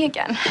 Tell me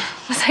again.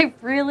 Was I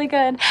really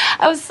good?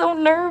 I was so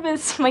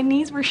nervous. My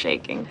knees were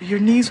shaking. Your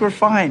knees were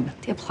fine.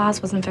 The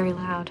applause wasn't very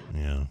loud.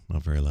 Yeah,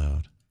 not very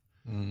loud.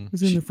 It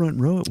was in the front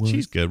row. It was.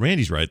 She's good.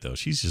 Randy's right though.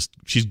 She's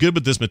good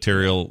with this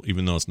material,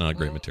 even though it's not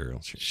great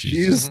material.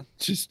 She's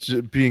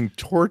just being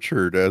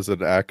tortured as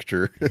an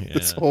actor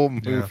this whole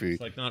movie.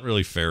 It's like not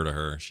really fair to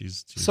her.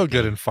 She's so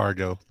good in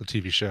Fargo, the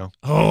TV show.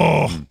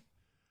 Oh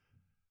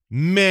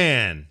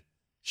man,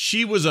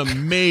 She was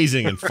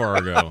amazing in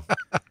Fargo.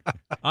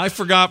 I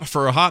forgot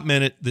for a hot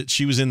minute that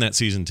she was in that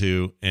season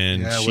 2,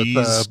 and she's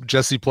with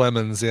Jesse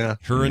Plemons. Yeah,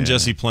 her and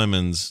Jesse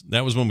Plemons.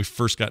 That was when we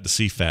first got to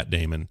see Fat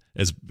Damon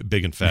as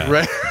big and fat.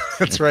 right.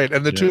 That's right.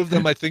 And the two of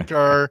them, I think,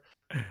 are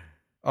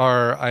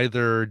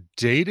either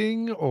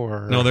dating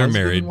or No, they're husband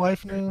married. and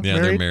wife now. Yeah,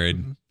 they're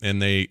married,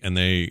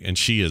 and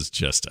she is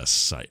just a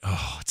sight.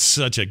 Oh, it's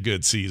such a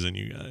good season,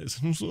 you guys.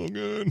 I'm so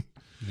good.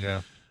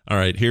 Yeah. All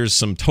right, here's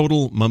some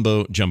total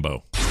mumbo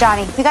jumbo.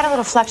 Donnie, we got a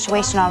little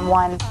fluctuation on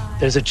 1.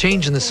 There's a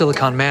change in the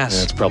silicon mass.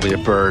 Yeah, it's probably a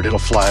bird. It'll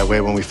fly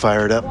away when we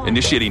fire it up.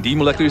 Initiating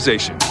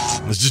demolecularization.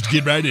 Let's just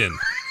get right in.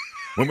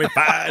 When we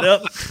fire it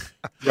up.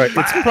 Right.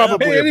 It's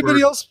probably Hey,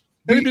 anybody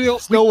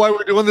else know why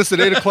we're doing this at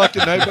 8 o'clock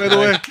at night, by the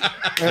way?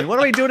 Hey, what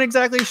are we doing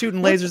exactly?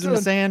 Shooting lasers in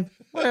the sand?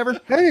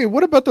 Whatever. Hey,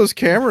 what about those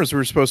cameras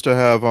we're supposed to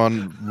have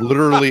on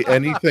literally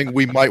anything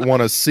we might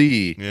want to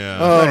see? Yeah.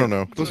 Oh, I don't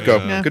know. Let's go.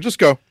 Yeah. Could just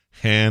go.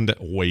 Hand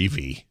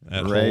wavy.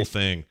 That whole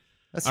thing.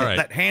 That's All it. right.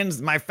 That hand's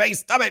in my face.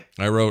 Stop it.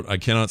 I wrote, I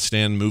cannot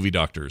stand movie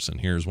doctors, and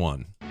here's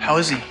one. How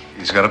is he?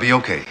 He's got to be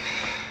okay.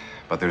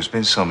 But there's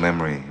been some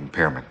memory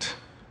impairment,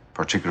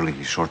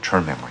 particularly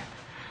short-term memory.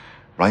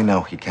 Right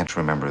now, he can't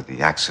remember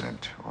the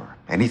accident or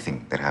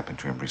anything that happened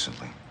to him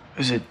recently.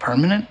 Is it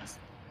permanent?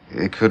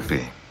 It could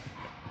be.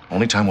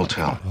 Only time will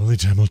tell. Only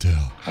time will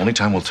tell. Only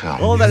time will tell.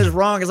 Oh, that is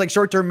wrong. It's like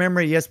short-term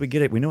memory. Yes, we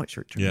get it. We know it's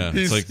short-term. Yeah.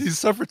 He's, It's like, he's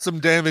suffered some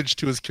damage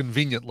to his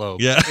convenient lobe.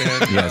 yeah.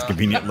 And, Yes,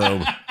 convenient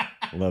lobe.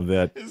 Love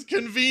that. It's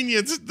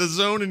convenience. The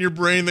zone in your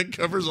brain that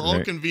covers all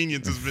Right.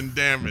 convenience has been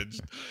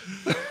damaged.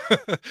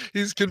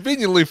 he's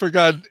conveniently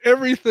forgotten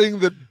everything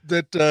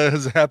that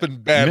has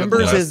happened bad in the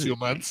Remembers last his- 2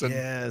 months. And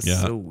Yes,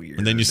 Yeah. so weird.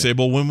 And then you say,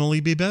 well, when will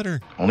he be better?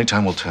 Only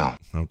time will tell.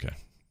 Okay.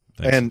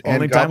 Thanks. And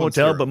only time will goblin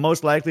tell, serum. but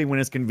most likely when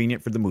it's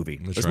convenient for the movie.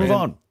 That's Let's right. move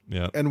on.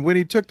 Yeah. And when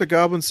he took the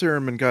goblin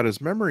serum and got his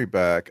memory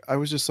back, I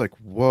was just like,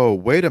 whoa,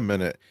 wait a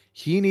minute.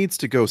 He needs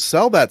to go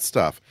sell that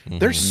stuff.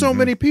 There's so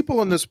many people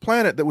on this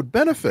planet that would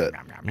benefit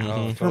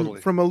Oh,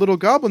 totally. from a little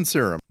goblin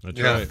serum. That's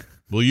Yeah. right.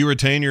 Will you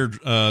retain your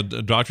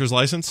doctor's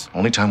license?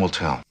 Only time will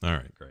tell. All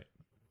right, great.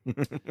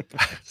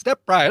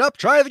 Step right up,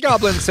 try the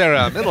goblin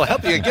serum. It'll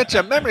help you get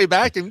your memory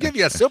back and give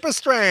you super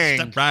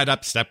strength. Step right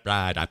up, step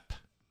right up.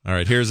 All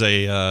right, here's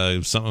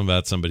a something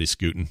about somebody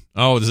scooting.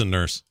 Oh, this is a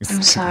nurse.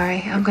 I'm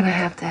sorry. I'm going to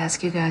have to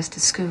ask you guys to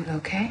scoot,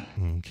 okay?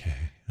 Okay,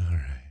 all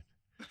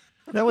right.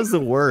 That was the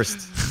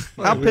worst.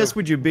 How pissed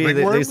would you be that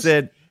they Ringworms?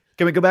 said,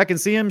 can we go back and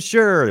see him?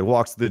 Sure. He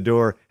walks to the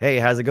door. Hey,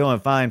 how's it going?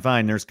 Fine,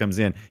 fine. Nurse comes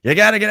in. You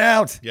got to get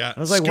out. Yeah. I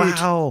was like, scoot.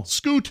 wow.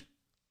 Scoot.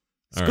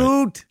 All right,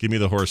 Scoot. give me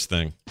the horse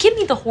thing. Give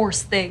me the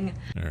horse thing.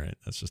 All right,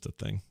 that's just a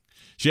thing.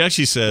 She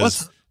actually says,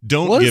 What's-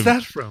 "Don't what give." is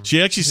that from?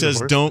 She actually Give me the says,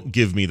 horse? "Don't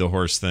give me the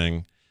horse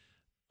thing."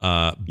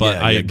 But Yeah,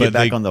 I yeah, get get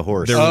back on the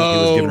horse. they're- He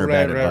was giving her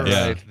bad right,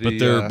 advice.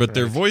 Yeah, right. but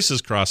their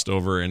voices crossed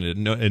over and it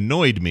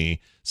annoyed me.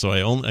 So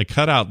I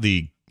cut out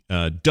the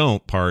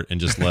don't part and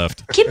just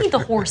left. Give me the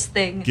horse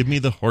thing. Give me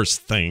the horse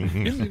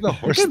thing. Give me the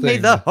horse Give me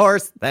thing. the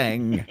horse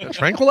thing. A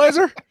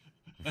tranquilizer?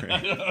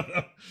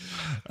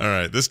 All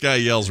right, this guy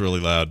yells really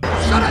loud.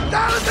 Shut it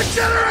down at the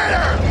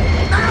generator!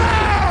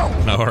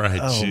 No! All right,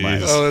 Oh, my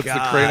jeez. Oh, it's the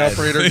crane God.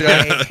 operator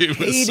guy. Yeah, he was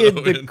Hated so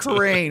the into-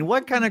 crane.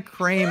 What kind of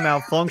crane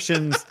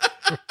malfunctions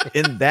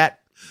in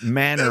that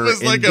manner? It was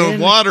And like then-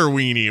 a water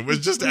weenie. It was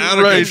just out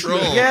of Right. control.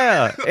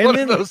 Yeah. One And of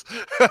then those.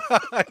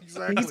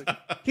 Exactly.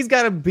 he's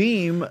got a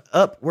beam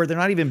up where they're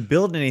not even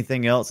building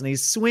anything else, and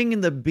he's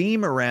swinging the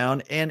beam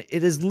around, and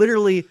it is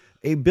literally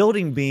a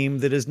building beam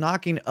that is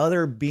knocking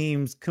other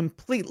beams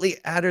completely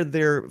out of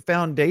their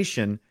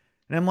foundation.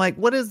 And I'm like,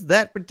 what is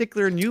that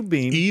particular new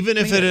beam? Even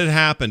if it had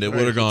happened, it would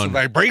have It's gone.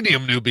 a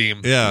vibranium new beam.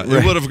 Yeah,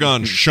 it would have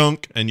gone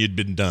shunk, and you'd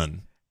been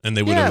done, and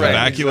they would have Yeah, right,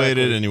 evacuated,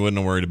 exactly. and you wouldn't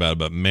have worried about it.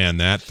 But man,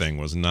 that thing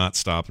was not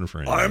stopping for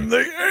anything. I'm the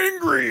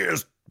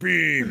angriest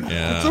beam. It's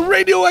a Yeah,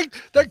 radioactive.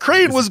 That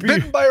crane was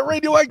bitten by a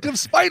radioactive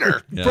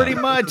spider. yeah, Pretty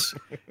much.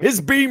 It's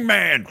Beam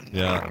Man.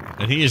 yeah.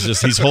 And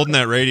he's holding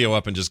that radio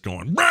up and just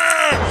going.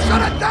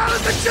 Shut it down at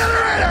the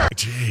generator!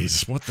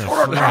 Jeez, what the?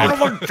 Out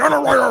frick? of the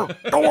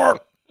generator door.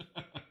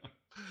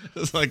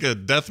 It's like a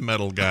death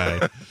metal guy.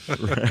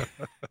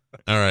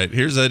 All right,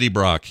 here's Eddie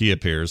Brock. He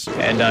appears.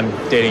 And I'm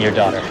dating your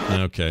daughter.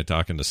 Okay,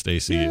 talking to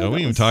Stacy. We didn't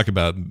even talk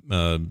about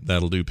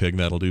That'll Do Pig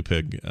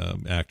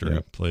actor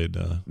who played.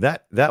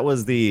 That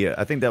was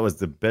I think that was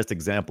the best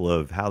example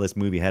of how this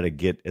movie had to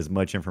get as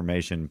much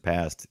information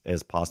passed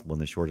as possible in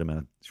the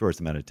shortest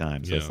amount of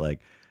time. So it's Yeah. like,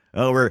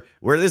 oh,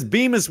 where this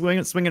beam is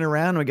swinging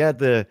around, we got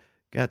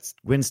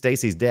Gwen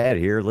Stacy's dad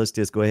here. Let's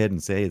just go ahead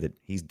and say that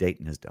he's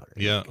dating his daughter.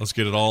 Yeah, let's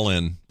get it all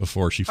in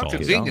before she How falls.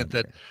 convenient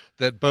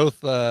that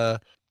both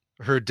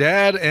her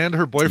dad and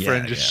her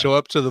boyfriend just show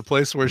up to the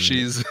place where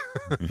she's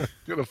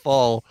gonna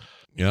fall.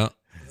 Yeah.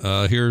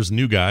 Here's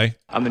new guy.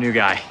 I'm the new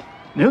guy.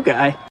 New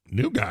guy.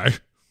 New guy.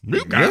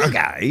 New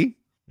guy.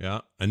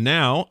 Yeah. And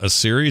now a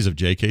series of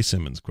J.K.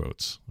 Simmons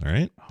quotes. All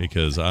right.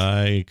 Because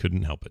I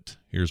couldn't help it.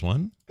 Here's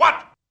one. What?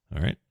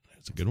 All right.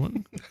 That's a good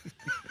one.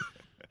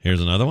 Here's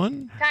another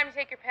one. Time to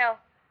take your pill.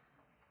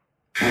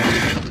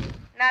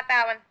 Not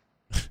that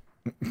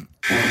one.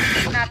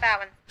 Not that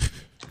one.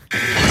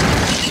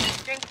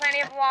 Drink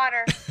plenty of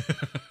water.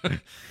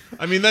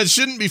 I mean, that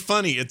shouldn't be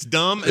funny. It's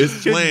dumb,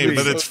 it's lame,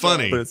 but it's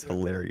funny. But it's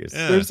hilarious.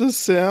 Yeah. There's a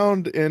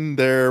sound in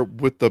there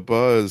with the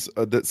buzz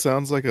that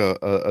sounds like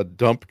a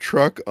dump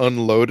truck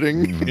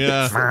unloading.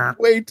 Yeah.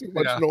 Way too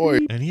much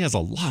noise. And he has a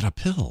lot of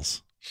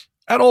pills.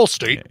 At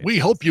Allstate, we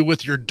help you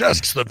with your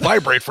desks that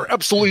vibrate for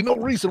absolutely no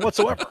reason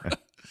whatsoever.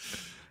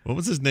 What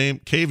was his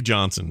name? Cave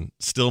Johnson.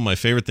 Still my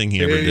favorite thing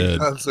he ever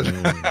did. I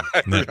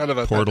forgot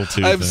about Portal that.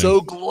 2 I'm thing. so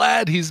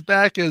glad he's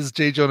back as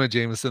J. Jonah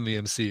Jameson, the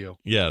MCU.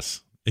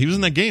 Yes. He was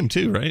in that game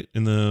too, right?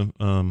 In the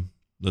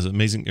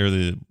amazing or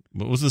the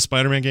what was the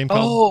Spider-Man game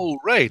called? Oh,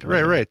 right.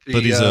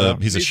 But he's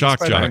a shock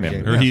jock,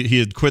 Spider-Man game, or he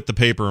had quit the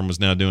paper and was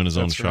now doing his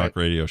own That's shock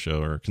right. radio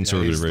show or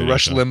conservative He's the radio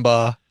Rush show.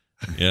 Limbaugh.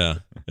 Yeah,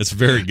 it's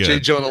very good.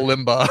 J. Jonah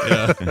Limbaugh.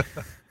 Yeah,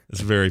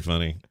 it's very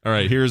funny. All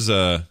right, here's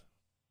I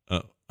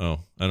don't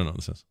know what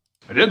this is.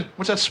 I did?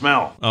 What's that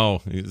smell?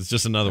 Oh, it's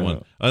just another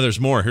one. Oh, there's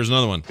more. Here's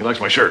another one. He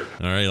likes my shirt.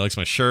 All right, he likes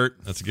my shirt.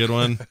 That's a good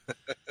one.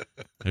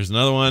 There's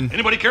another one.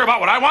 Anybody care about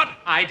what I want?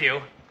 I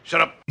do.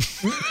 Shut up.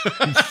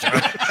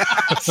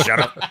 Shut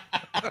up.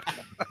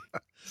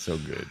 So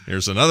good.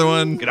 Here's another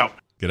one. Get out.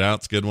 Get out.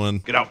 It's a good one.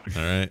 Get out.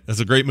 All right. That's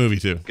a great movie,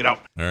 too. Get out.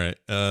 All right.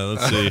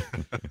 Let's see.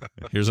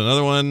 Here's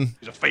another one.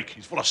 He's a fake.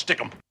 He's full of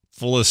stickum.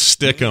 Full of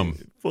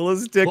stickum. Full of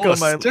stickum.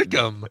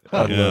 Stickum.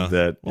 I love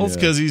that. Well, it's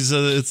because he's,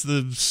 it's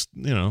the,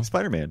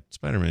 Spider-Man.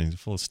 Spider-Man. He's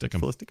full of stickum.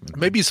 Full of stickum.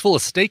 Maybe he's full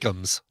of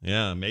steakums.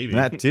 Yeah, maybe.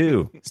 That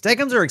too.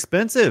 Steakums are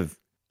expensive.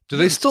 Do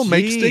they still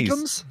make Jeez.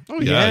 steakums?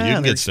 Oh Yeah, you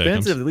can they're get steakums.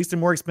 expensive. At least they're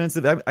more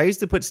expensive. I used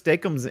to put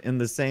steakums in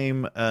the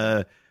same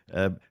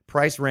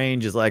price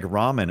range as like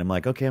ramen. I'm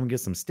like, okay, I'm gonna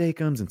get some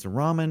steakums and some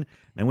ramen.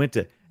 And I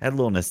had a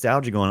little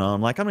nostalgia going on.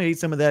 I'm like, I'm gonna eat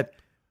some of that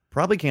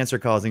probably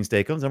cancer-causing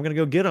steakums. I'm gonna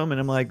go get them, and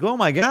I'm like, oh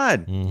my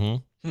god.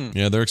 Mm-hmm.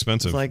 Yeah, they're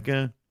expensive. It's like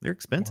they're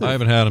expensive. I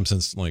haven't had them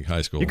since like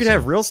high school. You could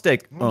have real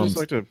steak. I'd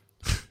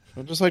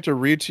just like to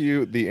read to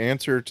you the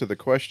answer to the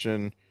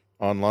question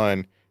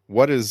online.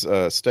 What is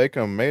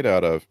steakum made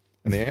out of?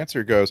 And the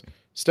answer goes,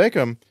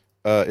 steakum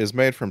is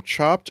made from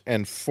chopped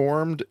and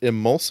formed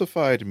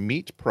emulsified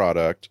meat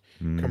product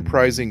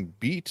comprising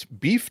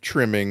beef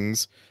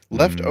trimmings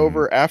left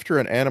over after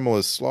an animal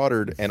is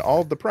slaughtered and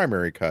all of the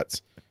primary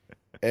cuts.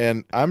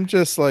 And I'm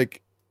just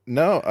like,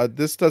 no,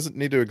 this doesn't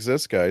need to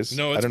exist, guys.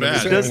 No, it's I don't bad.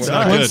 understand It's why-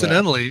 not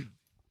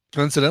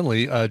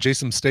Coincidentally,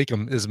 Jason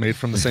Statham is made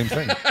from the same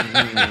thing.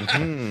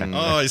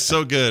 Oh, he's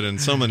so good in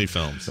so many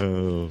films.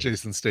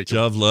 Jason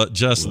Statham.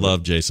 Just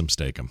love Jason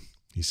Statham.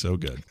 He's so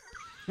good.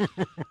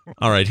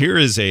 All right, here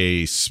is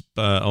that's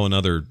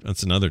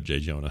another J.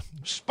 Jonah.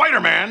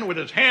 Spider-Man with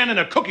his hand in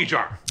a cookie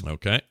jar.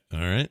 Okay, all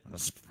right.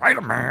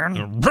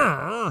 Spider-Man.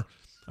 All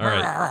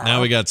right,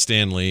 now we got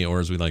Stan Lee, or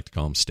as we like to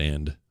call him,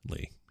 Stan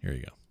Lee. Here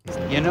you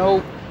go. You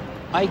know,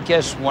 I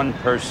guess one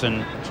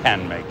person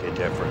can make a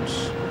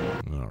difference.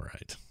 All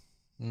right.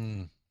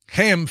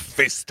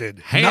 Ham-fisted.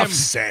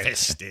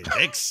 Ham-fisted.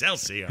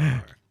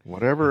 Excelsior.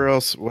 Whatever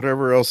else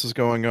is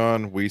going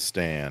on, we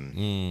stand.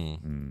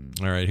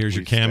 All right, here's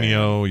your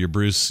cameo, your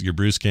Bruce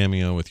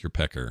cameo with your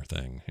pecker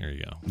thing. Here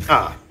you go.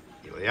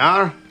 Here we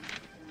are.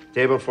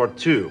 Table for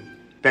two.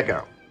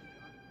 Becker.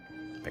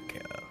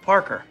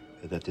 Parker.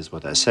 That is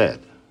what I said.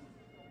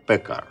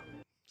 Becker.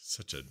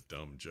 Such a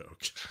dumb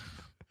joke.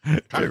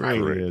 It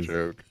really is.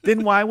 Joke.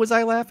 Then why was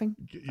I laughing?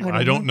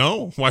 I don't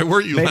know. Why were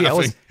you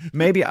laughing?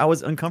 Maybe I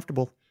was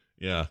uncomfortable.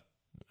 Yeah.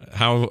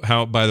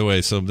 How by the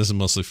way, so this is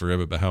mostly for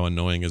Ibbot, but how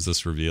annoying is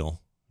this reveal?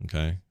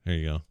 Okay, here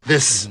you go.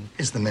 This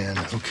is the man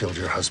who killed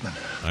your husband.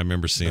 I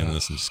remember seeing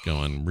this and just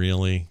going,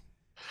 really?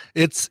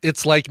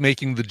 It's like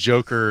making the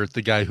Joker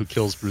the guy who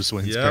kills Bruce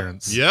Wayne's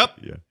parents. Yep.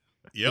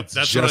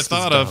 That's what I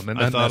thought of. And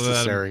I thought of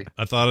unnecessary. that.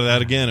 I thought of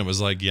that again. It was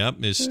like, yep,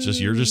 it's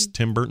just you're just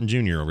Tim Burton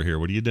Jr. over here.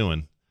 What are you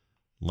doing?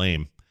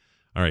 Lame.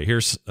 All right,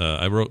 here's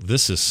I wrote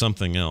this is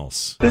something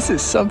else. This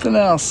is something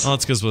else. Oh,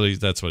 it's because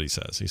that's what he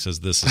says. He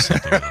says this is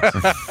something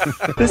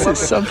else. This is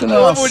something I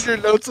love else. when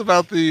your notes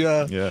about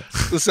the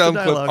sound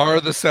clip are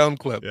the sound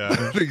clip. Yeah.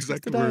 The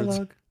exact words.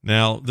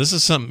 Now, this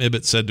is something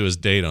Ibbot said to his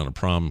date on a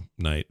prom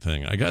night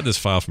thing. I got this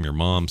file from your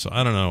mom, so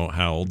I don't know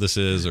how old this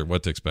is or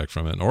what to expect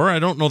from it. Or I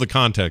don't know the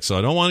context, so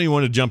I don't want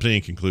anyone to jump to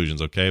any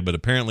conclusions, okay? But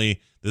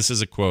apparently, this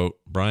is a quote,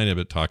 Brian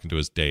Ibbot talking to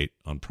his date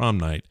on prom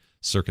night,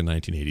 circa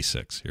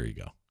 1986. Here you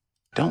go.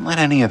 Don't let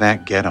any of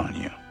that get on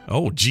you.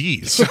 Oh,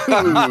 geez.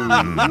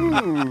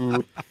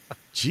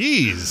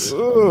 Jeez.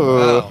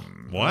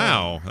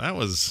 Wow. That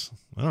was,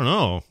 I don't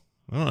know.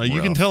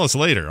 You can tell us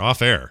later,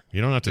 off air. You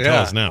don't have to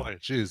tell us now. Boy,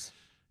 jeez.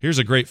 Here's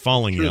a great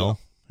falling yell.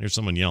 Here's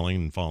someone yelling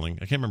and falling.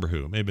 I can't remember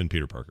who. It may have been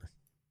Peter Parker.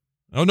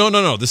 Oh,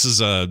 no. This is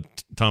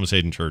Thomas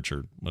Hayden Church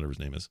or whatever his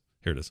name is.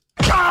 Here it is.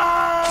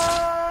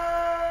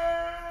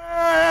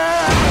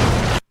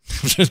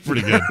 It's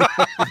pretty good.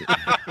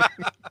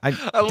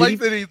 I like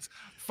that he's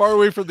far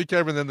away from the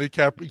camera, and then the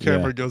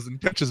camera goes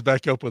and catches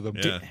back up with him.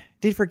 Yeah.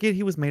 Did he forget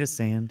he was made of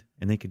sand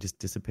and they could just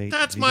dissipate?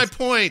 That's my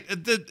point.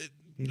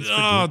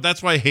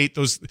 That's why I hate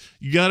those.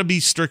 You got to be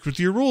strict with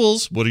your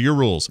rules. What are your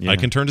rules? Yeah. I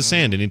can turn to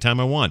sand anytime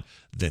I want.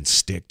 Then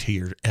stick to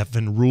your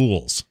effing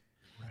rules.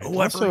 Oh,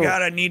 I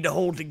forgot I need to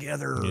hold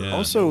together. Yeah.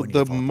 Also,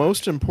 the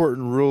most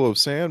important rule of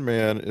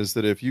Sandman is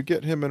that if you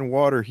get him in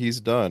water, he's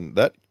done.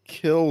 That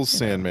kills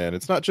Sandman.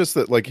 It's not just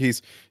that like he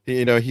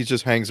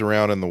just hangs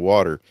around in the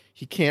water.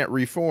 He can't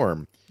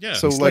reform. Yeah.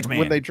 So like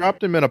when they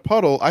dropped him in a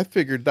puddle, I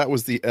figured that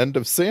was the end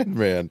of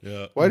Sandman.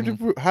 Yeah.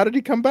 How did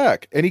he come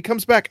back? And he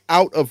comes back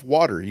out of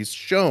water. He's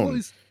shown.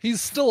 Well,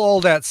 he's still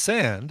all that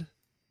sand.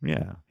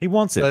 Yeah, he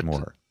wants it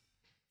more.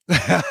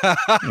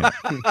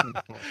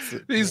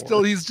 He's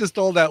just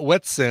all that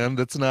wet sand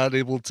that's not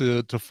able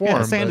to form.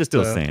 Yeah, sand is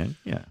still sand.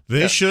 Yeah,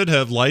 they should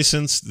have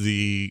licensed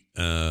the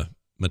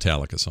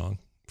Metallica song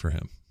for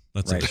him.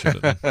 That's what they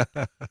should have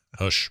done.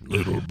 Hush,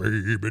 little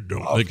baby,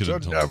 don't make it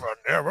until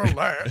never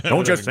land.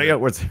 Don't just say it. I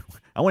want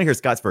to hear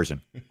Scott's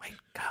version. Wait,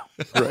 go.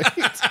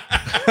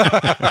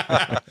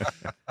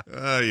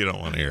 Right. You don't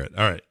want to hear it.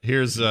 All right,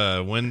 here's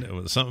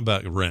something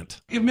about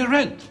rent. Give me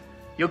rent.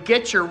 You'll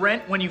get your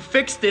rent when you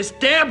fix this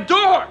damn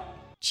door.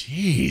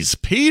 Jeez,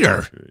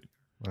 Peter.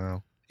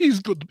 Wow. He's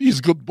good. He's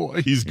a good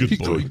boy. He's good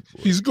boy.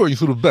 He's going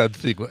through a bad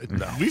thing right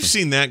now. We've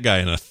seen that guy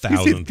in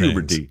 1,000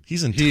 things.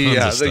 He's in tons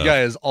of stuff. The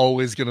guy is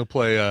always going to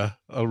play a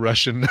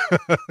Russian.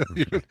 I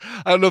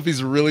don't know if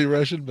he's really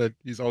Russian, but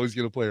he's always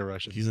going to play a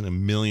Russian. He's in a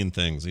million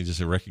things. You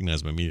just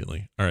recognize him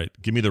immediately. All right,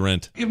 give me the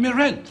rent. Give me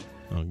rent.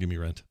 Oh, give me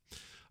rent.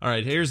 All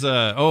right, here's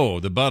the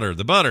butter.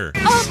 The butter.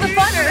 Oh, the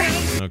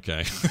butter.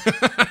 Okay.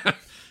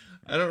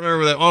 I don't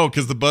remember that. Oh,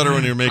 because the butter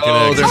when you're making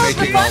eggs. They're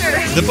making butter.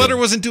 The butter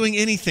wasn't doing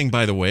anything,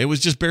 by the way. It was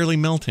just barely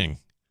melting.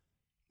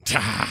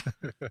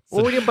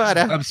 Oh, your butter.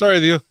 I'm sorry.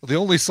 The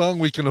only song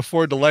we can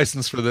afford to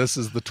license for this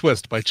is "The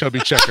Twist" by Chubby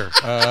Checker.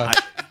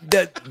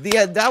 They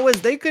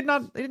did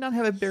not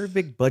have a very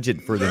big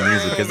budget for the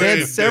music because they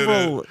had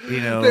several.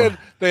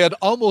 They had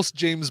almost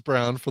James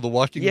Brown for the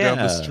Walking Down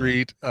the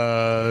Street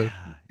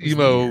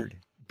emo weird.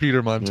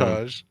 Peter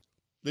montage.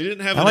 They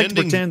didn't have I an like ending.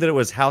 to pretend that it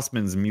was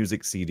Houseman's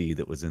music CD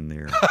that was in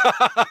there.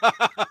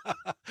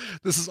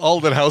 This is all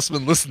that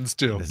Houseman listens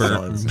to.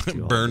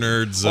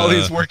 Bernard's. While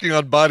he's working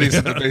on bodies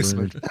in the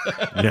basement.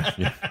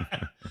 Yeah.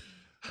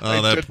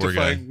 Oh, that poor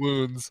guy.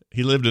 Wounds.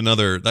 He lived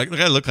another. That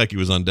guy looked like he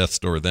was on death's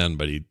door then,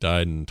 but he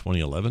died in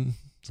 2011,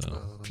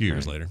 so a few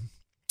years later.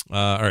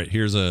 All right,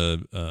 here's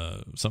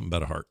something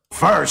about a heart.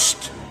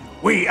 First,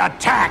 we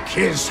attack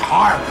his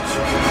heart.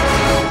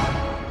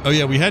 Oh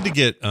yeah, we had to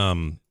get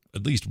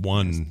at least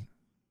one.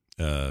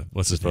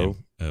 What's his name?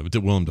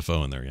 Willem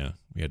Dafoe in there. Yeah,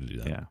 we had to do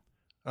that. Yeah.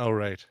 Oh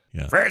right.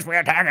 Yeah. First, we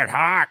attack his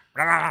heart.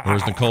 Or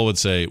as Nicole would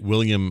say,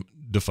 William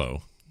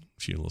Dafoe.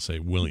 She will say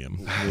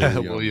William.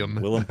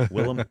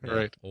 Willem.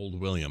 Right. Old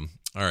William.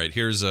 All right,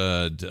 here's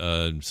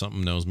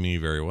something knows me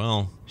very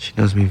well. She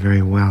knows me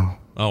very well.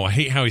 Oh, I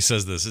hate how he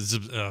says this. It's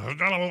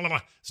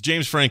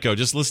James Franco.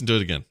 Just listen to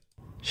it again.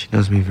 She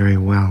knows me very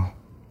well.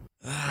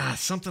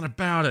 Something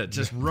about it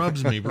just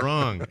rubs me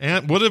wrong.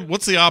 And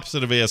what's the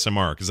opposite of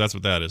ASMR? Because that's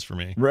what that is for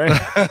me. Right.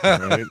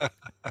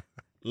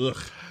 Ugh.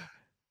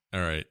 All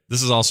right.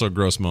 This is also a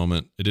gross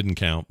moment. It didn't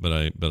count, but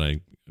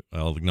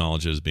I'll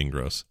acknowledge it as being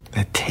gross.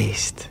 The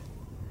taste.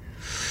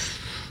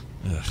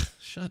 Ugh.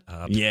 Shut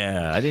up.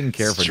 Yeah, I didn't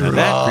care for that.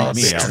 That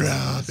freaked me out.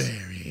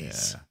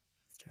 Strawberries.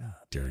 Yeah.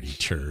 Dirty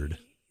turd.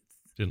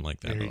 Didn't like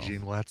that Mary at all.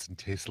 Jane Watson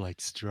tastes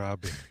like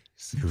strawberries.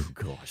 Oh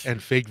gosh.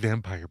 And fake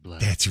vampire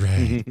blood. That's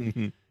right.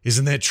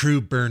 Isn't that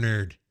true,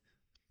 Bernard?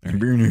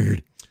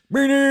 Bernard.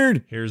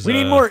 Here's we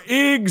need more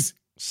eggs.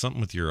 Something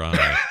with your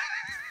eye.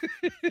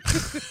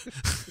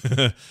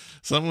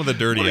 Something with a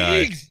dirty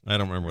eye. I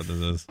don't remember what this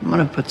is. I'm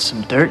gonna put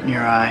some dirt in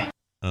your eye.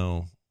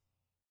 Oh,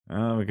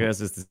 because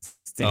it's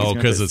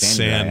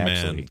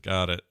Sandman.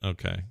 Got it.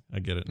 Okay, I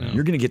get it now.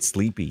 You're gonna get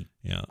sleepy.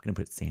 Yeah, I'm gonna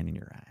put sand in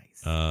your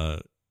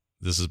eyes.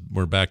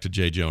 We're back to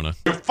J. Jonah.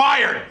 You're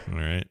fired. All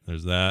right,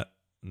 there's that.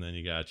 And then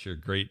you got your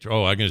great...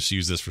 Oh, I can just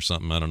use this for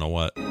something. I don't know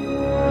what.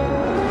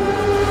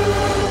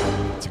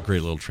 It's a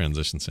great little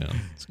transition sound.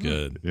 It's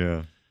good.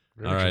 Yeah.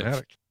 All right.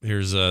 Dramatic.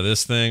 Here's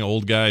this thing.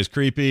 Old guy's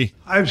creepy.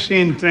 I've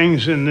seen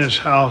things in this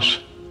house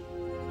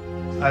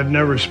I've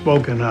never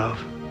spoken of.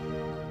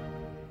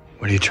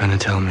 What are you trying to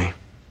tell me?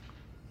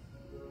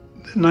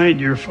 The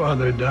night your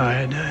father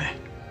died,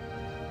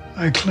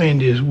 I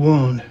cleaned his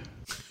wound.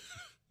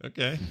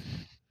 Okay.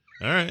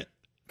 All right.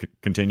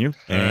 Continue.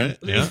 All right.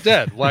 He's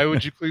dead. Why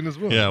would you clean his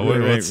wound? Yeah,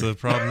 what's the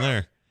problem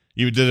there?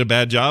 You did a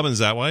bad job, and is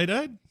that why he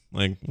died?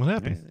 Like, what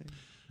happened?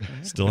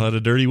 Still had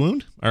a dirty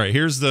wound? All right,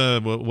 here's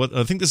what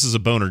I think this is a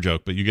boner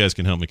joke, but you guys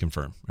can help me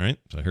confirm. All right,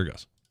 so here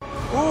goes.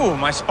 Ooh,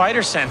 my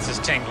spider sense is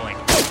tingling.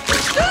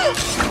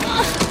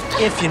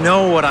 If you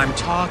know what I'm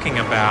talking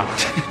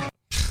about.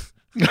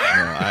 No,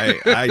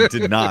 I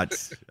did not.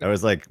 I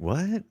was like,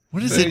 what?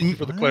 What is Thank it? you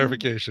for the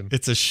clarification.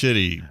 It's a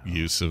shitty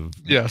use of...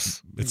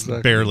 Yes. It's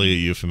exactly. barely a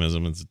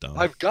euphemism. It's dumb.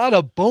 I've got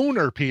a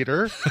boner,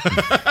 Peter.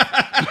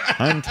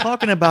 I'm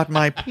talking about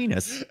my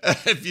penis.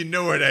 If you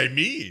know what I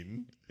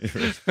mean.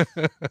 There's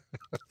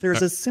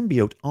a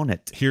symbiote on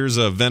it. Here's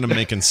a Venom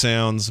making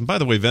sounds. And by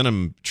the way,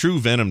 true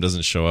Venom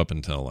doesn't show up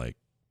until like...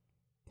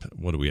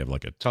 What do we have?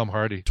 Like a... Tom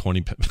Hardy.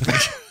 20...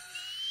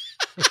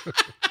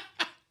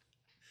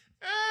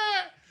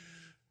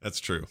 That's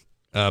true.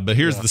 But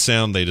here's the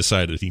sound they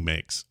decided he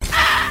makes. All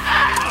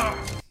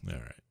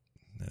right.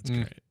 That's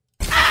great.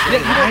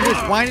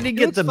 Why did he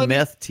get the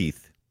meth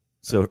teeth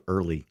so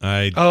early?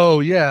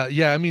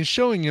 I mean,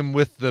 showing him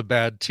with the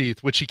bad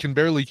teeth, which he can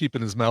barely keep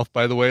in his mouth,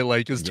 by the way.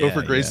 Like, as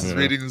Topher Grace is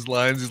reading his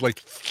lines, he's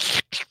like,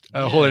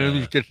 hold on, let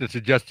me get this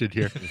adjusted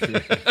here.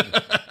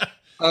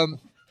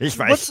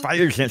 My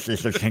spider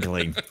senses are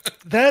tingling.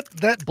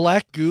 That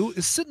black goo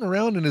is sitting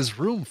around in his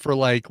room for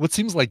like what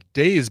seems like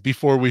days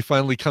before we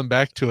finally come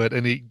back to it,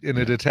 and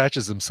it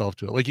attaches himself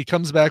to it. Like he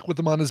comes back with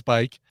him on his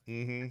bike,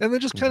 and then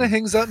just kind of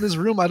hangs out in his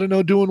room. I don't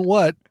know doing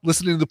what,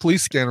 listening to the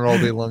police scanner all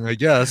day long, I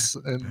guess.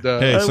 And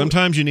hey,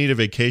 sometimes you need a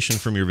vacation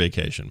from your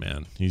vacation,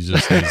 man. He's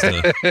just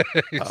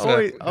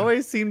I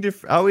always seem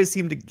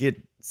to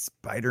get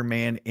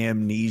Spider-Man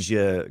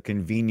amnesia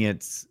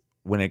convenience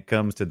when it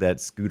comes to that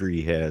scooter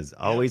he has.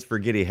 I always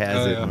forget he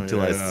has it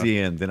until I see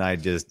him. Then I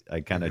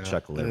kind of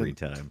chuckle every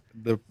time.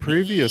 The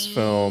previous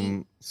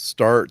film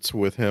starts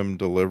with him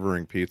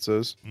delivering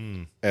pizzas,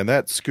 and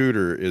that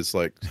scooter is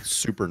like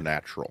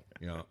supernatural.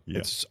 Yeah.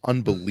 It's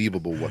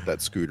unbelievable what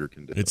that scooter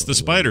can do. It's the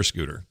spider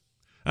scooter.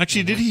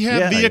 Actually, did he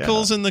have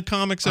vehicles in the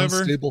comics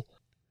ever?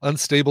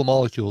 Unstable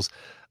molecules.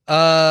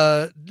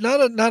 Not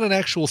an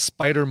actual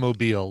spider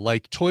mobile.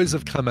 Like toys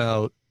have come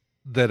out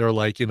that are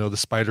like, the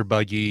spider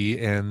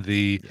buggy and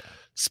the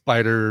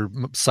spider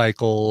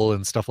cycle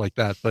and stuff like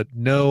that, but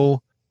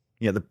no.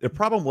 Yeah, the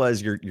problem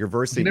was you're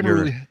versing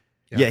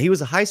he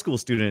was a high school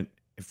student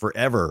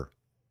forever,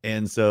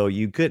 and so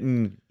he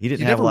didn't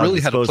have a lot really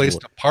of had a place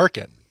to park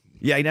it.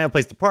 Yeah, he didn't have a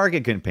place to park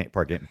it, couldn't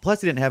park it.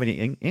 Plus he didn't have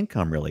any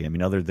income really. I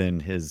mean, other than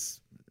his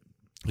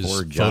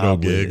poor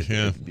job photo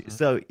gig.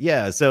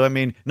 So I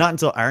mean, not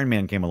until Iron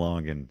Man came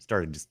along and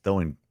started just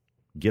throwing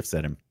gifts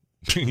at him.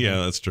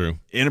 Yeah, that's true.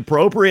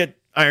 Inappropriate,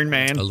 Iron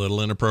Man. A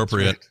little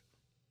inappropriate.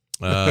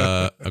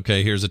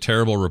 Okay, here's a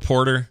terrible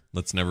reporter.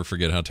 Let's never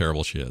forget how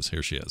terrible she is.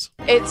 Here she is.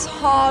 It's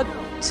hard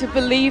to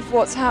believe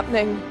what's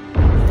happening.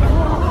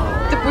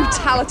 The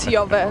brutality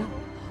of it.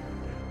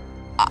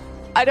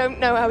 I don't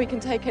know how we can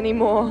take any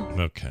more.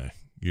 Okay,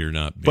 you're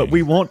not. But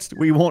we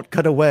won't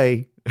cut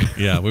away.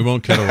 Yeah, we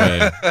won't cut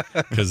away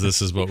because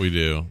this is what we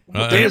do.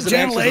 There's an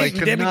actress I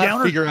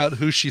cannot figure out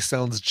who she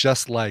sounds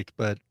just like,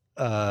 but.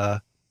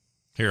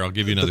 Here, I'll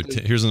give you another.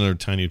 Here's another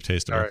tiny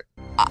taste of her.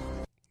 Right.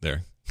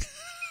 There.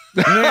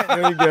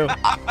 There you go.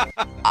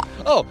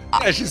 Oh,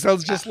 yeah, she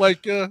sounds just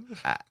like.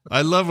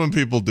 I love when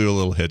people do a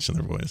little hitch in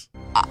their voice.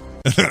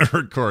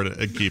 Record it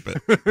and keep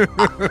it.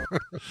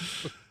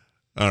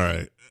 All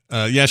right.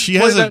 Yeah, she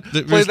has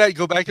play that.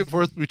 Go back and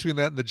forth between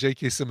that and the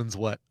J.K. Simmons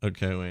what?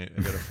 Okay, wait.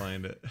 I gotta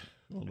find it.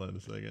 Hold on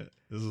a second.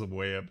 This is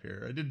way up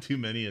here. I did too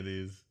many of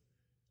these.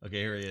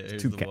 Okay,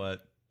 here's the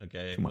what.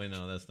 Okay, wait,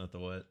 no, that's not the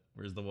what.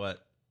 Where's the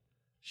what?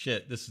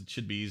 Shit, this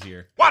should be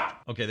easier. What?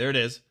 Okay, there it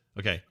is.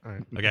 Okay. All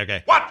right.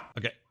 Okay. What?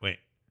 Okay, wait.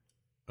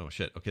 Oh,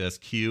 shit. Okay, that's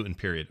Q and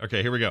period.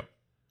 Okay, here we go.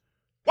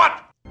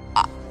 What?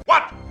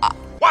 What?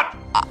 What?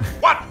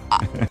 What?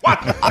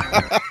 What?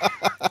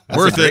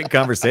 Worth it. Great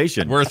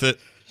conversation. Worth it.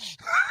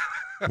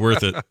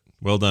 Worth it.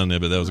 Well done,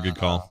 Ibbott. That was a good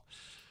call.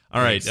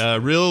 All right.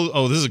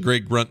 This is a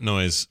great grunt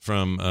noise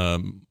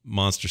from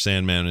Monster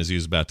Sandman as he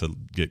was about to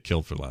get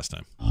killed for the last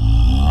time.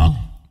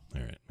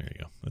 All right, there you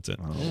go. That's it.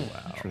 Oh,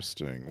 wow.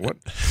 Interesting. What?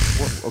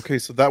 Okay,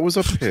 so that was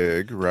a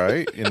pig,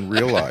 right? In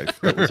real life,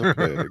 that was a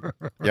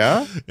pig.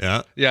 Yeah?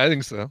 Yeah. Yeah, I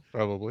think so.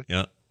 Probably.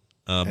 Yeah.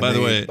 By the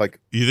way,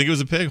 you think it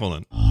was a pig? Hold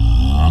on.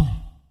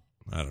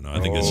 I don't know. I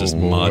think it's just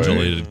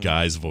modulated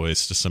guy's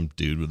voice, just some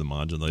dude with a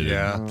modulated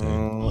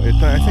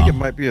thing. I think it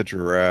might be a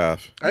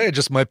giraffe. It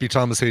just might be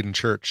Thomas Hayden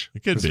Church.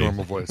 It could his be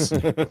normal voice.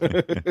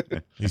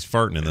 He's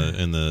farting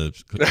in the.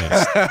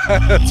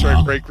 That's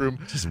right. Break room.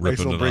 Just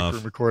ripping it break off.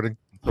 room recording.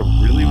 A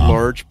really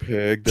large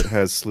pig that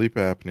has sleep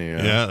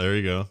apnea. Yeah, there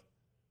you go.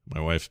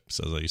 My wife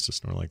says I used to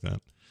snore like that.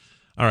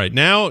 All right,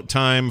 now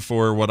time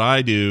for what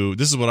I do.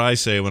 This is what I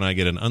say when I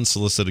get an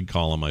unsolicited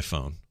call on my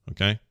phone.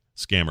 Okay,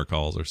 scammer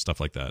calls or stuff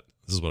like that.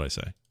 This is what I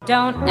say.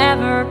 Don't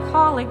ever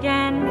call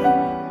again.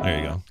 There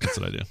you go. That's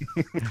what I do.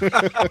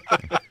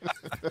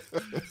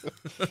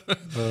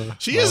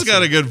 She has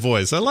got a good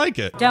voice. I like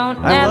it.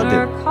 Don't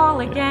ever call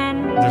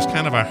again. There's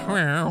kind of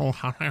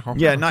a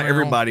yeah. Not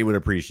everybody would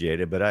appreciate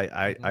it, but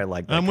I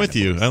like that. I'm with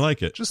you. I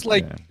like it. Just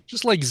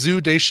like Zoo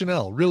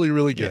Deschanel. Really,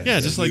 really good. Yeah,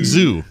 just like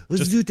Zoo.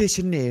 Zoo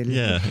Deschanel.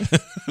 Yeah.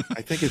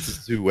 I think it's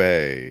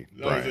Zoué.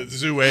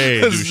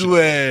 Zoué.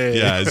 Zoué.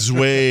 Yeah,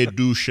 Zoué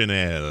du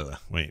Chanel.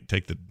 Wait,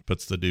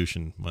 puts the douche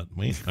in what?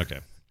 Wait. Okay.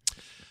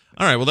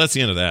 All right, well, that's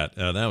the end of that.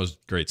 That was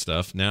great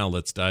stuff. Now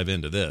let's dive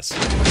into this.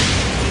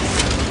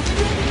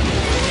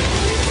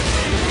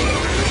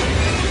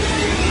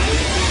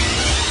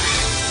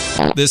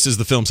 This is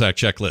the Film Sack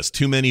checklist.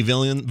 Too many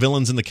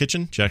villains in the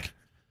kitchen? Check.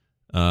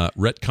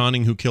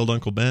 Retconning Who Killed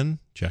Uncle Ben?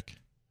 Check.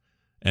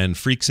 And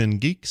Freaks and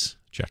Geeks?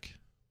 Check.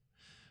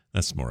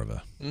 That's more of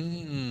a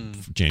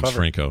James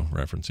Franco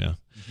reference, yeah.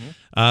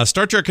 Mm-hmm.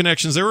 Star Trek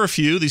connections, there were a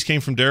few. These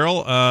came from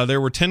Daryl. There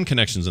were 10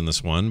 connections in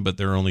this one, but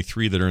there are only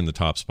 3 that are in the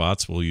top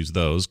spots. We'll use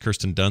those.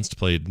 Kirsten Dunst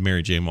played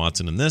Mary Jane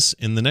Watson in this.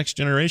 In The Next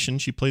Generation,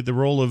 she played the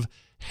role of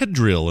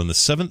Hedrill in the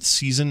 7th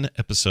season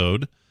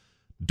episode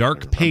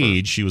Dark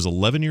Page. She was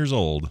 11 years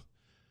old.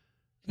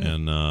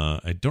 And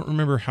I don't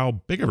remember how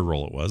big of a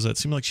role it was. It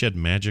seemed like she had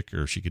magic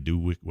or she could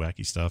do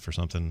wacky stuff or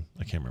something.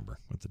 I can't remember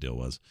what the deal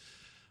was.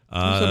 It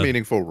was a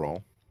meaningful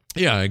role.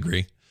 Yeah, I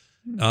agree.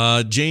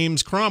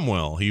 James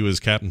Cromwell, he was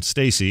Captain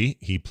Stacy.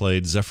 He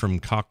played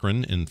Zephram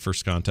Cochrane in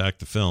First Contact,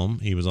 the film.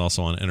 He was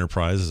also on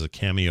Enterprise as a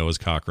cameo as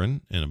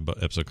Cochrane in an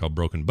episode called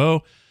Broken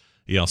Bow.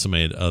 He also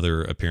made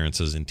other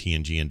appearances in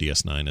TNG and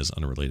DS9 as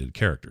unrelated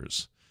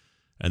characters.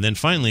 And then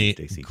finally,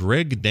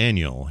 Greg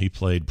Daniel. He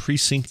played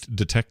Precinct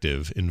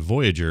Detective in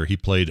Voyager. He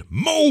played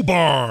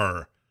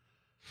Mobar.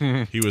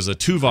 He was a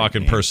Tuvok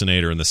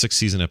impersonator in the 6th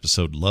season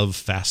episode Love,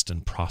 Fast,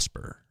 and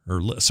Prosper.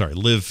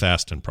 Live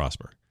Fast and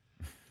Prosper.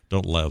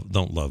 Don't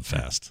love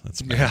fast.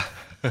 That's bad.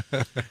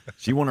 Yeah.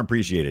 She won't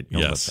appreciate it.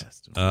 Don't yes. love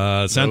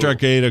fast. Soundtrack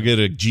grade, I'll get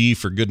a G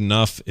for good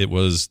enough. It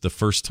was the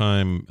first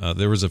time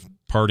there was a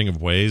parting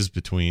of ways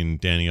between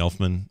Danny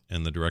Elfman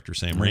and the director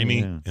Sam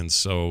Raimi. Yeah. And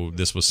so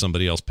this was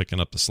somebody else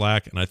picking up the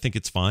slack. And I think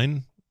it's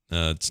fine.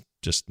 It's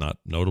just not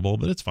notable,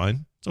 but it's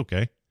fine. It's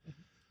okay.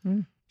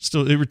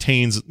 Still, it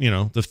retains,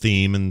 the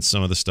theme and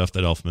some of the stuff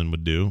that Elfman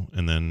would do.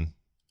 And then,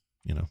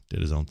 did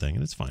his own thing,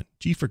 and it's fine.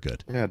 G for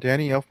good. Yeah,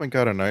 Danny Elfman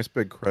got a nice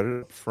big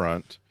credit up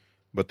front,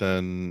 but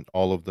then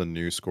all of the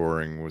new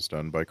scoring was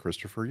done by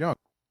Christopher Young.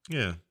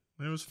 Yeah,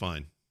 it was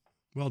fine.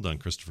 Well done,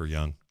 Christopher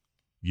Young.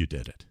 You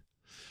did it.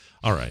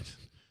 All right.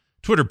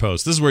 Twitter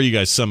post. This is where you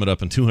guys sum it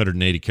up in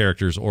 280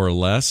 characters or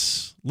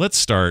less. Let's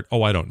start,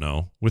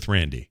 with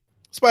Randy.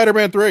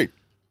 Spider-Man 3.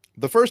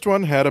 The first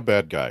one had a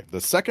bad guy.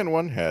 The second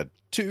one had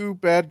 2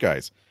 bad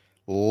guys.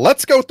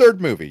 Let's go third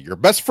movie. Your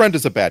best friend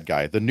is a bad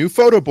guy. The new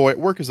photo boy at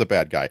work is a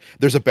bad guy.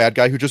 There's a bad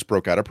guy who just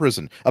broke out of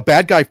prison. A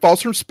bad guy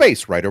falls from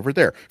space right over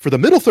there. For the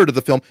middle third of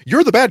the film,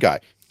 you're the bad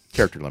guy.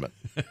 Character limit.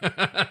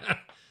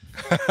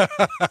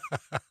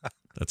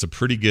 That's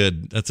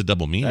a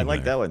double meaning. I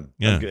like that one.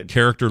 Yeah, That's good.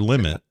 Character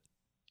limit.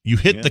 You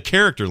hit the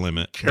character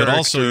limit, but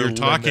also you're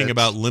talking limit.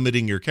 about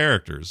limiting your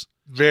characters.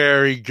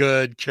 Very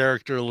good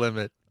character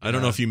limit. I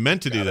don't know if you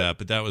meant to do that,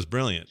 but that was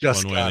brilliant.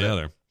 Just one way or got the it.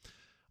 other.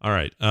 All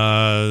right.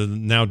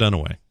 Now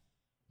Dunaway.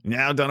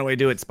 Now Dunaway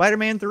do it.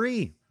 Spider-Man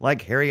 3,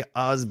 like Harry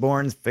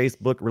Osborn's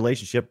Facebook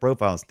relationship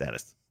profile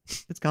status.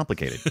 It's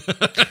complicated.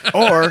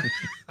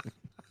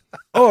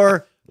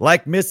 or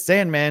like Miss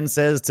Sandman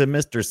says to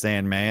Mr.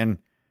 Sandman,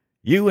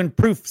 you and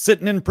Proof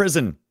sitting in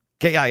prison.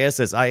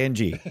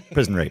 KISSING.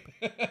 Prison rape.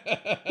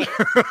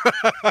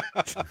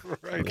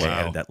 Right. Okay,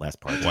 I added that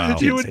last part. Wow.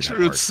 You and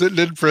Truth sitting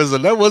in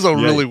prison. That was a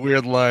really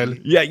weird line.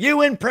 Yeah,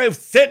 you and Proof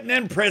sitting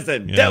in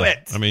prison. Yeah. Do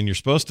it. I mean, you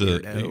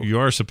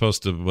are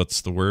supposed to,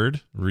 what's the word?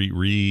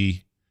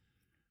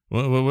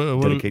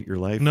 Dedicate your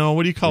life. No,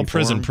 what do you call Reform?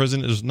 prison?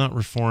 Prison is not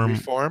reform.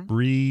 Reform?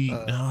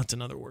 No, it's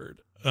another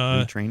word.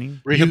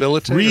 Training?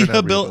 Rehabilitate?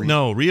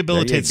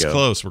 Rehabilitate's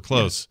close. We're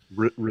close.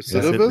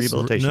 Recidivist?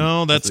 Rehabilitation.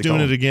 No, that's what they doing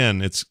call it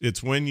again.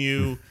 It's when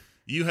you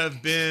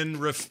have been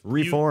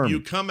reformed.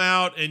 You come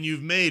out and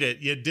you've made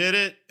it. You did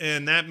it,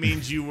 and that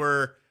means you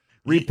were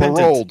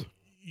Paroled.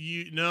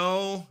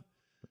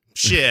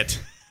 Shit.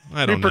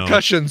 I don't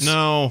Repercussions.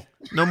 know.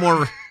 No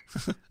more.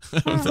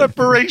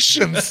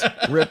 Reparations.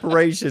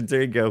 Reparations.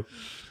 There you go.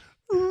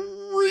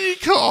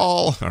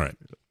 Recall. All right.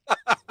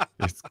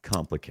 It's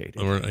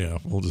complicated.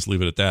 We'll just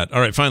leave it at that.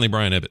 All right. Finally,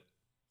 Brian Ibbett.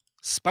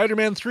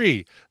 Spider-Man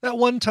 3. That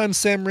one time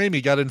Sam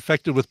Raimi got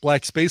infected with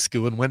black space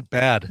goo and went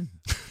bad.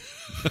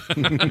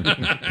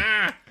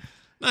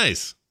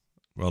 Nice.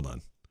 Well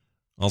done.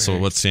 Also,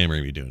 what's Sam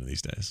Raimi doing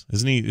these days?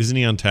 Isn't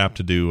he on tap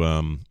to do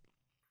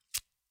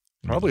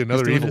Probably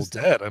another Evil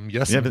Dead, I'm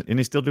guessing. Yeah, and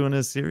he's still doing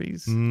his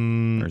series?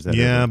 Or is that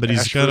yeah, over? but he's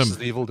Ash got versus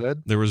the Evil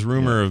Dead? There was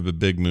rumor of a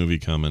big movie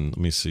coming. Let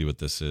me see what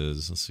this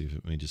is. Let's see if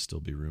it may just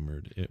still be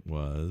rumored. It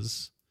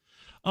was.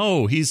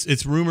 Oh,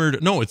 it's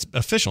rumored. No, it's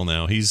official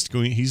now. He's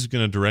going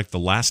to direct the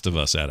Last of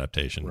Us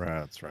adaptation.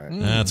 Right, that's right.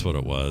 That's what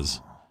it was.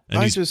 And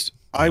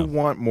I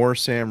want more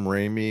Sam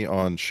Raimi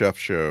on Chef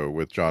Show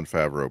with Jon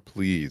Favreau,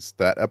 please.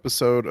 That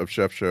episode of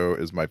Chef Show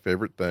is my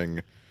favorite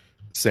thing.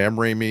 Sam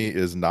Raimi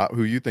is not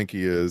who you think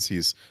he is.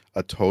 He's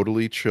a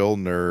totally chill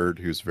nerd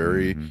who's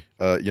very,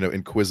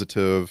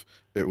 inquisitive.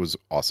 It was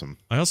awesome.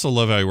 I also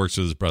love how he works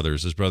with his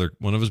brothers.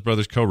 One of his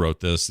brothers co-wrote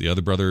this. The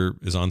other brother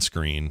is on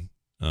screen.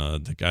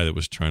 The guy that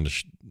was trying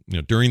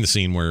to, during the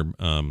scene where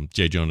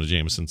J. Jonah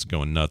Jameson's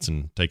going nuts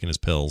and taking his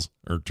pills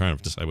or trying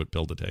to decide what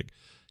pill to take,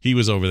 he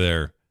was over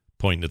there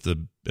pointing at the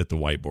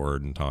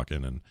whiteboard and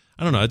talking. And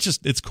I don't know.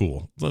 It's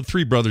cool. The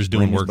 3 brothers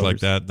doing work like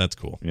that. That's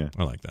cool. Yeah,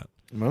 I like that.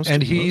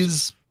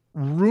 He's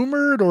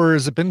rumored, or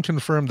has it been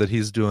confirmed that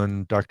he's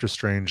doing Doctor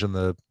Strange in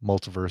the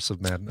Multiverse of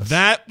Madness?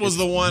 That was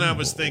the one I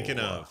was thinking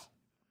of.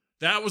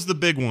 That was the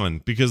big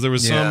one because there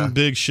was some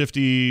big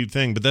shifty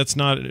thing, but that's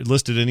not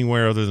listed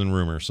anywhere other than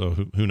rumor.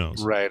 So who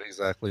knows? Right,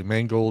 exactly.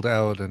 Mangold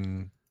out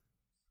and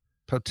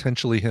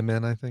potentially him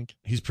in, I think.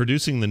 He's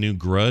producing the new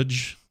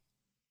Grudge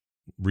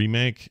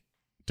remake.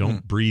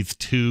 Don't Breathe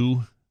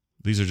 2.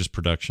 These are just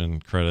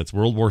production credits.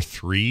 World War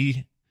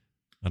 3.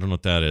 I don't know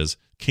what that is.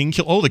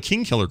 the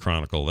King Killer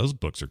Chronicle. Those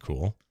books are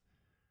cool.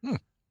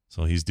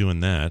 So he's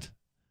doing that.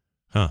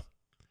 Huh.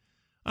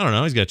 I don't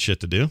know. He's got shit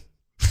to do.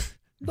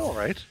 All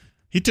right.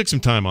 He took some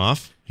time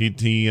off.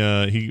 He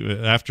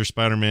after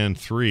Spider-Man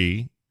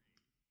 3,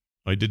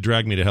 he did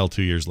Drag Me to Hell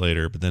 2 years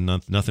later, but then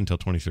nothing till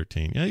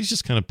 2013. Yeah, he's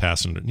just kind of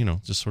passing it,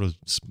 just sort of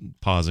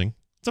pausing.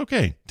 It's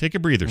okay. Take a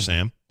breather,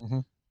 Sam.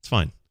 Mm-hmm. It's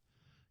fine.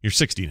 You're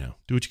 60 now.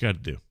 Do what you got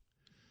to do.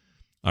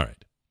 All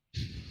right.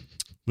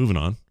 Moving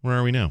on. Where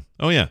are we now?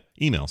 Oh, yeah.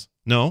 Emails.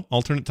 No,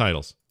 alternate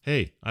titles.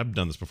 Hey, I've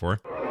done this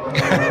before.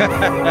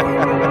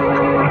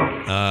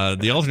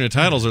 The alternate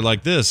titles are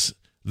like this.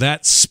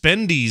 That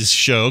Spendy's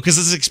Show, because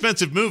it's an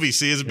expensive movie,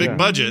 see, it's a big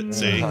budget,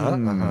 see?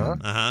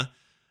 I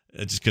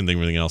just couldn't think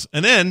of anything else.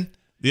 And then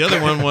the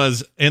other one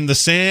was And the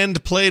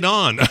Sand Played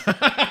On.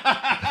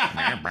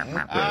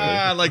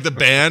 Like the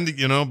band,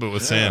 but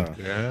with sand.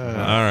 Yeah.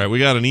 All right, we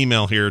got an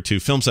email here to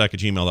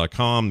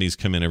filmsack@gmail.com. These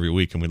come in every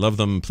week, and we love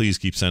them. Please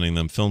keep sending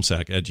them,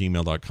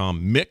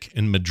 filmsack@gmail.com. Mick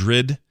in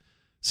Madrid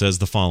says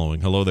the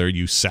following. Hello there,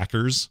 you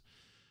sackers.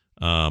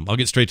 I'll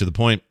get straight to the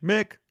point.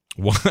 Mick.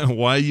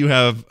 Why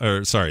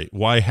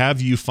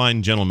have you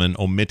fine gentlemen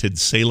omitted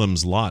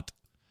Salem's Lot?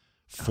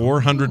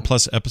 400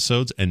 plus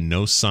episodes and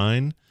no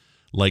sign?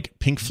 Like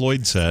Pink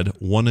Floyd said,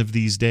 one of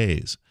these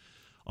days.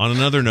 On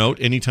another note,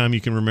 anytime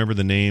you can remember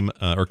the name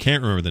or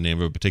can't remember the name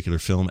of a particular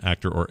film,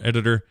 actor, or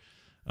editor,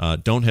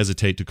 don't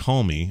hesitate to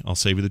call me. I'll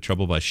save you the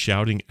trouble by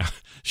shouting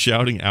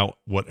out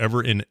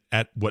whatever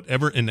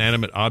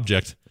inanimate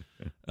object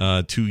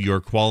to your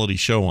quality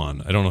show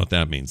on. I don't know what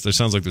that means. There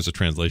sounds like there's a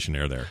translation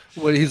error there.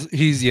 Well,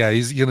 he's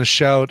gonna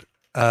shout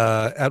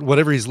at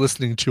whatever he's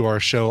listening to our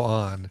show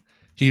on.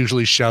 He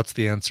usually shouts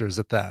the answers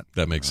at that.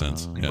 That makes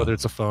sense. Yeah. Whether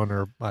it's a phone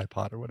or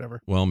iPod or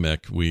whatever. Well,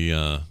 Mick, we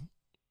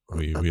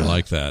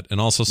like that, and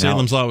also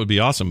Salem's Lot would be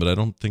awesome, but I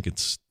don't think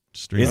it's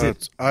streaming. Is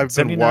it? I've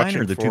been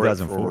watching or the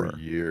 2004 for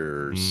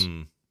years.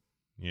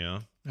 Yeah.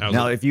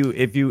 Now, if you're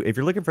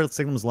looking for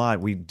Salem's Lot,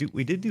 we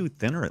did do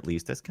Thinner at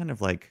least. That's kind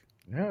of like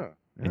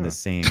in the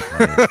same.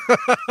 Yeah.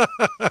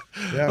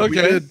 Okay. We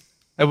did.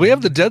 And we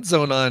have the Dead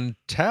Zone on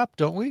tap,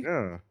 don't we?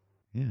 Yeah.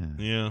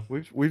 Yeah.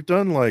 We've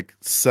done like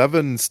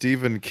 7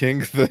 Stephen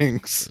King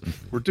things.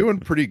 We're doing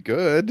pretty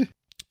good.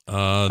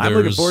 I'm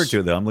looking forward to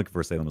it though. I'm looking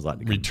for Salem's Lot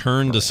to come.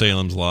 Return to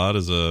Salem's Lot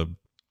is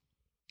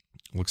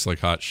looks like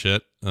hot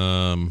shit.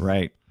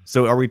 Right.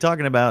 So are we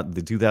talking about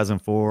the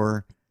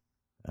 2004?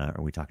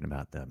 Are we talking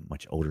about the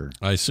much older?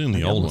 I assume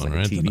the old one, like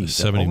right? TV, The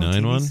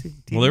 79 one.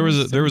 Well,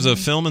 there was a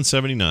film in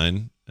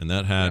 79, and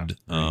that had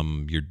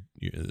your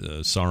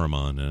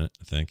Saruman in it,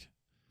 I think.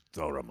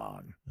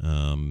 Saruman.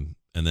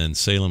 And then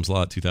Salem's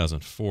Lot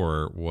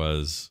 2004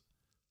 was.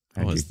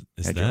 Is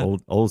that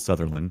old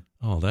Sutherland?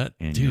 Oh, that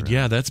dude,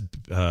 yeah, that's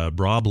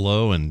Rob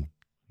Lowe and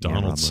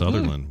Donald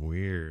Sutherland.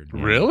 Weird.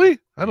 Really?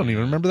 I don't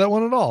even remember that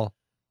one at all.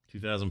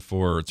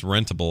 2004. It's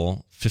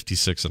rentable.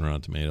 56 on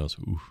Rotten Tomatoes.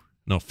 Ooh.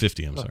 No,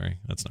 50. I'm sorry.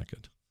 That's not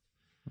good.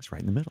 That's right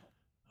in the middle.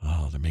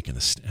 Oh, they're making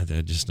this.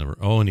 They just never.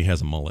 Oh, and he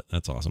has a mullet.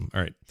 That's awesome.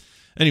 All right.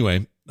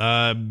 Anyway,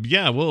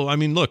 yeah. Well, I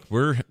mean, look,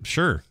 we're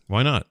sure.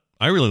 Why not?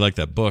 I really like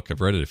that book.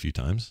 I've read it a few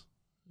times.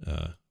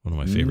 One of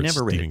my favorite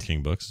Stephen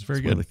King books. It's very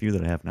good. One of the few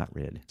that I have not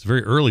read. It's a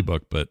very early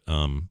book, but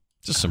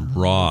just some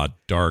raw,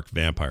 dark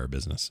vampire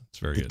business. It's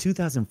very good.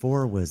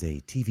 2004 was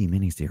a TV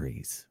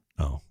miniseries.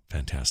 Oh,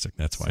 fantastic!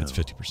 That's why it's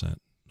 50%.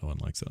 No one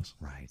likes those.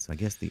 Right. So I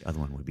guess the other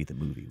one would be the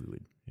movie we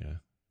would. Yeah.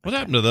 What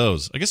happened to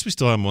those? I guess we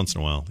still have them once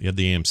in a while. You had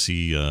the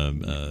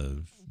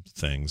AMC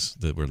things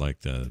that were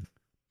like the.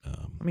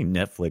 I mean,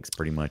 Netflix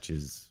pretty much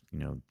is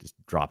just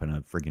dropping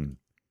a friggin'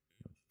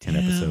 10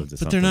 episodes.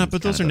 But they're not.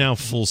 But those are now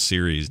full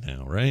series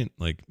now, right?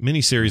 Like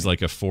miniseries,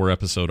 like a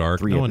 4-episode arc.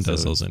 3 no one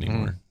episodes. does those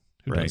anymore.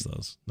 Who does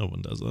those? No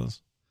one does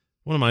those.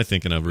 What am I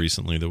thinking of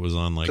recently that was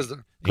on like?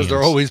 Because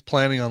they're always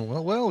planning on.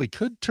 Well, we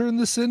could turn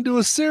this into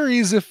a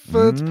series if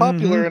it's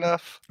popular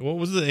enough. What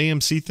was the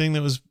AMC thing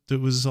that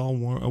was all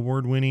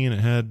award winning and it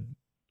had?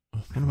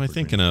 What am I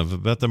thinking of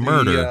about the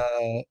murder?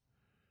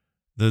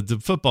 The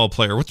football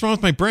player. What's wrong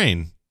with my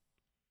brain?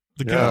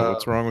 The guy.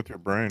 What's wrong with your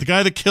brain? The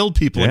guy that killed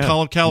people in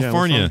California. Yeah,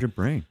 what's wrong with your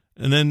brain?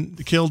 And then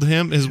killed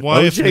him, his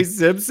wife. O.J.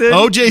 Simpson?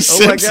 O.J.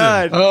 Simpson. Oh,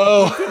 my God.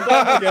 Oh,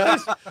 my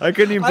gosh. I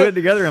couldn't even put it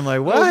together. I'm like,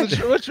 what? I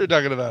wasn't sure what you're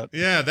talking about.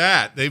 Yeah,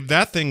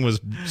 that thing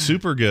was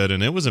super good,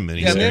 and it was a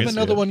miniseries. Yeah, they have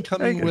another one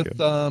coming with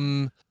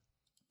the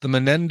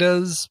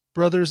Menendez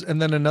brothers,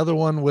 and then another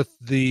one with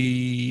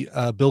the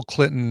Bill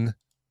Clinton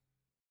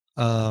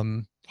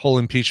whole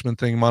impeachment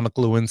thing,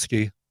 Monica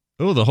Lewinsky.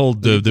 Oh, the whole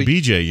the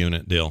BJ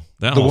unit deal.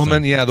 That the whole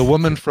woman, thing. the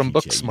woman from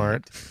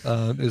Booksmart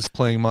is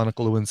playing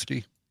Monica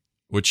Lewinsky.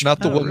 Which not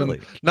the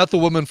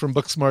woman from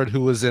Booksmart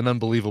who was in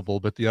Unbelievable,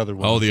 but the other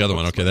one. Oh, the other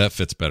one. Okay, that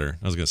fits better.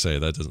 I was gonna say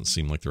that doesn't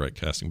seem like the right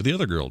casting, but the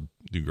other girl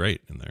do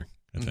great in there.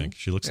 I think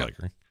she looks like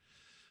her.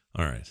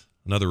 All right,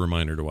 another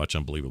reminder to watch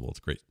Unbelievable. It's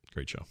a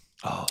great show.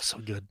 Oh, so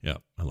good. Yeah,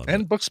 I love it.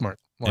 And Booksmart.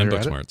 And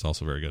Booksmart. It's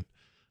also very good.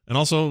 And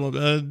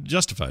also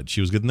Justified.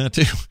 She was good in that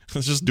too.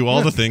 Let's just do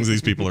all the things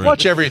these people are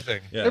Watch in.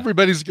 everything. Yeah.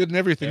 Everybody's good in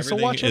everything, so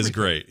watch everything. Is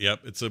great.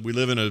 Yep. We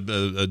live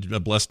in a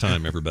blessed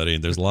time, everybody,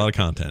 and there's a lot of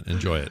content.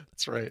 Enjoy it.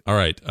 That's right. All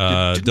right.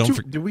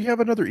 Do we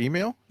have another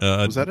email?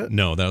 Was that it?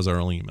 No, that was our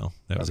only email.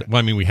 That was it. Well,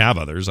 I mean, we have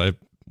others. I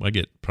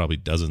get probably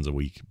dozens a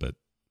week, but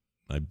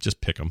I just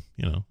pick them.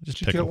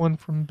 Did you get one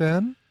from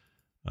Ben?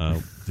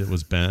 It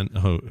was Ben.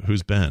 Oh,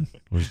 who's Ben?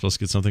 Were we supposed to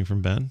get something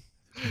from Ben?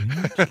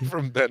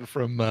 From Ben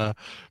from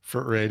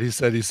Furt Raid. He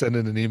said he sent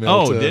in an email.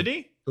 Oh, did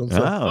he?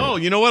 Oh,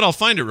 you know what? I'll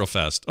find it real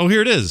fast. Oh,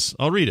 here it is.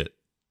 I'll read it.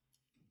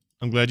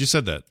 I'm glad you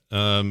said that.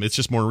 It's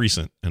just more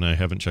recent, and I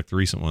haven't checked the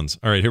recent ones.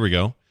 All right, here we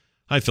go.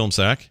 Hi, Film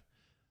Sack.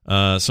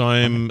 So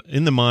I'm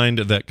in the mind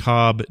that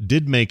Cobb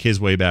did make his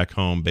way back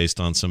home based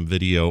on some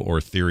video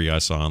or theory I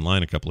saw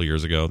online a couple of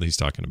years ago. He's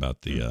talking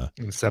about the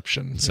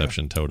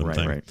Inception totem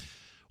thing. Right.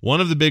 One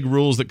of the big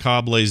rules that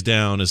Cobb lays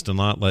down is to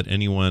not let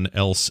anyone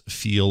else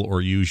feel or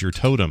use your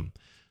totem.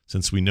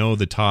 Since we know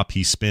the top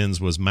he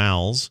spins was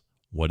Mal's,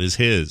 what is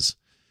his?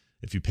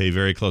 If you pay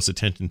very close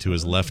attention to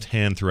his left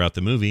hand throughout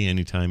the movie,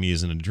 anytime he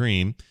is in a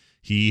dream,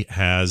 he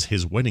has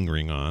his wedding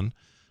ring on.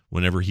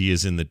 Whenever he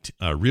is in the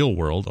real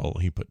world,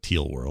 he put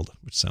teal world,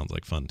 which sounds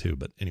like fun too,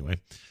 but anyway.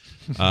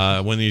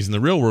 When he's in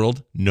the real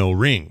world, no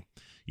ring.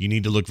 You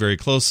need to look very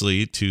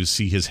closely to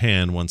see his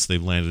hand once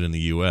they've landed in the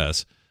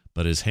U.S.,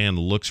 but his hand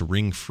looks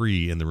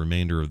ring-free in the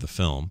remainder of the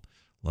film.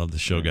 Love the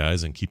show,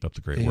 guys, and keep up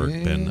the great work,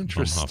 Ben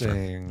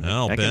Baumhofer.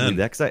 Oh, I Ben. can believe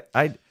that, 'cause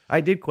I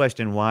did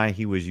question why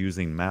he was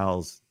using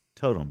Mal's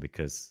totem,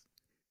 because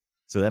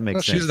so that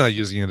makes sense. She's not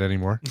using it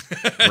anymore.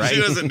 Right? She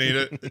doesn't need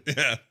it.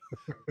 Yeah.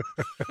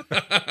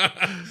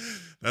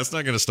 That's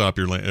not going to stop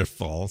your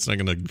fall. It's not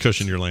going to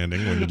cushion your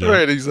landing when you jump.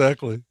 Right,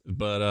 exactly.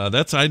 But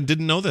I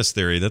didn't know this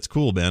theory. That's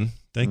cool, Ben.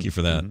 Thank you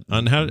for that.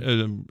 And how?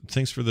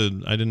 Thanks for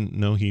I didn't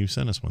know he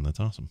sent us one.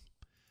 That's awesome.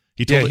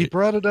 He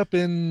brought it up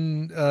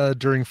in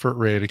during Furt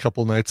Raid a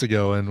couple nights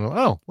ago, and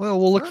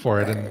we'll look for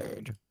it.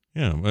 And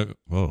yeah,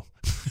 whoa,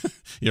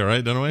 you all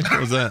right, Dunaway? What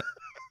was that?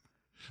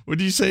 What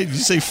did you say? Did you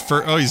say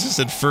Furt? Oh, you just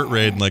said Furt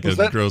Raid in like a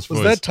gross voice.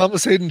 Was that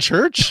Thomas Hayden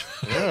Church?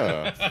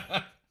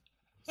 Yeah,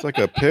 it's like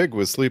a pig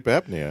with sleep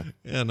apnea.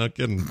 Yeah, not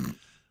kidding.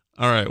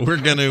 All right, we're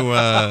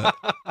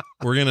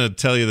gonna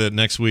tell you that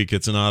next week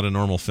it's an odd and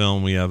normal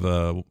film. We have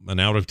an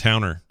out of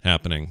towner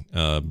happening.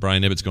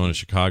 Brian Ibbott's going to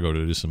Chicago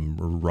to do some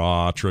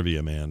raw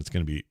trivia. Man, it's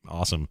going to be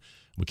awesome.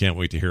 We can't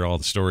wait to hear all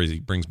the stories he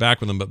brings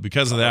back with him. But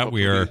because of that,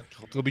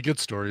 there'll be good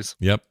stories.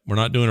 Yep, we're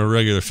not doing a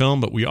regular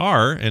film, but we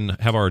are and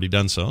have already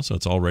done so. So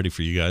it's all ready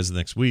for you guys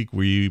next week.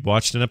 We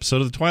watched an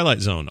episode of The Twilight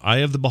Zone, Eye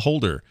of the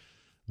Beholder,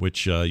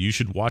 which you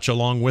should watch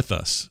along with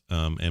us.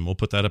 And we'll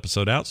put that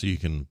episode out so you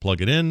can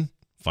plug it in.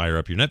 Fire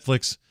up your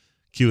Netflix,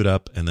 cue it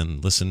up, and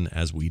then listen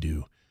as we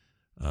do,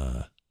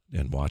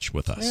 and watch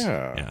with us.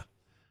 Yeah.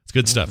 It's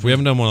good stuff. We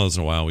haven't done one of those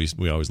in a while.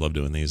 We always love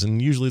doing these,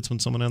 and usually it's when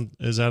someone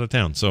is out of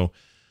town. So,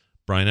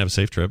 Brian, have a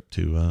safe trip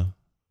to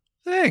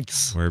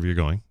thanks wherever you're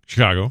going,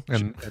 Chicago,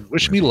 and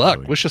wish me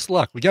luck. Wish us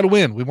luck. We got to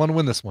win. We want to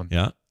win this one.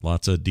 Yeah,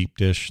 lots of deep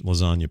dish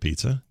lasagna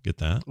pizza. Get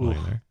that while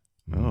you're there.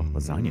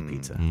 Lasagna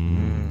pizza.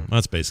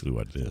 That's basically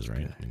what it is, right?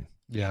 I mean,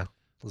 yeah,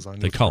 lasagna.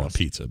 They call it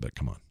pizza, but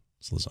come on,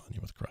 it's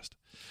lasagna with crust.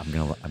 I'm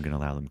gonna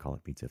allow them to call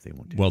it pizza if they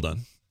want to. Well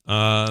done.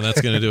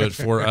 That's going to do it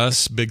for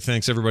us. Big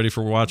thanks, everybody,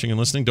 for watching and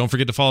listening. Don't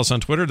forget to follow us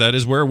on Twitter. That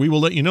is where we will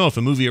let you know if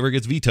a movie ever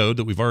gets vetoed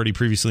that we've already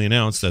previously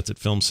announced. That's at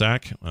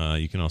FilmSack.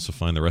 You can also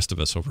find the rest of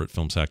us over at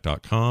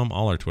filmsack.com.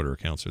 All our Twitter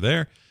accounts are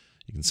there.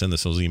 You can send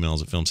us those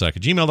emails at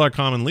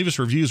filmsack@gmail.com and leave us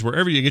reviews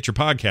wherever you get your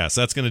podcasts.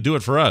 That's going to do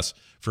it for us.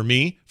 For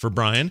me, for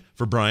Brian,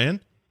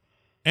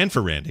 and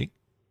for Randy.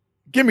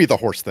 Give me the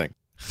horse thing.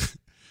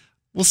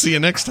 We'll see you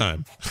next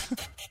time.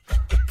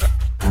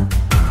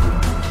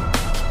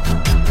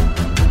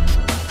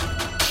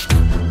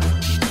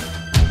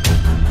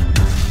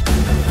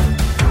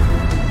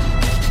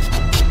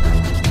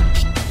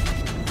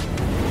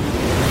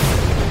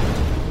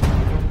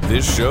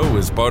 This show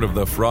is part of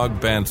the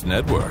Frog Pants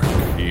Network.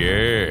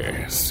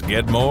 Yes.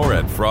 Get more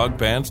at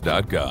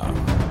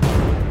frogpants.com.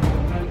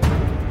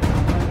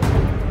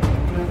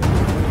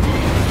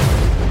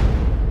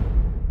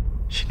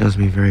 She knows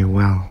me very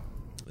well.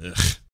 Ugh.